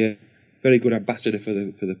very good ambassador for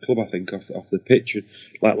the club. I think off the pitch.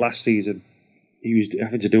 Like last season, he was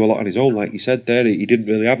having to do a lot on his own. Like you said there, he didn't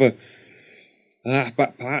really have a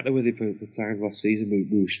half-back partner with him for times last season.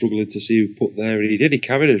 We were struggling to see who put there, and he did. He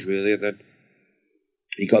carried us really, and then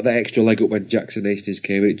he got that extra leg up when Jackson Hastings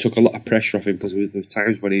came, and it took a lot of pressure off him because there were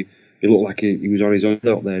times when he looked like he was on his own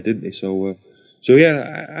out there, didn't he? So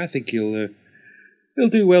yeah, I think he'll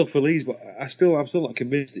do well for Leeds, but I'm still not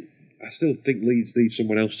convinced. I still think Leeds needs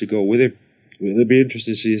someone else to go with him. It'll be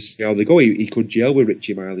interesting to see how they go. He could gel with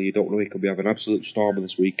Richie Miley. You don't know. He could be having an absolute stormer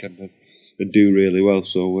this weekend and do really well.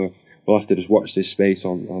 So we'll have to just watch this space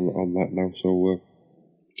on that now. So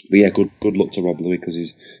but yeah, good luck to Rob Louis because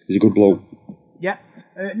he's a good bloke. Yeah.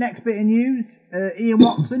 Next bit of news: Ian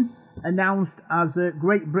Watson announced as a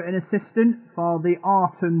Great Britain assistant for the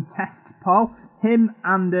autumn test poll. Him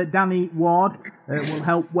and Danny Ward will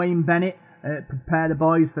help Wayne Bennett prepare the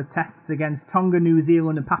boys for tests against Tonga, New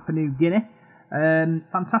Zealand and Papua New Guinea.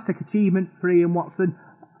 Fantastic achievement for Ian Watson.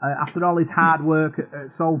 After all his hard work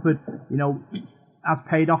at Salford, you know, has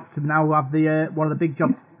paid off to now have the one of the big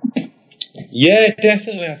jobs. Yeah,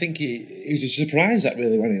 definitely. I think it was a surprise that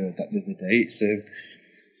really when he heard that the other day.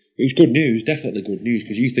 It was good news, definitely good news,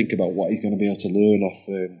 because you think about what he's going to be able to learn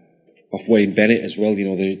off Wayne Bennett as well. You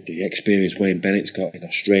know, the experience Wayne Bennett's got in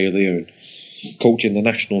Australia and coaching the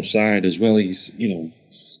national side as well. He's, you know,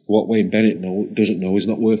 what Wayne Bennett doesn't know is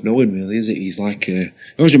not worth knowing, really, is it? He's like, he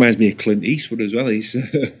always reminds me of Clint Eastwood as well. He's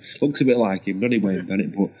looks a bit like him, doesn't he, Wayne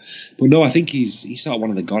Bennett? But no, I think he's sort of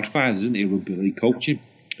one of the godfathers, isn't he, rugby league coaching?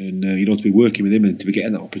 And you know, to be working with him and to be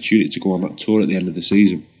getting that opportunity to go on that tour at the end of the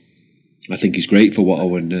season, I think he's great for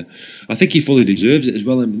Watto, and I think he fully deserves it as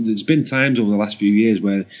well. And there's been times over the last few years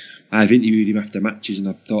where I've interviewed him after matches and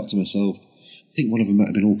I've thought to myself, I think one of them might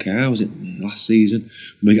have been OKR, was it last season?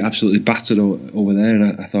 We got absolutely battered over there,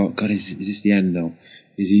 and I thought, God, is this the end now?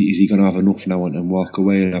 Is he going to have enough now and walk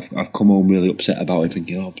away? And I've come home really upset about it,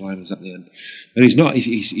 thinking, oh, blimey, is that the end? And he's not.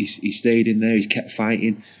 He's stayed in there. He's kept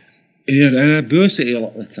fighting. And adversity a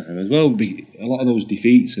lot of the time as well. A lot of those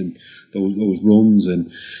defeats and those runs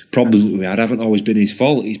and problems that we had haven't always been his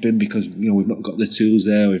fault. It's been because, you know, we've not got the tools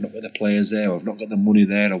there, we've not got the players there, we've not got the money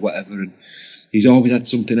there or whatever. And he's always had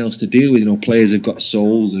something else to deal with. You know, players have got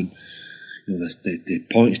sold and, you know, the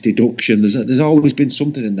points deduction. There's always been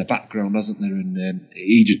something in the background, hasn't there? And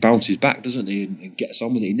he just bounces back, doesn't he, and gets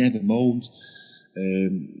on with it. He never moans.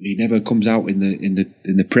 He never comes out in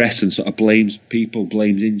the press and sort of blames people,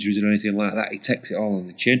 blames injuries or anything like that. He takes it all on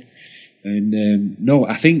the chin. And no,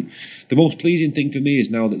 I think the most pleasing thing for me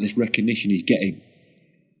is now that this recognition he's getting,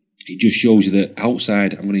 it just shows you that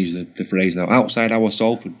outside, I'm going to use the phrase now, outside our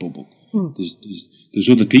Salford bubble, there's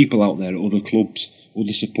other people out there, other clubs,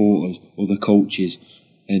 other supporters, other coaches,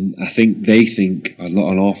 and I think they think an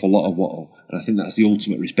awful lot of Watto. And I think that's the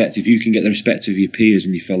ultimate respect. If you can get the respect of your peers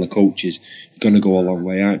and your fellow coaches, you're going to go a long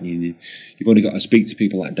way, aren't you? You've only got to speak to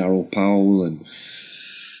people like Darryl Powell and,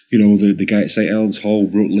 you know, the guy at St Helens,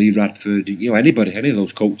 Holbrook, Lee Radford, you know, any of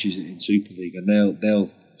those coaches in Super League, and they'll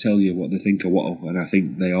tell you what they think of Watto. And I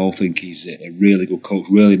think they all think he's a really good coach,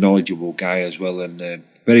 really knowledgeable guy as well, and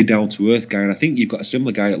very down-to-earth guy. And I think you've got a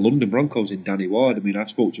similar guy at London Broncos in Danny Ward. I mean, I've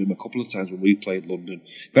spoken to him a couple of times when we played London.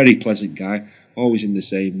 Very pleasant guy, always in the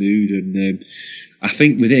same mood. And I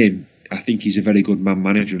think with him, I think he's a very good man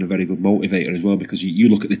manager and a very good motivator as well, because you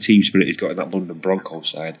look at the team spirit he's got in that London Broncos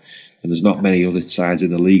side, and there's not many other sides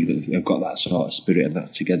in the league that have got that sort of spirit and that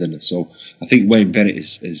togetherness. So I think Wayne Bennett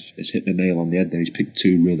has hit the nail on the head there. He's picked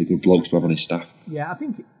two really good blokes to have on his staff. Yeah, I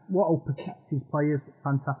think Watto protects his players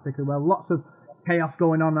fantastically well. Lots of chaos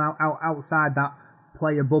going on outside that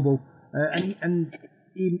player bubble, and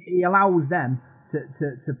he allows them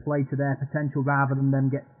to play to their potential rather than them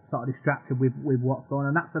get sort of distracted with what's going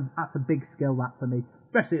on. That's a big skill, that, for me,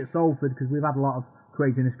 especially at Salford, because we've had a lot of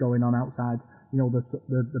craziness going on outside, you know,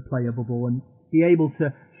 the player bubble, and be able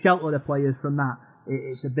to shelter the players from that,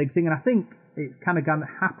 it's a big thing. And I think it kind of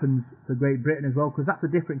happens for Great Britain as well, because that's a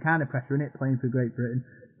different kind of pressure, isn't it, playing for Great Britain.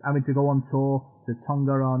 having to go on tour to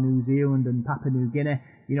Tonga or New Zealand and Papua New Guinea.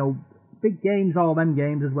 You know, big games, all them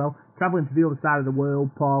games as well. Travelling to the other side of the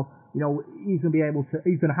world, Paul. You know, he's going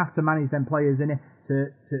to have to manage them players in it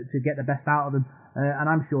to get the best out of them, and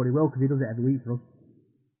I'm sure he will because he does it every week for us.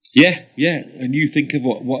 Yeah, and you think of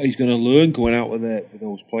what he's going to learn going out with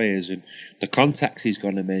those players and the contacts he's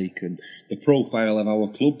going to make and the profile of our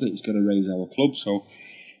club that he's going to raise our club.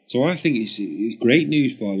 So I think it's great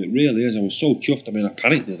news for him. It really is. I was so chuffed. I mean, I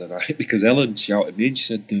panicked the other night because Ellen shouted me and she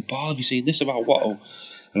said, "Paul, have you seen this about Watto?"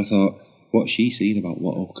 And I thought, what's she seen about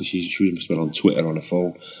Watto? Because she must have been on Twitter on her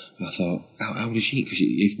phone. And I thought, how does she?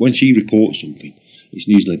 Because when she reports something, it's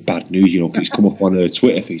usually bad news, you know, because it's come up on her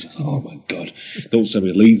Twitter feed. I thought, oh my God, don't send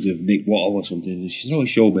me leads of Nick Watto or something. And she always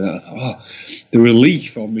showed me that. I thought, the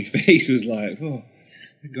relief on my face was like, oh,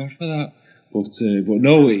 thank God for that. But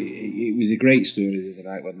no, it was a great story the other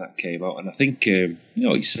night when that came out. And I think,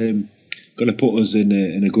 it's going to put us in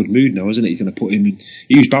a good mood now, isn't it? He's going to put him in.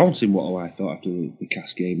 He was bouncing, Watto, I thought, after the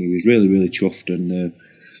Cast game. He was really, really chuffed. And,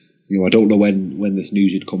 I don't know when this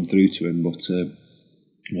news had come through to him, but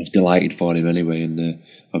I was delighted for him anyway, and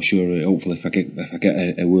I'm sure hopefully if I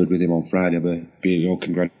get a word with him on Friday, I'll be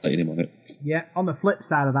congratulating him on it. Yeah, on the flip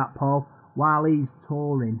side of that, Paul, while he's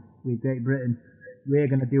touring with Great Britain, we're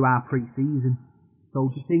going to do our pre-season. So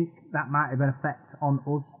do you think that might have an effect on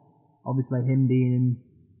us? Obviously him being in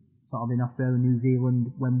Australia and New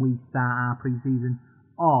Zealand when we start our pre-season,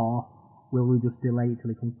 or will we just delay it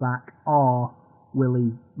till he comes back, or will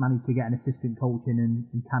he manage to get an assistant coach in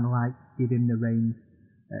and kind of like give him the reins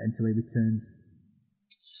until he returns?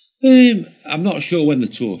 I'm not sure when the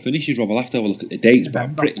tour finishes, Rob. I'll have to have a look at the dates, but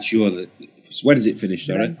I'm pretty sure that. When does it finish,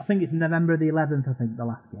 sorry? I think it's November the 11th, I think, the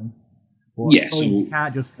last game. But yeah, so you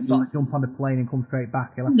can't just sort of jump on the plane and come straight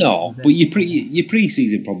back. No, but your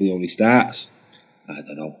pre-season probably only starts, I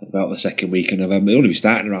don't know, about the second week of November. It'll only be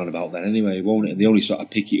starting around about then anyway, won't it? And they only sort of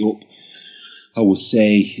pick it up, I would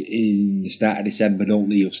say, in the start of December, don't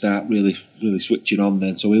they? You'll start really, really switching on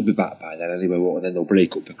then. So he'll be back by then anyway, won't he? And then they'll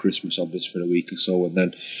break up for Christmas, obviously, for a week or so. And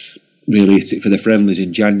then really it's it for the friendlies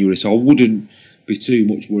in January. So I wouldn't be too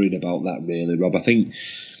much worried about that, really, Rob. I think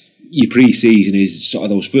your pre-season is sort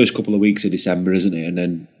of those first couple of weeks of December, isn't it? And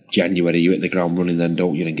then January, you hit the ground running then,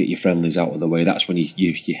 don't you? And get your friendlies out of the way. That's when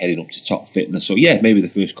you're heading up to top fitness. So yeah, maybe the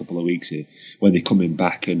first couple of weeks here when they're coming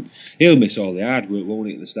back, and he'll miss all the hard work, won't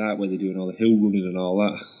he, at the start when they're doing all the hill running and all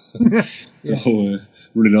that. So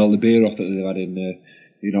running all the beer off that they've had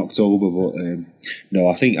in October. But no,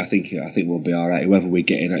 I think we'll be all right. Whoever we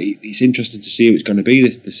get in, it's interesting to see who it's going to be.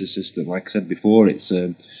 This assistant, like I said before, it's.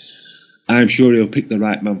 I'm sure he'll pick the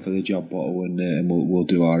right man for the job, Watto, and we'll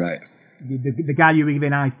do all right. The guy you were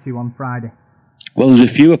giving eyes to on Friday. Well, there's a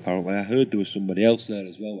few apparently. I heard there was somebody else there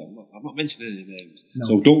as well. I'm not mentioning any names,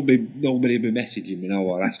 so nobody be messaging me now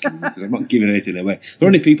or asking me because I'm not giving anything away. The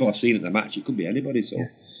only people I've seen at the match, it could be anybody. So,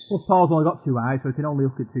 well, Paul's only got two eyes, so he can only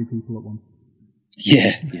look at two people at once.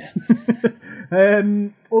 Yeah.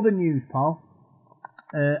 Other news, Paul.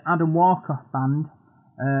 Adam Walker banned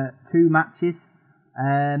 2 matches.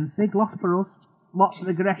 Big loss for us. Lots of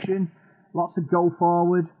aggression, lots of go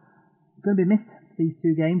forward. Going to be missed these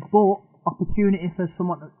 2 games, but opportunity for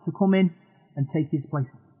someone to come in and take his place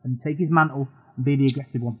and take his mantle and be the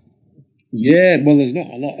aggressive one. Yeah, well, there's not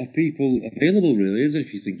a lot of people available, really, is there?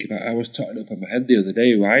 If you think about it, I was totting up in my head the other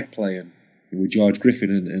day who I'd play, and with George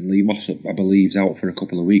Griffin and Lee Mossop, I believe, is out for a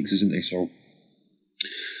couple of weeks, isn't he? So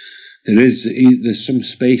there's some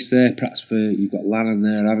space there, perhaps for you've got Lannan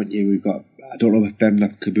there, haven't you? We've got. I don't know if Ben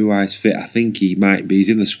Kabuai is fit. I think he might be. He's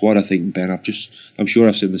in the squad, I think, Ben. I'm sure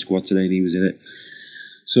I've seen the squad today and he was in it.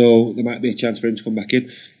 So there might be a chance for him to come back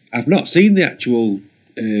in. I've not seen the actual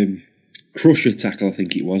Crusher tackle, I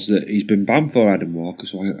think it was, that he's been banned for, Adam Walker,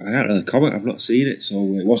 so I can't really comment. I've not seen it, so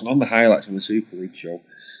it wasn't on the highlights of the Super League show.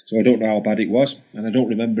 So I don't know how bad it was, and I don't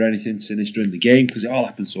remember anything sinister in the game because it all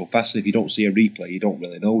happened so fast, and if you don't see a replay, you don't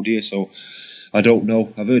really know, do you? So I don't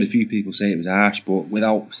know. I've heard a few people say it was harsh, but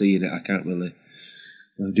without seeing it, I can't really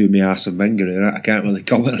do me arse and Wenger. I can't really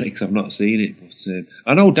comment on it because I've not seen it. But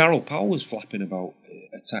I know Darryl Powell was flapping about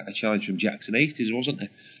a challenge from Jackson Hastings, wasn't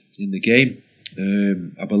he, in the game?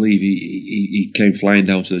 I believe he came flying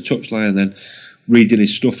down to the touchline and then reading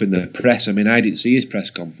his stuff in the press. I mean, I didn't see his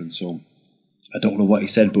press conference, so I don't know what he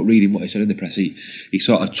said, but reading what he said in the press, he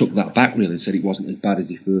sort of took that back really and said it wasn't as bad as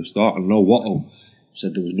he first thought. And I know Watto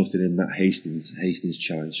said there was nothing in that Hastings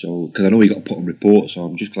challenge, so because I know he got put on report, so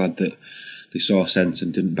I'm just glad that they saw sense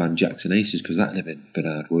and didn't ban Jackson Hastings, because that would have been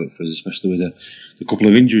hard work for us, especially with the couple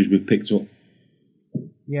of injuries we've picked up.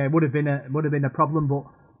 Yeah, it would have been a problem, but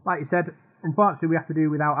like you said, unfortunately we have to do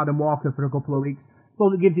without Adam Walker for a couple of weeks.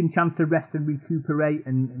 suppose it gives him a chance to rest and recuperate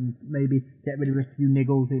and maybe get rid of a few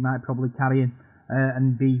niggles he might probably carry in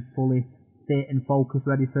and be fully fit and focused,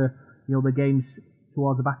 ready for the games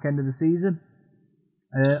towards the back end of the season.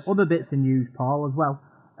 Other bits of news, Paul, as well.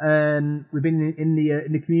 We've been in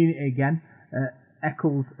the community again.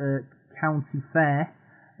 Eccles County Fair,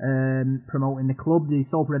 promoting the club. The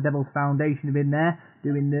Salford Red Devils Foundation have been there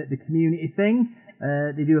doing the community thing.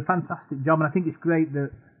 They do a fantastic job, and I think it's great that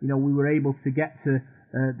we were able to get to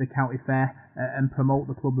the county fair and promote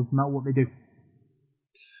the club and promote what they do.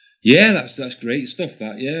 Yeah, that's great stuff.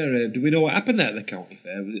 That do we know what happened there at the county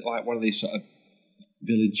fair? Was it like one of these sort of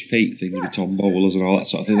village fete things with tombolas and all that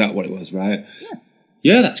sort of thing? That's what it was, right?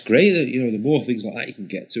 Yeah, that's great. That the more things like that you can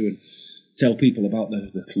get to and tell people about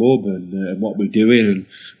the club and what we're doing. And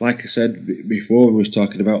like I said before, we was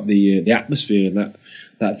talking about the atmosphere and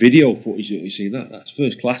that video footage that we've seen. That's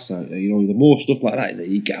first class out there. The more stuff like that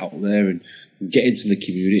you get out there and get into the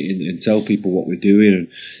community and tell people what we're doing and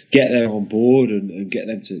get them on board and get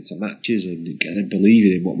them to matches and get them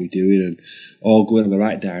believing in what we're doing and all going in the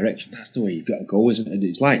right direction. That's the way you've got to go, isn't it? And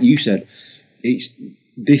it's like you said,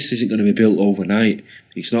 this isn't going to be built overnight.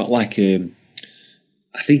 It's not like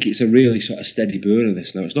I think it's a really sort of steady burn of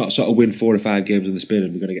this now. It's not sort of win 4 or 5 games in the spin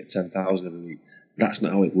and we're going to get 10,000 every week. That's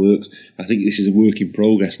not how it works. I think this is a work in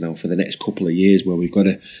progress now for the next couple of years where we've got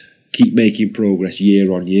to keep making progress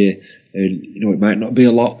year on year. And, it might not be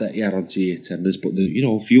a lot that you add onto your tenders, but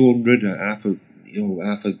a few hundred, half a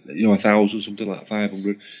 1,000, something like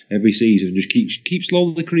 500 every season, just keep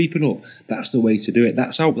slowly creeping up. That's the way to do it.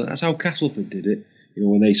 That's how Castleford did it.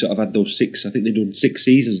 When they sort of had those 6, I think they've done 6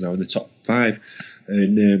 seasons now in the top 5.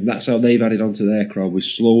 And that's how they've added onto their crowd with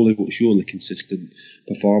slowly but surely consistent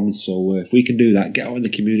performance. So if we can do that, get out in the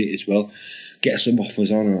community as well, get some offers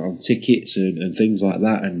on tickets and things like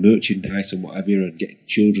that and merchandise and whatever and get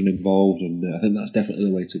children involved. And I think that's definitely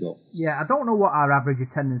the way to go. Yeah, I don't know what our average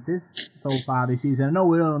attendance is so far this season. I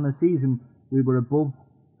know earlier in the season we were above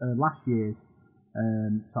last year's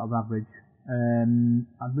sort of average.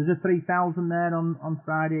 Was there 3,000 there on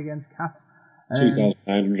Friday against Cass?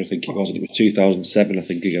 2,900, I think it was. It was 2,007, I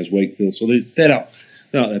think, against Wakefield. So they're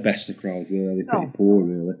not their best of crowds. They're pretty poor,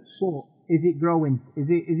 really. But is it growing? Is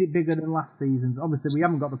it bigger than last season's? Obviously, we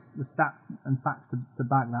haven't got the stats and facts to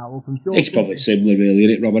back that up. I'm sure it's probably similar, really,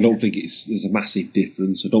 isn't it, Rob? I don't think there's a massive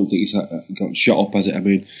difference. I don't think it's got shot up, has it? I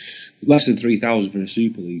mean, less than 3,000 for a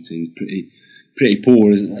Super League team is pretty poor,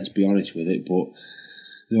 isn't it? Let's be honest with it. But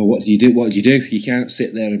what do you do? What do you do? You can't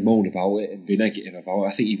sit there and moan about it and be negative about it.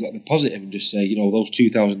 I think you've got to be positive and just say, those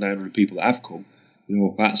 2,900 people that have come,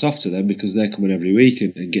 hats off to them because they're coming every week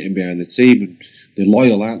and getting behind the team and they're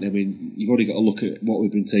loyal, aren't they? I mean, you've only got to look at what we've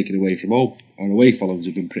been taking away from home. Our away followings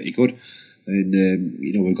have been pretty good, and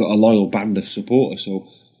we've got a loyal band of supporters. So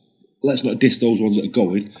let's not diss those ones that are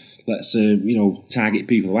going. Let's target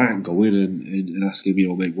people who aren't going and ask them,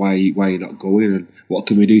 mate, why are you not going and what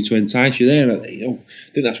can we do to entice you there? I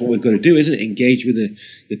think that's what we've got to do, isn't it? Engage with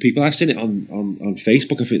the people. I've seen it on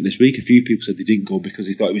Facebook. I think this week a few people said they didn't go because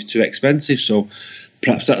they thought it was too expensive. So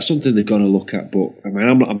perhaps that's something they've got to look at. But I mean,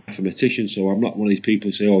 I'm not a mathematician, so I'm not one of these people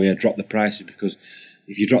who say, oh yeah, drop the prices, because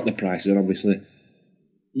if you drop the prices, then obviously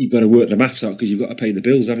you've got to work the maths out because you've got to pay the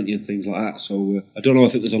bills, haven't you, and things like that. So I don't know. I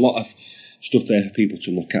think there's a lot of stuff there for people to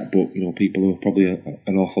look at, but people who are probably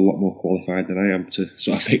an awful lot more qualified than I am to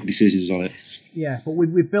sort of make decisions on it. Yeah, but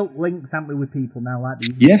we've built links, haven't we, with people now like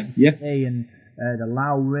the and the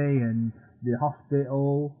Lowry and the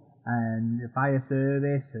hospital and the fire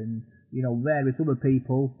service and various other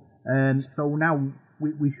people. So now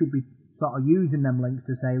we should be sort of using them links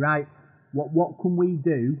to say, right, what can we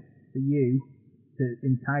do for you to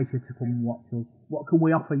entice you to come and watch us? What can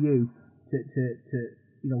we offer you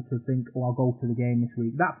to think, I'll go to the game this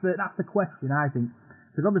week? That's the question, I think,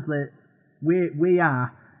 because obviously we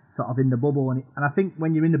are sort of in the bubble, and I think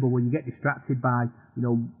when you're in the bubble, you get distracted by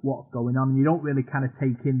what's going on, and you don't really kind of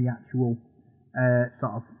take in the actual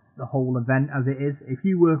sort of the whole event as it is. If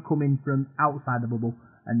you were coming from outside the bubble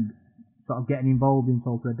and sort of getting involved in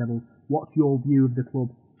Salford Red Devils, what's your view of the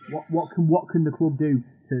club? What can the club do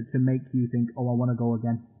to make you think, I want to go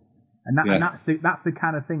again? And that's the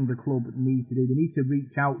kind of thing the club needs to do. They need to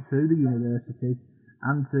reach out to the universities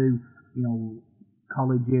and to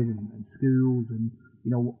colleges and schools and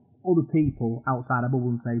other people outside of bubble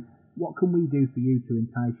and say, what can we do for you to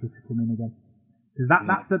entice you to come in again? Because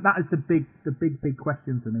that is the big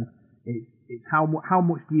question for me. It's how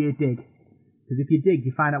much do you dig? Because if you dig,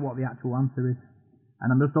 you find out what the actual answer is.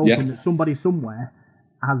 And I'm just hoping that somebody somewhere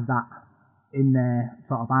has that in their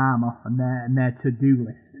sort of armour and their to-do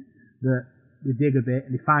list, that they dig a bit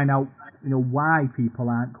and they find out why people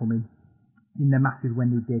aren't coming in the masses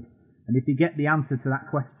when they did. And if they get the answer to that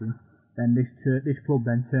question, then this club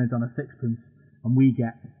then turns on a sixpence, and we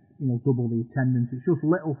get double the attendance. It's just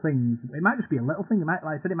little things. It might just be a little thing. It might,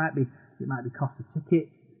 like I said, it might be cost of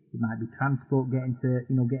tickets. It might be transport getting to a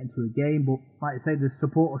game. But like I say, the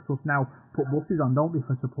supporters trust now put buses on, don't they,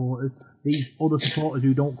 for supporters? These other supporters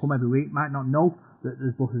who don't come every week might not know that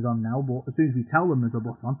there's buses on now, but as soon as we tell them there's a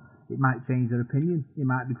bus on, it might change their opinion. It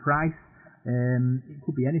might be price. It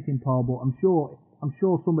could be anything, Paul. But I'm sure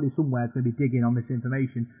somebody somewhere is going to be digging on this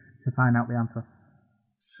information to find out the answer.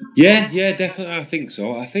 Yeah, definitely. I think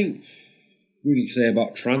so. I think we need to say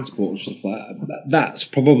about transport and stuff like that. That's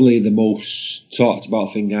probably the most talked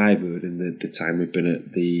about thing I've heard in the time we've been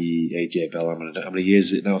at the AJ Bell. How many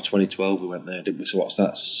years is it now? 2012 we went there, didn't we? So what's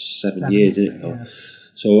that? 7 years, isn't it? Yeah.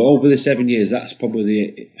 So over the 7 years, that's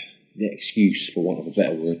probably the excuse, for want of a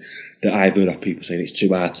better word, that I've heard of people saying it's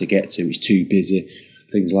too hard to get to, it's too busy,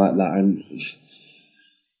 things like that. And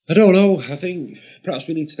I don't know. I think perhaps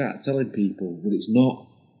we need to start telling people that it's not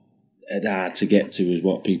hard to get to, is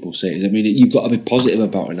what people say. I mean, you've got to be positive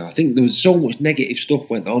about it now. I think there was so much negative stuff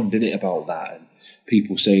went on, didn't it, about that, and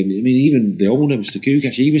people saying, I mean, even the owner, Mr.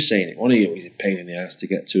 Kugash, he was saying it, wasn't he? It was a pain in the ass to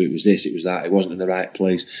get to, it was this, it was that, it wasn't in the right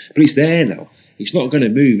place. But it's there now. It's not going to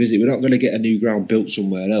move, is it? We're not going to get a new ground built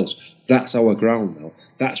somewhere else. That's our ground now.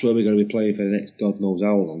 That's where we're going to be playing for the next God knows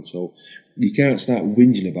how long. So you can't start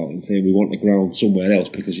whinging about it and saying we want the ground somewhere else,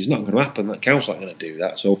 because it's not going to happen. That council's not going to do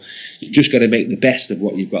that. So you've just got to make the best of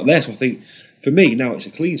what you've got there. So I think for me now it's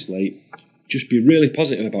a clean slate. Just be really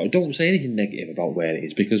positive about it. Don't say anything negative about where it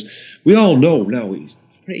is, because we all know now it's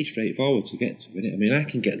pretty straightforward to get to, isn't it? I mean, I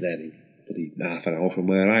can get there in half an hour from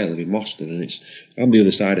where I live in Moston, and it's on the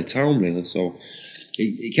other side of town, really. So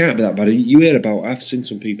it can't be that bad. You hear about, I've seen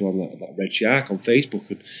some people on that Red Shark on Facebook,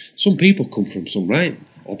 and some people come from some right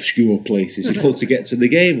obscure places to get to the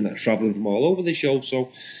game, and they're travelling from all over the show.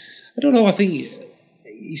 So I don't know. I think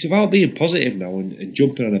it's about being positive now and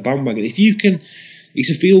jumping on a bandwagon. If you can, it's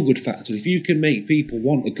a feel-good factor. If you can make people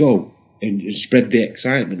want to go and spread the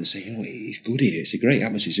excitement and say, it's good here, it's a great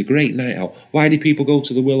atmosphere, it's a great night out. Why did people go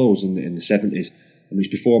to the Willows in the 70s? I mean, it's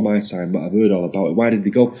before my time, but I've heard all about it. Why did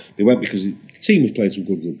they go? They went because the team was playing some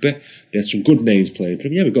good rugby. They had some good names playing for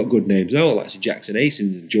them. Yeah, we've got good names now, like Jackson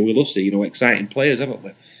Hastings and Joey Lucy, exciting players, haven't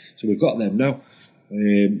we? So we've got them now.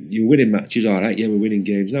 You're winning matches, all right, yeah, we're winning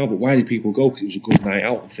games now, but why did people go? Because it was a good night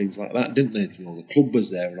out and things like that, didn't they? The club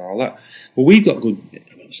was there and all that. Well, we've got good,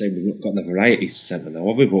 I'm not saying we've not got the variety centre now,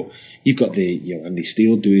 have we? But you've got the, Andy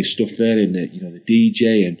Steele doing his stuff there, and the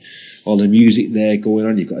DJ and all the music there going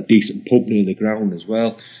on. You've got a decent pub near the ground as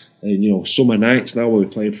well. And, summer nights now, where we're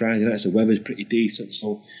playing Friday nights, the weather's pretty decent,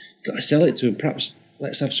 so you've got to sell it to them. Perhaps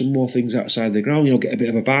let's have some more things outside the ground, get a bit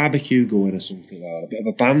of a barbecue going or something, or a bit of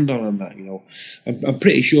a band on that, I'm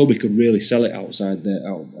pretty sure we could really sell it outside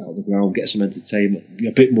out the ground, get some entertainment, a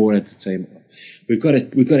bit more entertainment. We've got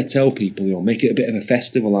to tell people, make it a bit of a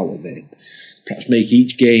festival out of it. Perhaps make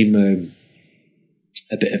each game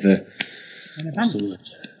a bit of a... An event. That's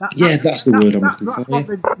the word I'm looking for. That's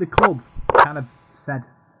what the club kind of said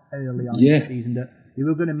early on in the season, that they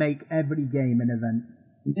were going to make every game an event.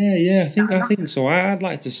 Yeah, I think so. I'd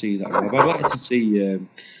like to see that, Rob. I'd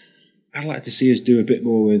like to see us do a bit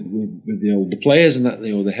more with the players and that,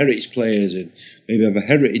 the heritage players, and maybe have a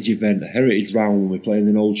heritage event, a heritage round when we're playing in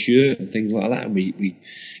an old shirt and things like that. And we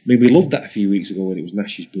loved that a few weeks ago when it was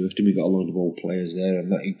Nash's birthday. We got a load of old players there,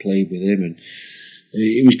 and that he played with him, and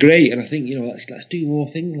it was great. And I think let's do more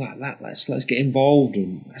things like that. Let's get involved,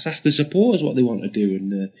 and let's ask the supporters what they want to do,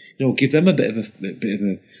 and give them a bit of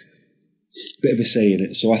a say in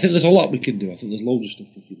it. So I think there's a lot we can do. I think there's loads of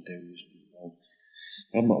stuff we can do.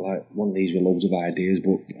 I'm not like one of these with loads of ideas,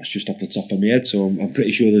 but that's just off the top of my head. So I'm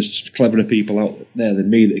pretty sure there's cleverer people out there than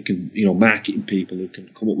me that can, marketing people who can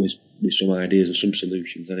come up with some ideas and some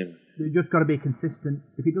solutions anyway. You've just got to be consistent.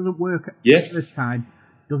 If it doesn't work this time,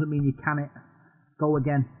 doesn't mean you can it. Go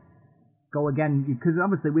again. Because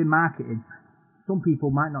obviously we're marketing. Some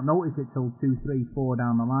people might not notice it till 2, 3, 4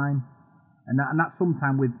 down the line. And that's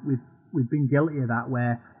sometimes we've been guilty of that,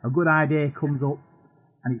 where a good idea comes up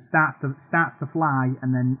and it starts to fly,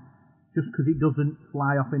 and then just because it doesn't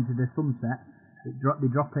fly off into the sunset, they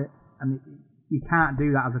drop it, and you can't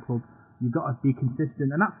do that as a club. You've got to be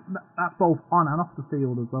consistent, and that's both on and off the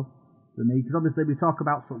field as well for me. Because obviously we talk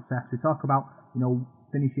about success, we talk about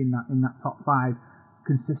finishing in that top 5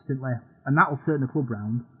 consistently, and that will turn the club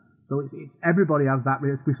round. So it's everybody has that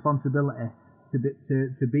responsibility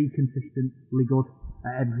to be consistently good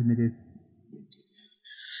at everything they do.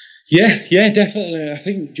 Yeah, definitely. I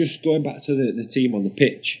think just going back to the team on the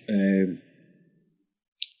pitch,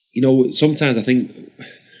 sometimes I think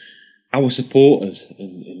our supporters,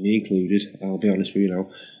 and me included, I'll be honest with you now,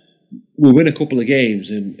 we win a couple of games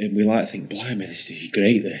and we like to think, blimey, this is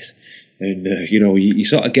great, this. And, you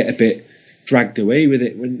sort of get a bit dragged away with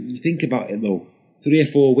it. When you think about it, though, 3 or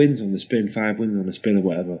 4 wins on the spin, 5 wins on the spin or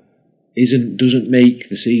whatever, doesn't make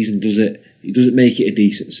the season, does it? It doesn't make it a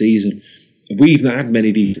decent season. We've not had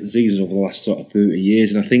many decent seasons over the last sort of 30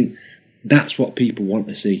 years, and I think that's what people want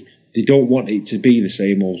to see. They don't want it to be the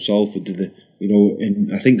same old Salford, do they?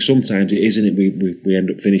 And I think sometimes it isn't it. We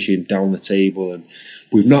end up finishing down the table, and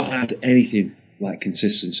we've not had anything like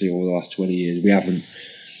consistency over the last 20 years. We haven't.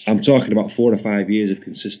 I'm talking about 4 or 5 years of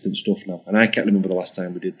consistent stuff now, and I can't remember the last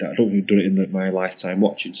time we did that. I don't think we've done it in my lifetime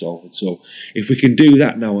watching Salford. So if we can do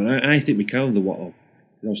that now, and I think we can, the Wattle.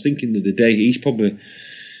 I was thinking the other day, he's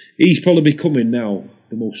probably becoming now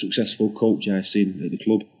the most successful coach I've seen at the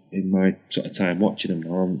club in my sort of time watching him.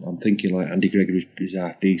 Now I'm thinking like Andy Gregory is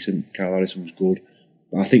half decent, Carl Harrison was good,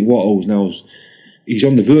 but I think Wattles now he's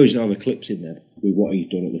on the verge now of eclipsing them with what he's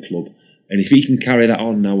done at the club. And if he can carry that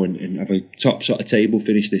on now and have a top sort of table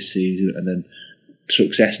finish this season and then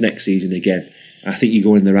success next season again, I think you're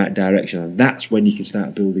going in the right direction, and that's when you can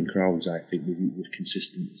start building crowds, I think, with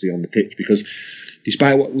consistency on the pitch. Because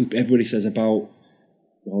despite what everybody says about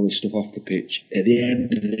all this stuff off the pitch, at the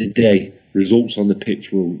end of the day, results on the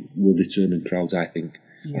pitch will determine crowds, I think.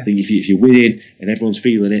 Yeah. I think if you're winning and everyone's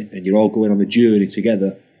feeling it and you're all going on the journey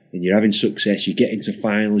together and you're having success, you're getting to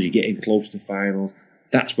finals, you're getting close to finals,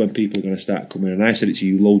 that's when people are going to start coming. And I said it to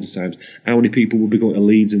you loads of times, how many people would be going to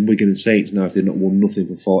Leeds and Wigan and Saints now if they've not won nothing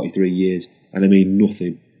for 43 years? And I mean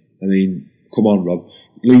nothing. I mean, come on, Rob.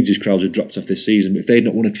 Leeds' crowds have dropped off this season, but if they'd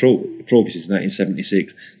not won a trophy since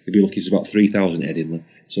 1976, they'd be lucky it's about 3,000 at Headingley.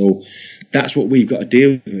 So that's what we've got to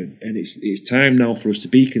deal with, and it's time now for us to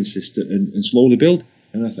be consistent and slowly build.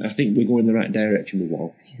 And I think we're going in the right direction with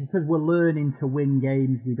Wall. Because we're learning to win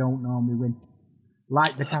games we don't normally win.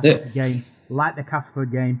 Like the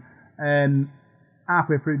Castleford game.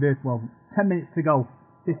 Halfway through 10 minutes to go,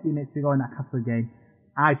 15 minutes to go in that Castleford game,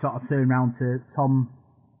 I sort of turned around to Tom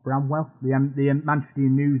Bramwell, the Manchester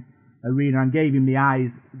News Arena, and gave him the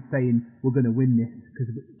eyes saying, we're going to win this. Because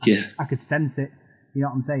I could sense it, you know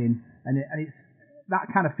what I'm saying? And it's that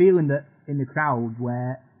kind of feeling that in the crowd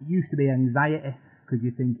where it used to be anxiety, because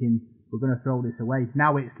you're thinking, we're going to throw this away.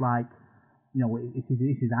 Now it's like,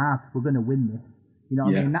 this is ours, we're going to win this. You know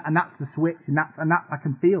what I mean? And that's the switch, and that I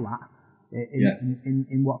can feel that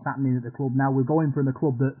in what's happening at the club now. We're going from a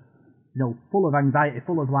club that's full of anxiety,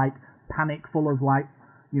 full of like panic, full of like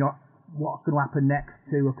what's going to happen next,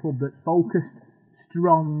 to a club that's focused,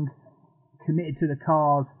 strong, committed to the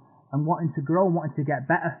cause, and wanting to grow and wanting to get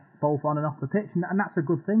better, both on and off the pitch, and that's a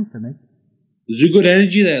good thing for me. There's a good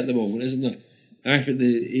energy there at the moment, isn't there? I think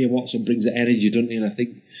Ian Watson brings that energy, doesn't he? And I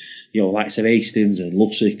think, like I said, Hastings and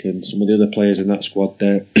Lovesick and some of the other players in that squad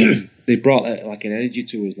there, they brought like an energy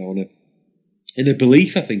to us now, and a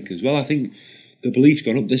belief, I think, as well. I think the belief's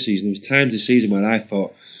gone up this season. There was times this season where I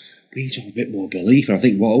thought, we need to have a bit more belief. And I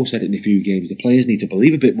think Watto said it in a few games, the players need to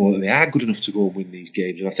believe a bit more that they are good enough to go and win these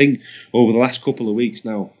games. And I think over the last couple of weeks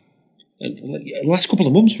now, and the last couple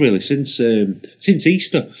of months really, since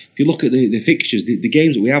Easter, if you look at the fixtures, the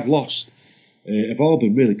games that we have lost have all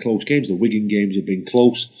been really close games. The Wigan games have been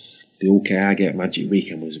close. The OKR game at Magic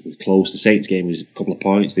Weekend was close. The Saints game was a couple of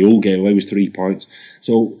points. The Hull game away was 3 points.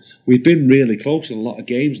 So we've been really close in a lot of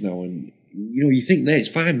games now. And you think that it's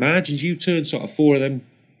fine margins. You turn sort of 4 of them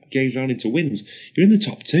games round into wins, you're in the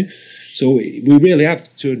top 2. So we really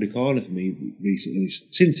have turned a corner for me recently,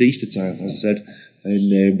 since Easter time, as I said,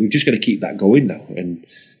 and we've just got to keep that going now. And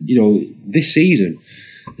this season,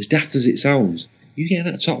 as daft as it sounds, you get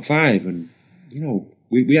in that top 5, and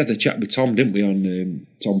we had the chat with Tom, didn't we, on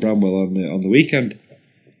Tom Bramwell on the weekend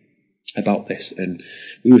about this, and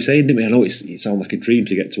we were saying, didn't we? I know it sounds like a dream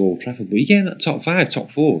to get to Old Trafford, but you get in that top 5,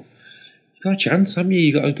 top 4. Got a chance, haven't you?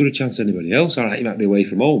 You got as good a chance as anybody else. All right, you might be away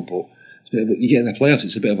from home, but you get in the playoffs,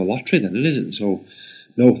 it's a bit of a lottery then, isn't it? So,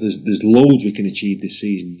 no, there's loads we can achieve this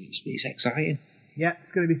season. It's exciting. Yeah,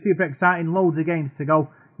 it's going to be super exciting. Loads of games to go.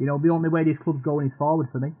 The only way this club's going is forward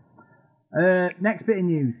for me. Next bit of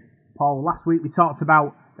news, Paul. Last week we talked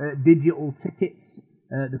about digital tickets.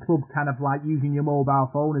 The club kind of like using your mobile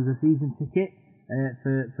phone as a season ticket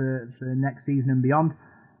for next season and beyond.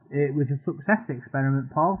 It was a success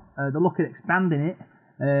experiment, Paul. They're looking at expanding it.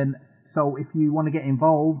 So if you want to get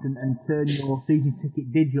involved and turn your season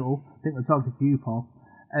ticket digital, I think we're talking to you, Paul,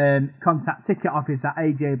 contact ticket office at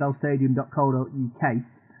ajbellstadium.co.uk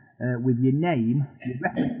with your name, your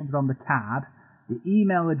reference number on the card, the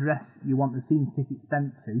email address you want the season ticket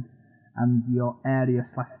sent to, and your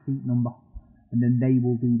area/seat number. And then they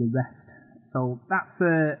will do the rest. So that's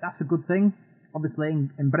a good thing. Obviously,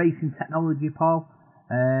 embracing technology, Paul.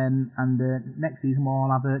 And next season we'll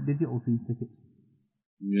all have digital season tickets.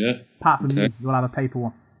 Yeah. Apart from you, we'll have a paper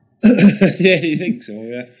one. Yeah, you think so?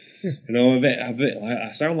 Yeah. You know, a bit like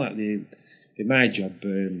I sound like in my job.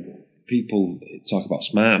 People talk about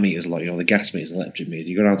smart meters a lot. You know, the gas meters, electric meters.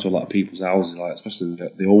 You go down to a lot of people's houses, like especially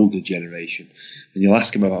the older generation, and you'll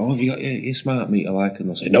ask them about, have you got your smart meter like? And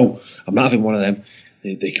they'll say, no, I'm not having one of them.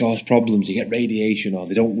 They cause problems. You get radiation, or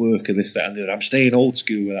they don't work, and this, that, and the other. I'm staying old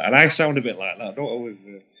school with that, and I sound a bit like that. Don't I? With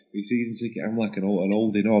my season ticket, I'm like an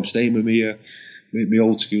old. You know, I'm staying with me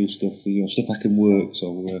old school stuff. You know, stuff I can work.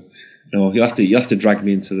 So no, you have to drag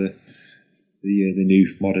me into the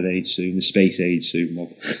new modern age soon, the space age soon,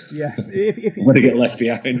 Bob. Yeah, if I'm going to get left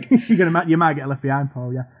behind. You might get left behind,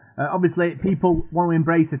 Paul. Yeah. Obviously, people want to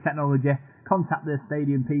embrace the technology. Contact the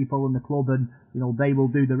stadium people and the club, and they will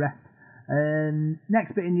do the rest.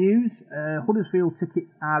 Next bit of news: Huddersfield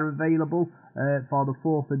tickets are available for the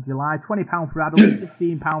 4th of July. £20 for adults,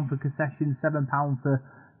 £15 for concessions, £7 for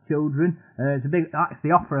children. It's a big. That's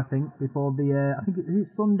the offer, I think. Before the, I think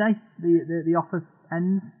it's Sunday. The offer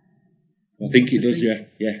ends. I think it does, yeah.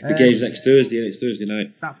 The game's next Thursday, and it's Thursday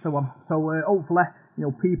night. That's the one. So hopefully,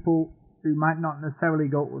 people who might not necessarily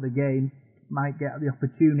go to the game might get the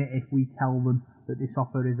opportunity if we tell them that this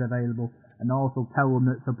offer is available, and also tell them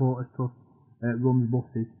that Supporters Trust runs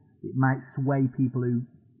buses. It might sway people who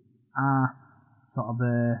are sort of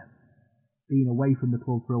being away from the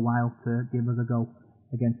club for a while to give us a go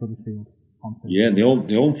against Huddersfield. Yeah, and the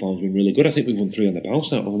home form's been really good. I think we've won 3 on the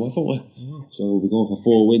bounce out of them, haven't we? So we're going for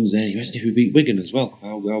 4 wins there. Imagine if we beat Wigan as well.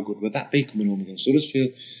 How good would that be coming home against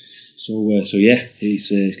Huddersfield? So yeah, it's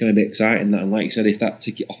going to be exciting. That, and like you said, if that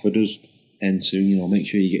ticket offer does end soon, make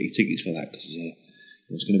sure you get your tickets for that, because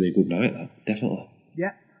it's going to be a good night. That definitely.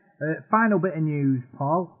 Yeah. Final bit of news,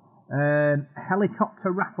 Paul.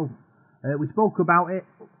 Helicopter raffle. We spoke about it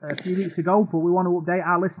a few weeks ago, but we want to update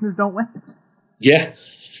our listeners, don't we? Yeah.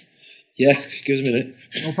 Yeah, give us a minute.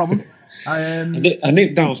 No problem. I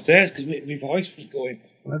nipped downstairs because my voice was going.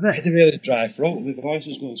 Was it? I had a really dry throat. My voice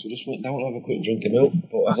was going, so I just went down to have a quick drink of milk.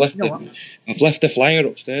 But I've left the flyer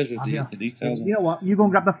upstairs with the details. You know what? You go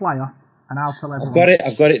and grab the flyer, and I'll tell everyone. I've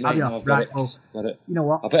got it, mate. I've got it. You know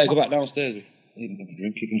what? I better go back downstairs. I need another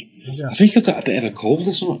drink again. Yeah. I think I've got a bit of a cold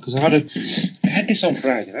or something, because I had this on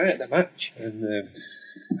Friday night at the match, and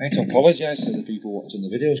I had to apologise to the people watching the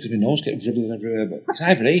videos because my nose kept dribbling everywhere, but it's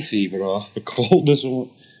either hay fever or a cold or something.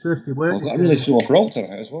 Thirsty work. I've got a really sore throat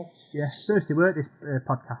tonight as well. Yeah, thirsty work, this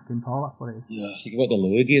podcasting, Paul, that's what it is. Yeah, I think I've got the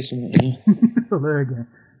lurgy or something. The lurgy.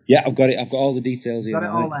 Yeah, I've got it. I've got all the details here. Got it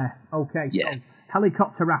all there. Okay, yeah. So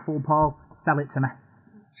helicopter raffle, Paul, sell it to me.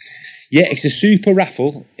 Yeah, it's a super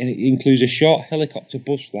raffle, and it includes a short helicopter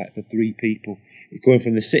bus flight for 3 people. It's going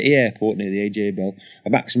from the city airport near the AJ Bell. A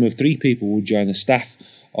maximum of 3 people will join the staff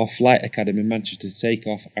of Flight Academy in Manchester to take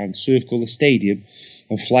off and circle the stadium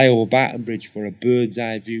and fly over Barton Bridge for a bird's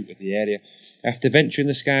eye view of the area. After venturing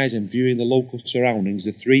the skies and viewing the local surroundings,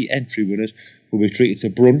 the 3 entry winners will be treated to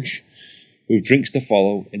brunch with drinks to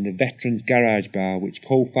follow in the Veterans Garage Bar, which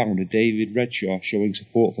co-founder David Redshaw showing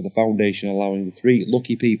support for the foundation, allowing the 3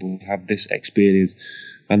 lucky people to have this experience.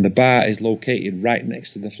 And the bar is located right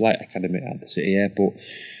next to the Flight Academy at the city airport.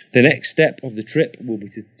 The next step of the trip will be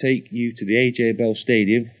to take you to the AJ Bell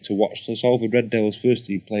Stadium to watch the Salford Red Devils first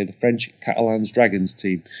team play the French Catalans Dragons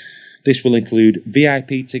team. This will include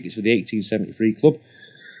VIP tickets for the 1873 club,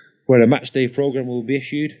 where a match day programme will be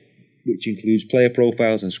issued, which includes player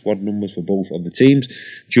profiles and squad numbers for both of the teams.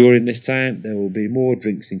 During this time, there will be more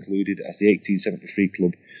drinks included, as the 1873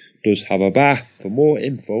 club does have a bar. For more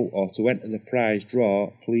info or to enter the prize draw,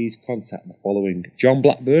 please contact the following: John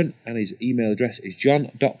Blackburn, and his email address is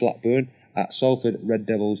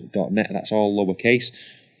john.blackburn@salfordreddevils.net. That's all lowercase.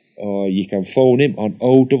 Or you can phone him on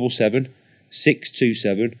 077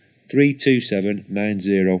 627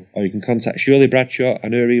 32790, or you can contact Shirley Bradshaw,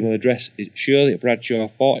 and her email address is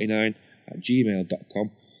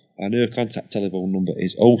shirleybradshaw49@gmail.com, and her contact telephone number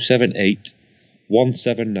is 078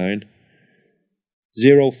 179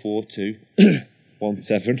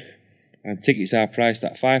 04217, and tickets are priced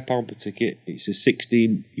at £5 per ticket. It's a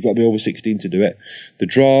 16, you've got to be over 16 to do it. The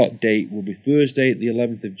draw date will be Thursday the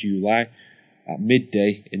 11th of July at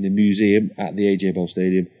midday in the museum at the AJ Bell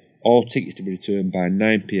Stadium. All tickets to be returned by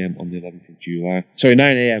 9 p.m. on the 11th of July. 9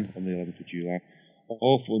 a.m. on the 11th of July.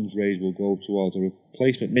 All funds raised will go towards a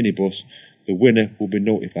replacement minibus. The winner will be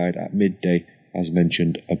notified at midday, as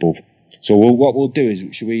mentioned above. So what we'll do is,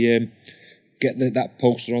 should we get that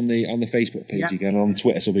poster on the Facebook page again, on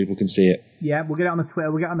Twitter, so people can see it? Yeah, we'll get it on the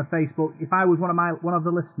Twitter. We'll get it on the Facebook. If I was one of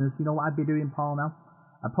the listeners, you know what I'd be doing, Paul? Now,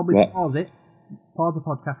 I'd probably pause it, pause the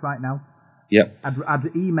podcast right now. Yep.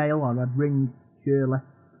 I'd email or I'd ring Shirley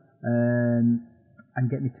and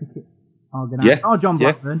get my ticket organised. Yeah. Or John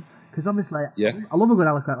Yeah. Blackburn. Because obviously, Yeah. I love a good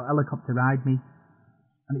helicopter ride, me.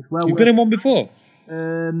 And it's well You've worth been in one before?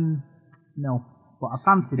 No. But I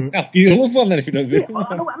fancied it. Oh, you love one then if you don't do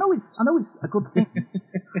I know it's a good thing.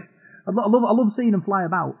 I love seeing them fly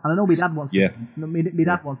about, and I know my dad wants. Yeah. My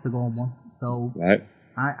dad wants to go on one, so Right.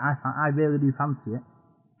 I really do fancy it.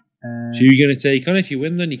 So you're going to take on, if you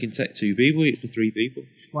win, then you can take 2 people, it's for 3 people.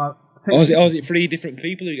 Well, Or is it 3 different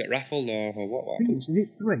people who get raffled, or what happens? Is it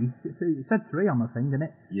 3? It said 3 on the thing, didn't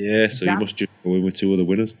it? Yeah, so you must just go in with 2 other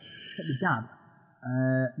winners. Take my dad.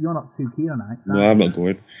 You're not too keen on it. No, I'm not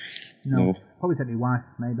going. No. Probably take my wife,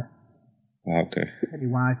 maybe. Ah, okay. Take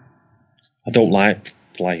my wife. I don't like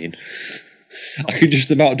flying. I could just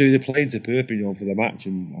about do the plane to Perpignan for the match,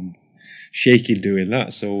 and I'm shaking doing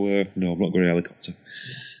that, so no, I'm not going to helicopter.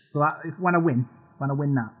 So when I win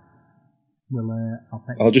that,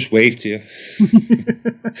 I'll just wave to you.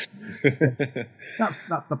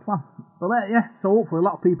 That's the plan. But yeah, so hopefully a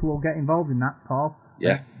lot of people will get involved in that, Paul.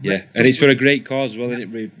 Yeah, and it's for a great cause as well,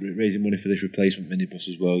 isn't it? Raising money for this replacement minibus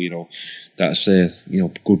as well. That's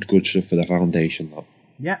good stuff for the foundation. That.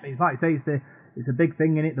 Yeah, it's like you say, it's a big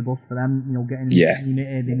thing in it. The bus for them, getting in the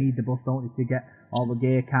community, they need the bus, don't they, to get all the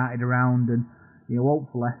gear carted around, and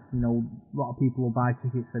hopefully, a lot of people will buy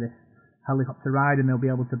tickets for this helicopter ride, and they'll be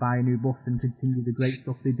able to buy a new bus and continue the great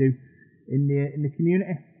stuff they do in the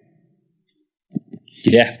community.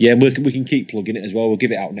 Yeah, we can keep plugging it as well. We'll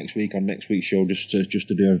give it out next week on next week's show, just to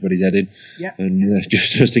do everybody's head in, and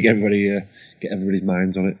just to get everybody's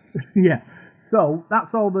minds on it. Yeah. So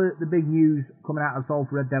that's all the big news coming out of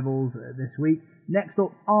Salford Red Devils this week. Next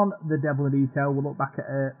up on the Devil in Detail, we'll look back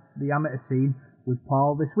at the amateur scene with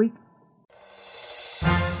Paul this week.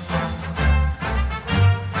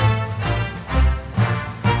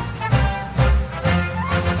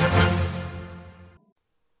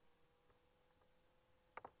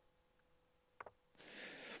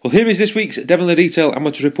 Well, here is this week's Devil in the Detail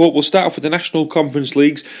amateur report. We'll start off with the National Conference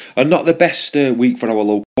Leagues, and not the best week for our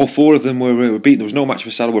local. All 4 of them were beaten. There was no match for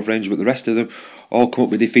Saddleworth Rangers, but the rest of them all come up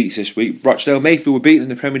with defeats this week. Rochdale Mayfield were beaten in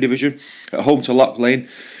the Premier Division at home to Lock Lane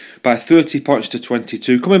by 30 points to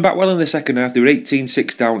 22. Coming back well in the second half, they were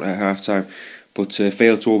 18-6 down at half-time, but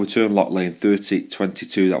failed to overturn Lock Lane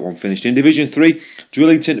 30-22. That one finished. In Division 3,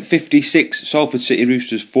 Drillington 56, Salford City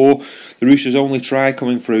Roosters 4. The Roosters' only try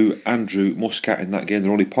coming through Andrew Muscat in that game.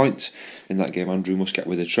 Their only points in that game, Andrew Muscat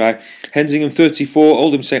with a try. Hensingham 34,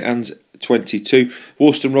 Oldham St Anne's 22,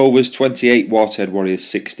 Woolston Rovers 28, Waterhead Warriors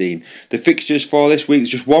 16. The fixtures for this week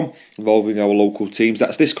is just one involving our local teams.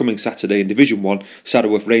 That's this coming Saturday in Division 1.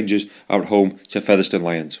 Saddleworth Rangers are at home to Featherstone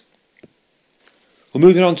Lions. Well,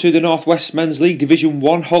 moving on to the North West Men's League, Division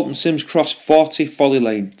 1, Halton Sims Cross 40, Folly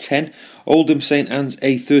Lane 10, Oldham St Anne's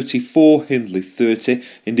A34, Hindley 30.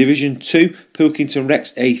 In Division 2, Pilkington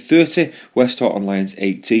Rex A30, West Horton Lions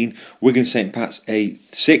 18, Wigan St Pat's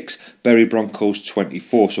A6, Bury Broncos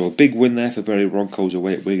 24. So a big win there for Bury Broncos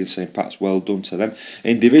away at Wigan St Pat's. Well done to them.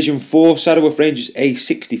 In Division 4, Saddleworth Rangers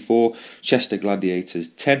A64, Chester Gladiators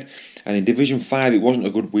 10. And in Division 5, it wasn't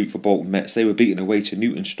a good week for Bolton Mets. They were beaten away to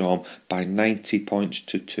Newton Storm by 90 points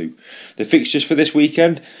to 2. The fixtures for this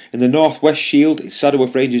weekend, in the North West Shield, it's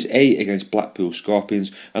Saddleworth Rangers A against Blackpool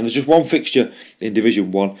Scorpions. And there's just one fixture in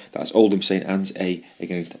Division 1, that's Oldham St Anne's A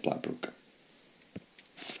against Blackbrook.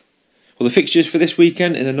 Well, the fixtures for this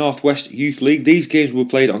weekend in the North West Youth League, these games will be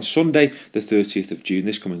played on Sunday, the 30th of June,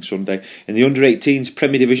 this coming Sunday. In the Under-18s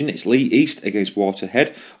Premier Division, it's Lee East against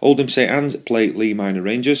Waterhead. Oldham St Anne's play Lee Minor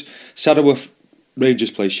Rangers. Saddleworth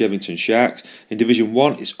Rangers play Shevington Sharks. In Division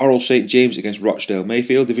 1, it's Orrell St James against Rochdale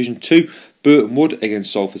Mayfield. Division 2, Burton Wood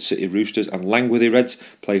against Salford City Roosters, and Langworthy Reds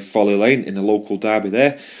play Folly Lane in the local derby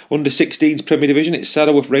there. Under 16s Premier Division, it's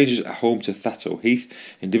Saddleworth Rangers at home to Thatto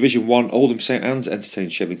Heath. In Division 1, Oldham St Anne's entertain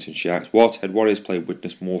Shevington Sharks. Waterhead Warriors play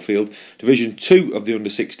Widnes Moorfield. Division 2 of the Under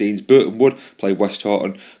 16s, Burton Wood play West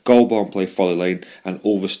Horton, Goulburn play Folly Lane, and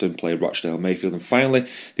Ulverston play Rochdale Mayfield. And finally,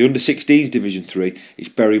 the Under 16s Division 3, it's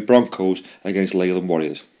Bury Broncos against Leyland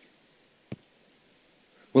Warriors.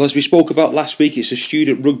 Well, as we spoke about last week, it's a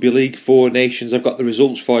Student Rugby League 4 Nations. I've got the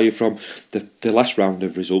results for you from the last round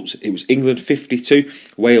of results. It was England 52,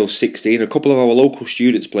 Wales 16. A couple of our local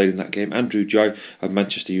students played in that game. Andrew Joy of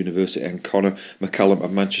Manchester University and Connor McCallum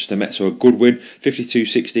of Manchester Met. So a good win,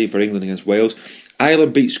 52-16 for England against Wales.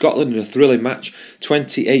 Ireland beat Scotland in a thrilling match,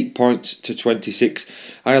 28 points to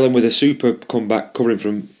 26. Ireland with a superb comeback, covering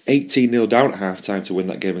from 18-0 down at half-time to win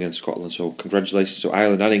that game against Scotland. So congratulations to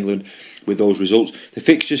Ireland and England with those results. The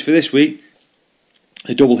fixtures for this week,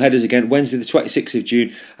 The double headers again. Wednesday the 26th of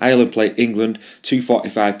June, Ireland play England,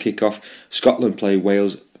 2:45 kick-off. Scotland play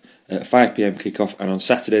Wales at 5pm kick-off. And on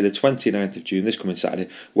Saturday the 29th of June, this coming Saturday,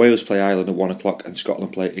 Wales play Ireland at 1 o'clock and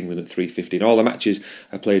Scotland play England at 3:15. All the matches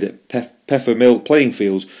are played at Peffer Mill playing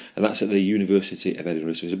fields, and that's at the University of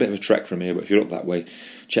Edinburgh. So it's a bit of a trek from here, but if you're up that way,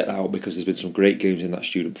 check that out because there's been some great games in that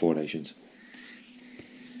Student Four Nations.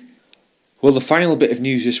 Well, the final bit of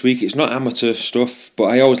news this week, it's not amateur stuff, but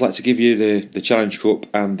I always like to give you the Challenge Cup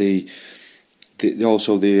and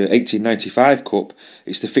also the 1895 Cup.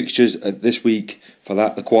 It's the fixtures this week for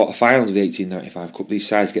that, the quarter-finals of the 1895 Cup. These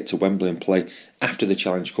sides get to Wembley and play after the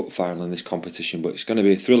Challenge Cup final in this competition, but it's going to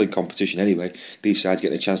be a thrilling competition anyway. These sides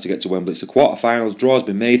get a chance to get to Wembley. It's the quarter-finals, draw's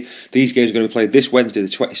been made. These games are going to be played this Wednesday, the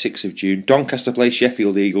 26th of June. Doncaster play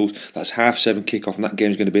Sheffield Eagles. That's 7:30 kick-off, and that game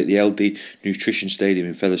is going to be at the LD Nutrition Stadium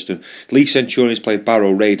in Featherstone. Leigh Centurions play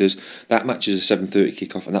Barrow Raiders. That match is a 7:30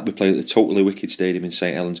 kick-off, and that will be played at the Totally Wicked Stadium in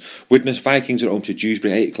St Helens. Widnes Vikings are at home to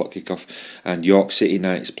Dewsbury, 8 o'clock kick-off, and York City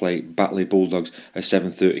Knights play Batley Bulldogs at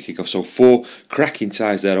 7:30 kick-off. So 4 cracking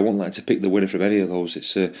ties there. I wouldn't like to pick the winner from any of those.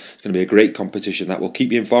 It's going to be a great competition. That will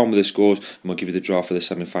keep you informed with the scores, and we'll give you the draw for the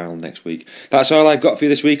semi-final next week. That's all I've got for you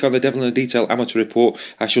this week on the Devil in the Detail Amateur Report.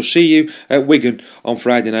 I shall see you at Wigan on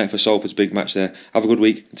Friday night for Salford's big match there. Have a good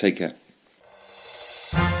week and take care.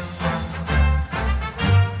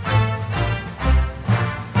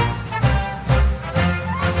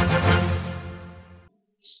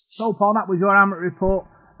 So, Paul, that was your amateur report.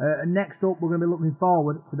 And next up, we're going to be looking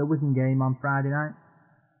forward to the Wigan game on Friday night.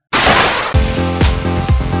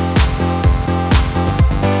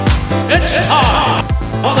 It's time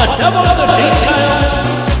for the Devil in the Details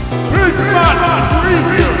Big Match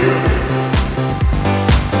Review.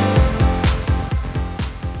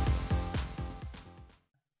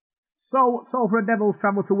 So Salford Devils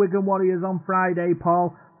travel to Wigan Warriors on Friday,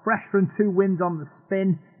 Paul. Fresh from 2 wins on the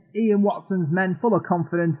spin. Ian Watson's men full of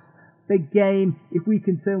confidence. Big game. If we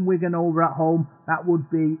can turn Wigan over at home, that would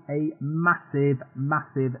be a massive,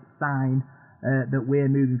 massive sign that we're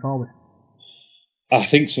moving forward. I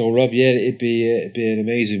think so, Rob. Yeah, it'd be an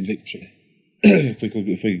amazing victory if we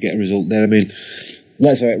could get a result there. I mean,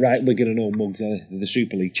 let's say it right. Wigan and Old Mugs, they're the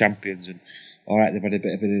Super League champions, and all right, they've had a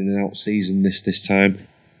bit of an in and out season this time.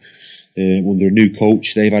 Under a new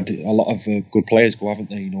coach, they've had a lot of good players go, haven't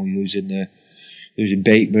they? You know, losing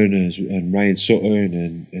Bateman and Ryan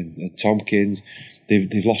Sutton and Tompkins.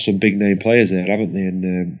 They've lost some big name players there, haven't they?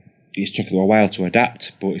 And it's took them a while to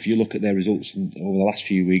adapt. But if you look at their results over the last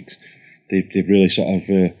few weeks, they've really sort of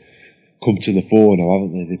come to the fore now,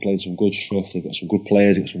 haven't they? They've played some good stuff. They've got some good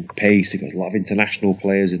players. They've got some pace. They've got a lot of international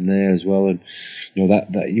players in there as well. And you know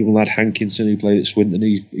that young lad Hankinson who played at Swinton,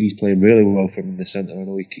 he's playing really well from in the centre. I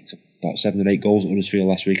know he kicked about 7 or 8 goals at Huddersfield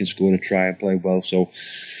last week and scored a try and played well. So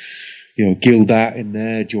you know, Gildart in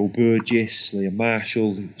there, Joe Burgess, Liam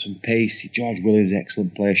Marshall, some pace. George Williams,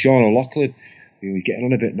 excellent player. Sean O'Loughlin, you know, he's getting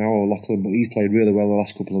on a bit now, O'Loughlin, but he's played really well the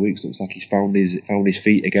last couple of weeks. Looks like he's found his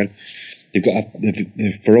feet again. They've got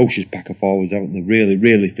a ferocious pack of forwards, haven't they? Really,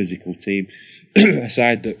 really physical team. A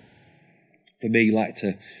side that, for me, like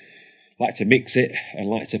to mix it and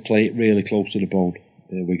like to play it really close to the bone.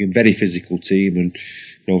 We're a very physical team, and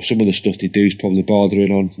you know, some of the stuff they do is probably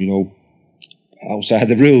bordering on, you know, outside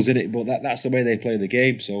the rules, innit? But that's the way they play the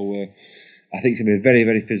game. So I think it's going to be a very,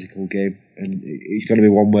 very physical game, and it's going to be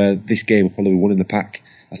one where this game will probably be won in the pack.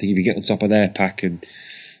 I think if you get on top of their pack and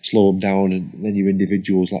slow them down, and then your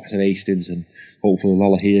individuals like Hastings and hopefully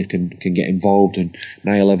Lala here can get involved, and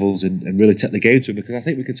Niall Levels and really take the game to them, because I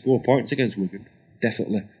think we can score points against Wigan,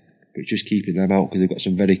 definitely. But just keeping them out, because they've got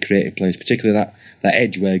some very creative players, particularly that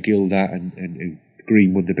edge where Gildart and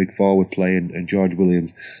Greenwood, the big forward play, and George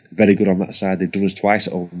Williams, very good on that side. They've done us twice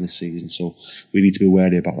at home this season, so we need to be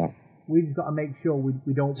wary about that. We've just got to make sure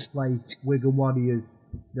we don't play Wigan Warriors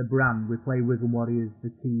the brand. We play Wigan Warriors the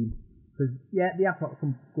team. Because, yeah, they have got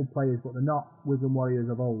some good players, but they're not Wigan Warriors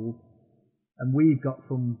of old. And we've got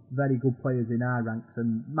some very good players in our ranks.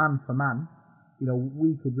 And man for man, you know,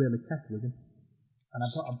 we could really test Wigan. And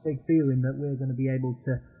I've got a big feeling that we're going to be able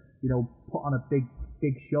to, you know, put on a big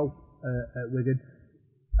show at Wigan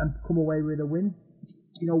and come away with a win.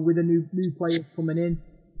 You know, with the new players coming in,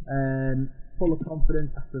 full of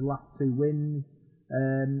confidence after the last 2 wins.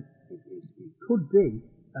 It could be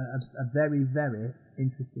a very, very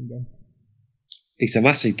interesting game. It's a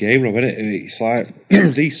massive game, Rob, isn't it? It's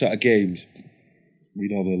like these sort of games we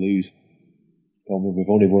normally lose. Well, we've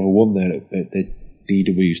only ever won there at the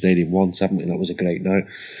DW Stadium once, haven't we? That was a great night.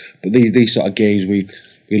 But these sort of games we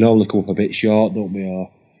normally come up a bit short, don't we?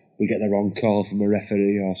 Or we get the wrong call from a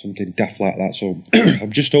referee or something daft like that. So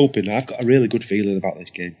I'm just hoping. I've got a really good feeling about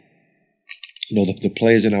this game. the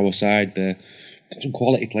players in our side there. Got some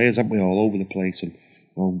quality players, haven't we, all over the place? And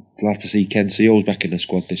I'm glad to see Ken Seals back in the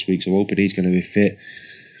squad this week, so hoping he's going to be fit.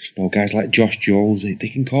 Guys like Josh Jones, they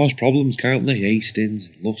can cause problems, can't they? Hastings,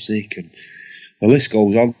 Lussick, and the list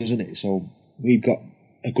goes on, doesn't it? So we've got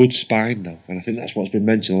a good spine now, and I think that's what's been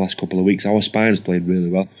mentioned the last couple of weeks. Our spine's played really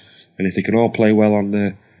well, and if they can all play well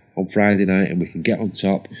on Friday night and we can get on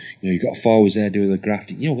top, you've got forwards there doing the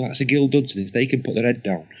grafting. That's a Gil Dudson. If they can put their head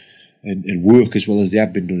down and work as well as they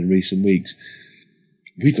have been doing in recent weeks,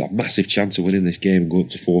 we've got a massive chance of winning this game and going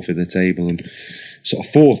up to fourth in the table, and sort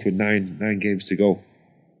of fourth with nine games to go.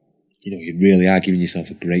 You really are giving yourself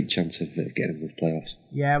a great chance of getting into the playoffs.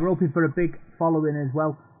 Yeah, we're hoping for a big following as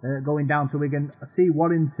well, going down to Wigan. I see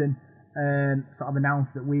Warrington sort of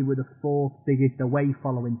announced that we were the fourth biggest away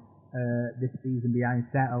following this season, behind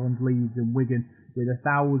Settle, Leeds and Wigan, with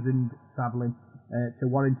 1,000 travelling to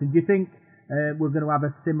Warrington. Do you think we're going to have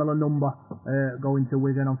a similar number going to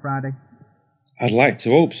Wigan on Friday? I'd like to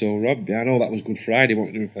hope so, Rob. I know that was Good Friday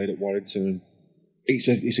when we played at Warrington, and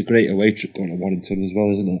it's a great away trip going to Warrington as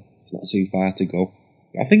well, isn't it? It's not too far to go.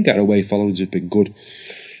 I think our away followings have been good.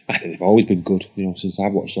 I think they've always been good. Since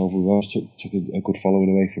I've watched over, we've always took a good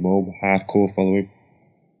following away from home, a hardcore following.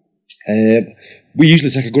 We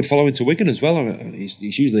usually take a good following to Wigan as well. It's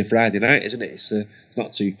usually a Friday night, isn't it? It's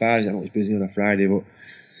not too far. I know it's busy on a Friday, but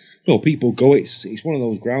people go. It's one of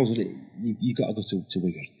those grounds, isn't it? You've got to go to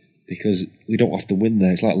Wigan, because we don't often win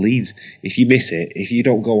there. It's like Leeds. If you miss it, if you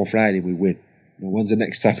don't go on Friday, we win. When's the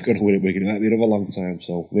next time we're going to win at Wigan? It might be another long time.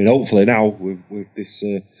 So, hopefully now, with this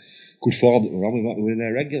good form that we're on, we might be winning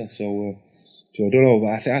there regular. So I don't know,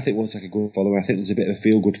 but I think we'll take a good following. I think there's a bit of a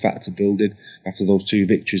feel-good factor building after those 2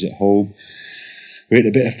 victories at home. We're in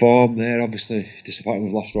a bit of form there. Obviously, disappointing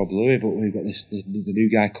we've lost Rob Louis, but we've got the new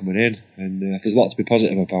guy coming in, and there's a lot to be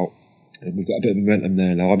positive about. And we've got a bit of momentum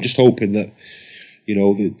there now. I'm just hoping that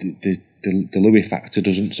the Louis factor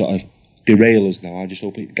doesn't sort of derail us now. I just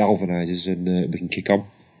hope it galvanises and we can kick on.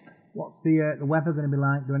 What's the weather going to be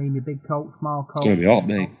like? Do I need my big coat, small coat? It's going to be hot,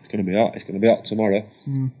 mate. It's going to be hot. It's going to be hot tomorrow.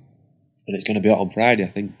 And it's going to be hot on Friday, I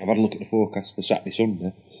think. I've had a look at the forecast for Saturday,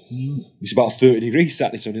 Sunday. It's about 30 degrees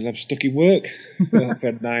Saturday, Sunday, and I'm stuck in work. I've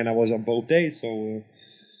had 9 hours on both days, so 3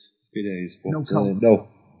 days. But,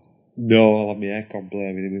 no, I'll have my aircon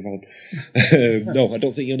blaring. No, I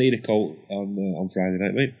don't think you'll need a coat on Friday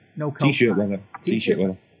night, mate. No coat. T-shirt weather. T-shirt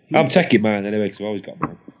weather. I'm taking mine anyway, because I've always got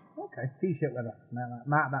mine. Okay, T-shirt weather.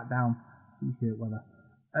 Mark that down. T-shirt weather.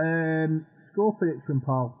 Score prediction,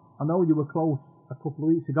 Paul. I know you were close a couple of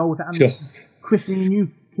weeks ago with that. Sure. Christening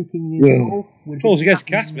you, kicking you goal. Close against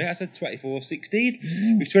Cass, mate. I said 24-16.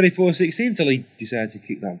 It was 24-16 until he decided to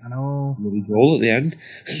kick that. I know. Bloody goal at the end.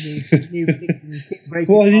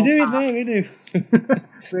 What was he doing there? He knew.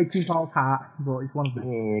 Breaking Paul's heart, but it's one of them.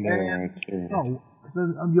 Oh, no. So,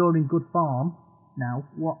 you're in good form now.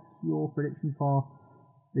 What's your prediction for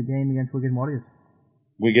the game against Wigan Warriors?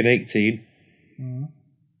 Wigan 18.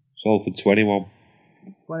 Salford 21.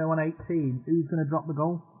 21-18. Who's going to drop the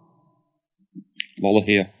goal? Lola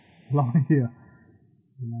here.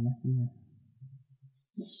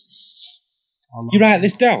 You write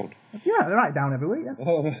this down? Yeah, I write it down every week.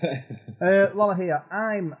 Yeah. Lola here.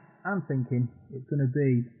 I'm thinking it's going to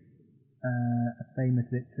be a famous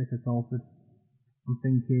victory for Salford. I'm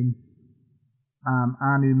thinking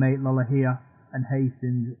our new mate Lola here and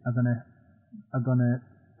Hastings are gonna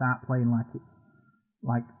start playing like it's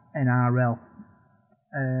like NRL.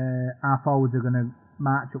 Our forwards are gonna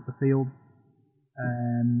march up the field.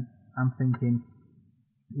 I'm thinking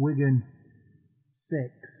Wigan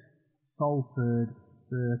 6, Salford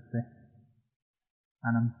 30,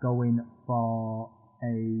 and I'm going for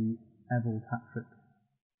a Evans hat-trick.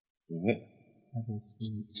 Evans.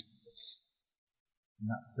 And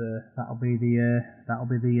that'll be the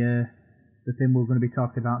thing we're going to be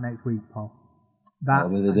talking about next week, Paul. That'll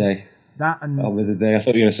be the day. That'll be the day. I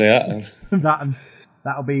thought you were going to say that.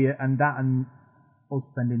 That'll be us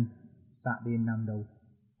spending Saturday in Nando's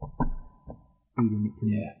feeding it to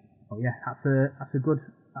me. But yeah, that's a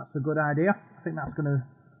good idea. I think that's going to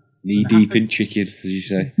knee deep in chicken, as you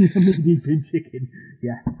say. Knee deep in chicken.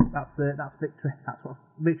 Yeah, that's victory. That's what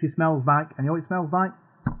victory smells like. And you know what it smells like?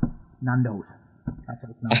 Nando's.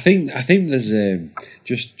 I think there's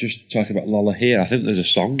just talking about Lola here. I think there's a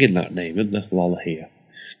song in that name, isn't there? Lola here.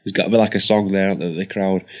 There's got to be like a song there that the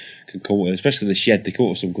crowd can come with, especially the Shed. They come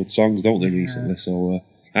up with some good songs, don't they? Recently, so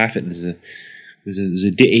I think there's a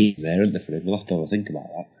ditty there, isn't there, for him? We'll have to have a think about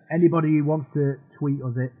that. Anybody who wants to tweet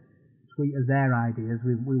us their ideas.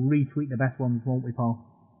 We'll retweet the best ones, won't we, Paul?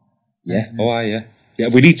 Yeah. Yeah.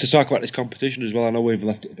 We need to talk about this competition as well. I know we've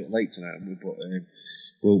left it a bit late tonight, but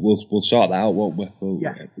we'll sort that out, won't we?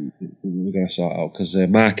 We're going to sort it out because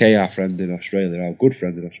Mark A, our friend in Australia, our good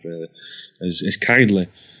friend in Australia, has kindly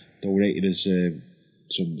donated us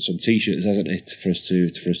some T-shirts, hasn't it, for us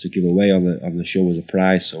to give away on the show as a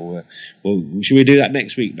prize. So, should we do that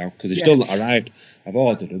next week now? Because they've still not arrived. I've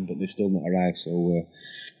ordered them, but they've still not arrived. So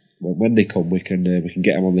when they come, we can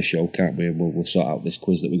get them on the show, can't we? And we'll sort out this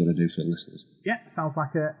quiz that we're going to do for the listeners. Yeah, sounds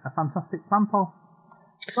like a fantastic plan, Paul.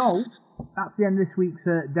 So that's the end of this week's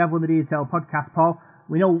Devil in the Detail podcast, Paul.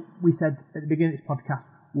 We know we said at the beginning of this podcast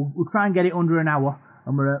we'll try and get it under an hour,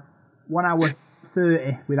 and we're at 1 hour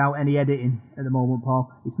 30 without any editing at the moment,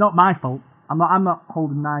 Paul. It's not my fault. I'm not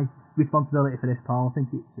holding my responsibility for this, Paul. I think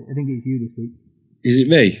it's you this week. Is it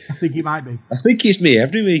me? I think it might be. I think it's me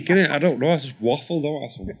every week, innit? I don't know. I just waffle, don't I,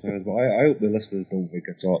 sometimes? But I hope the listeners don't think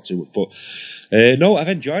I talk too much. But no, I've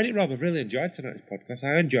enjoyed it, Rob. I've really enjoyed tonight's podcast.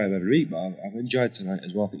 I enjoy them every week, but I've enjoyed tonight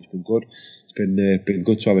as well. I think it's been good. It's been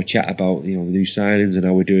good to have a chat about the new signings and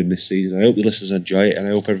how we're doing this season. I hope the listeners enjoy it, and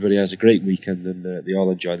I hope everybody has a great weekend and they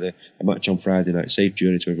all enjoy the match on Friday night. Safe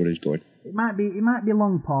journey to everybody who's going. It might be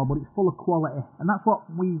long, Paul, but it's full of quality, and that's what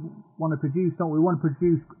we want to produce, don't we? We want to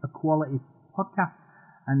produce a quality podcast,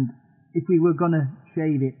 and if we were going to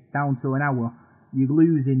shave it down to an hour, you're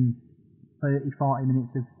losing 30-40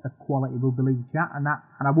 minutes of quality rugby league chat, and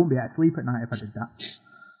I wouldn't be able to sleep at night if I did that.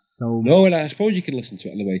 So no, and I suppose you can listen to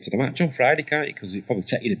it on the way to the match on Friday, can't you? Because it probably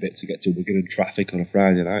take you a bit to get to Wigan in traffic on a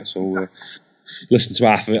Friday night, so listen to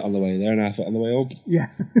half of it on the way there and half of it on the way home.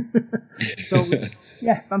 Yeah. So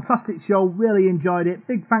yeah, fantastic show, really enjoyed it.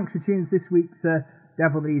 Big thanks for tuning to this week's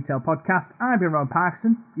Devil in the Detail podcast. I've been Ron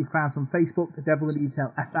Parkinson. You can find us on Facebook, the Devil in the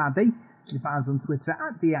Detail SRD. You can find us on Twitter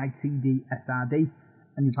at DITDSRD.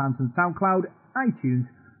 And you can find us on SoundCloud, iTunes,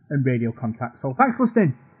 and Radio Contact. So thanks for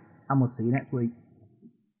listening, and we'll see you next week.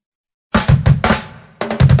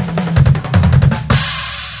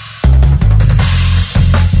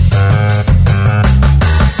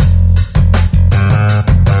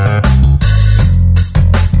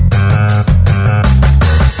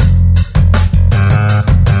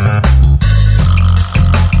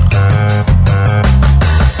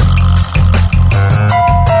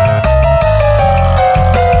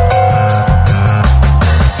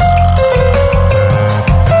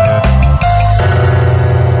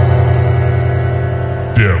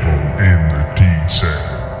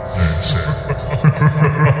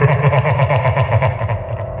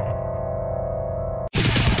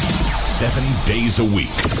 A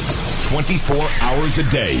week, 24 hours a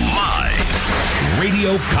day. Live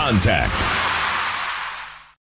Radio Contact.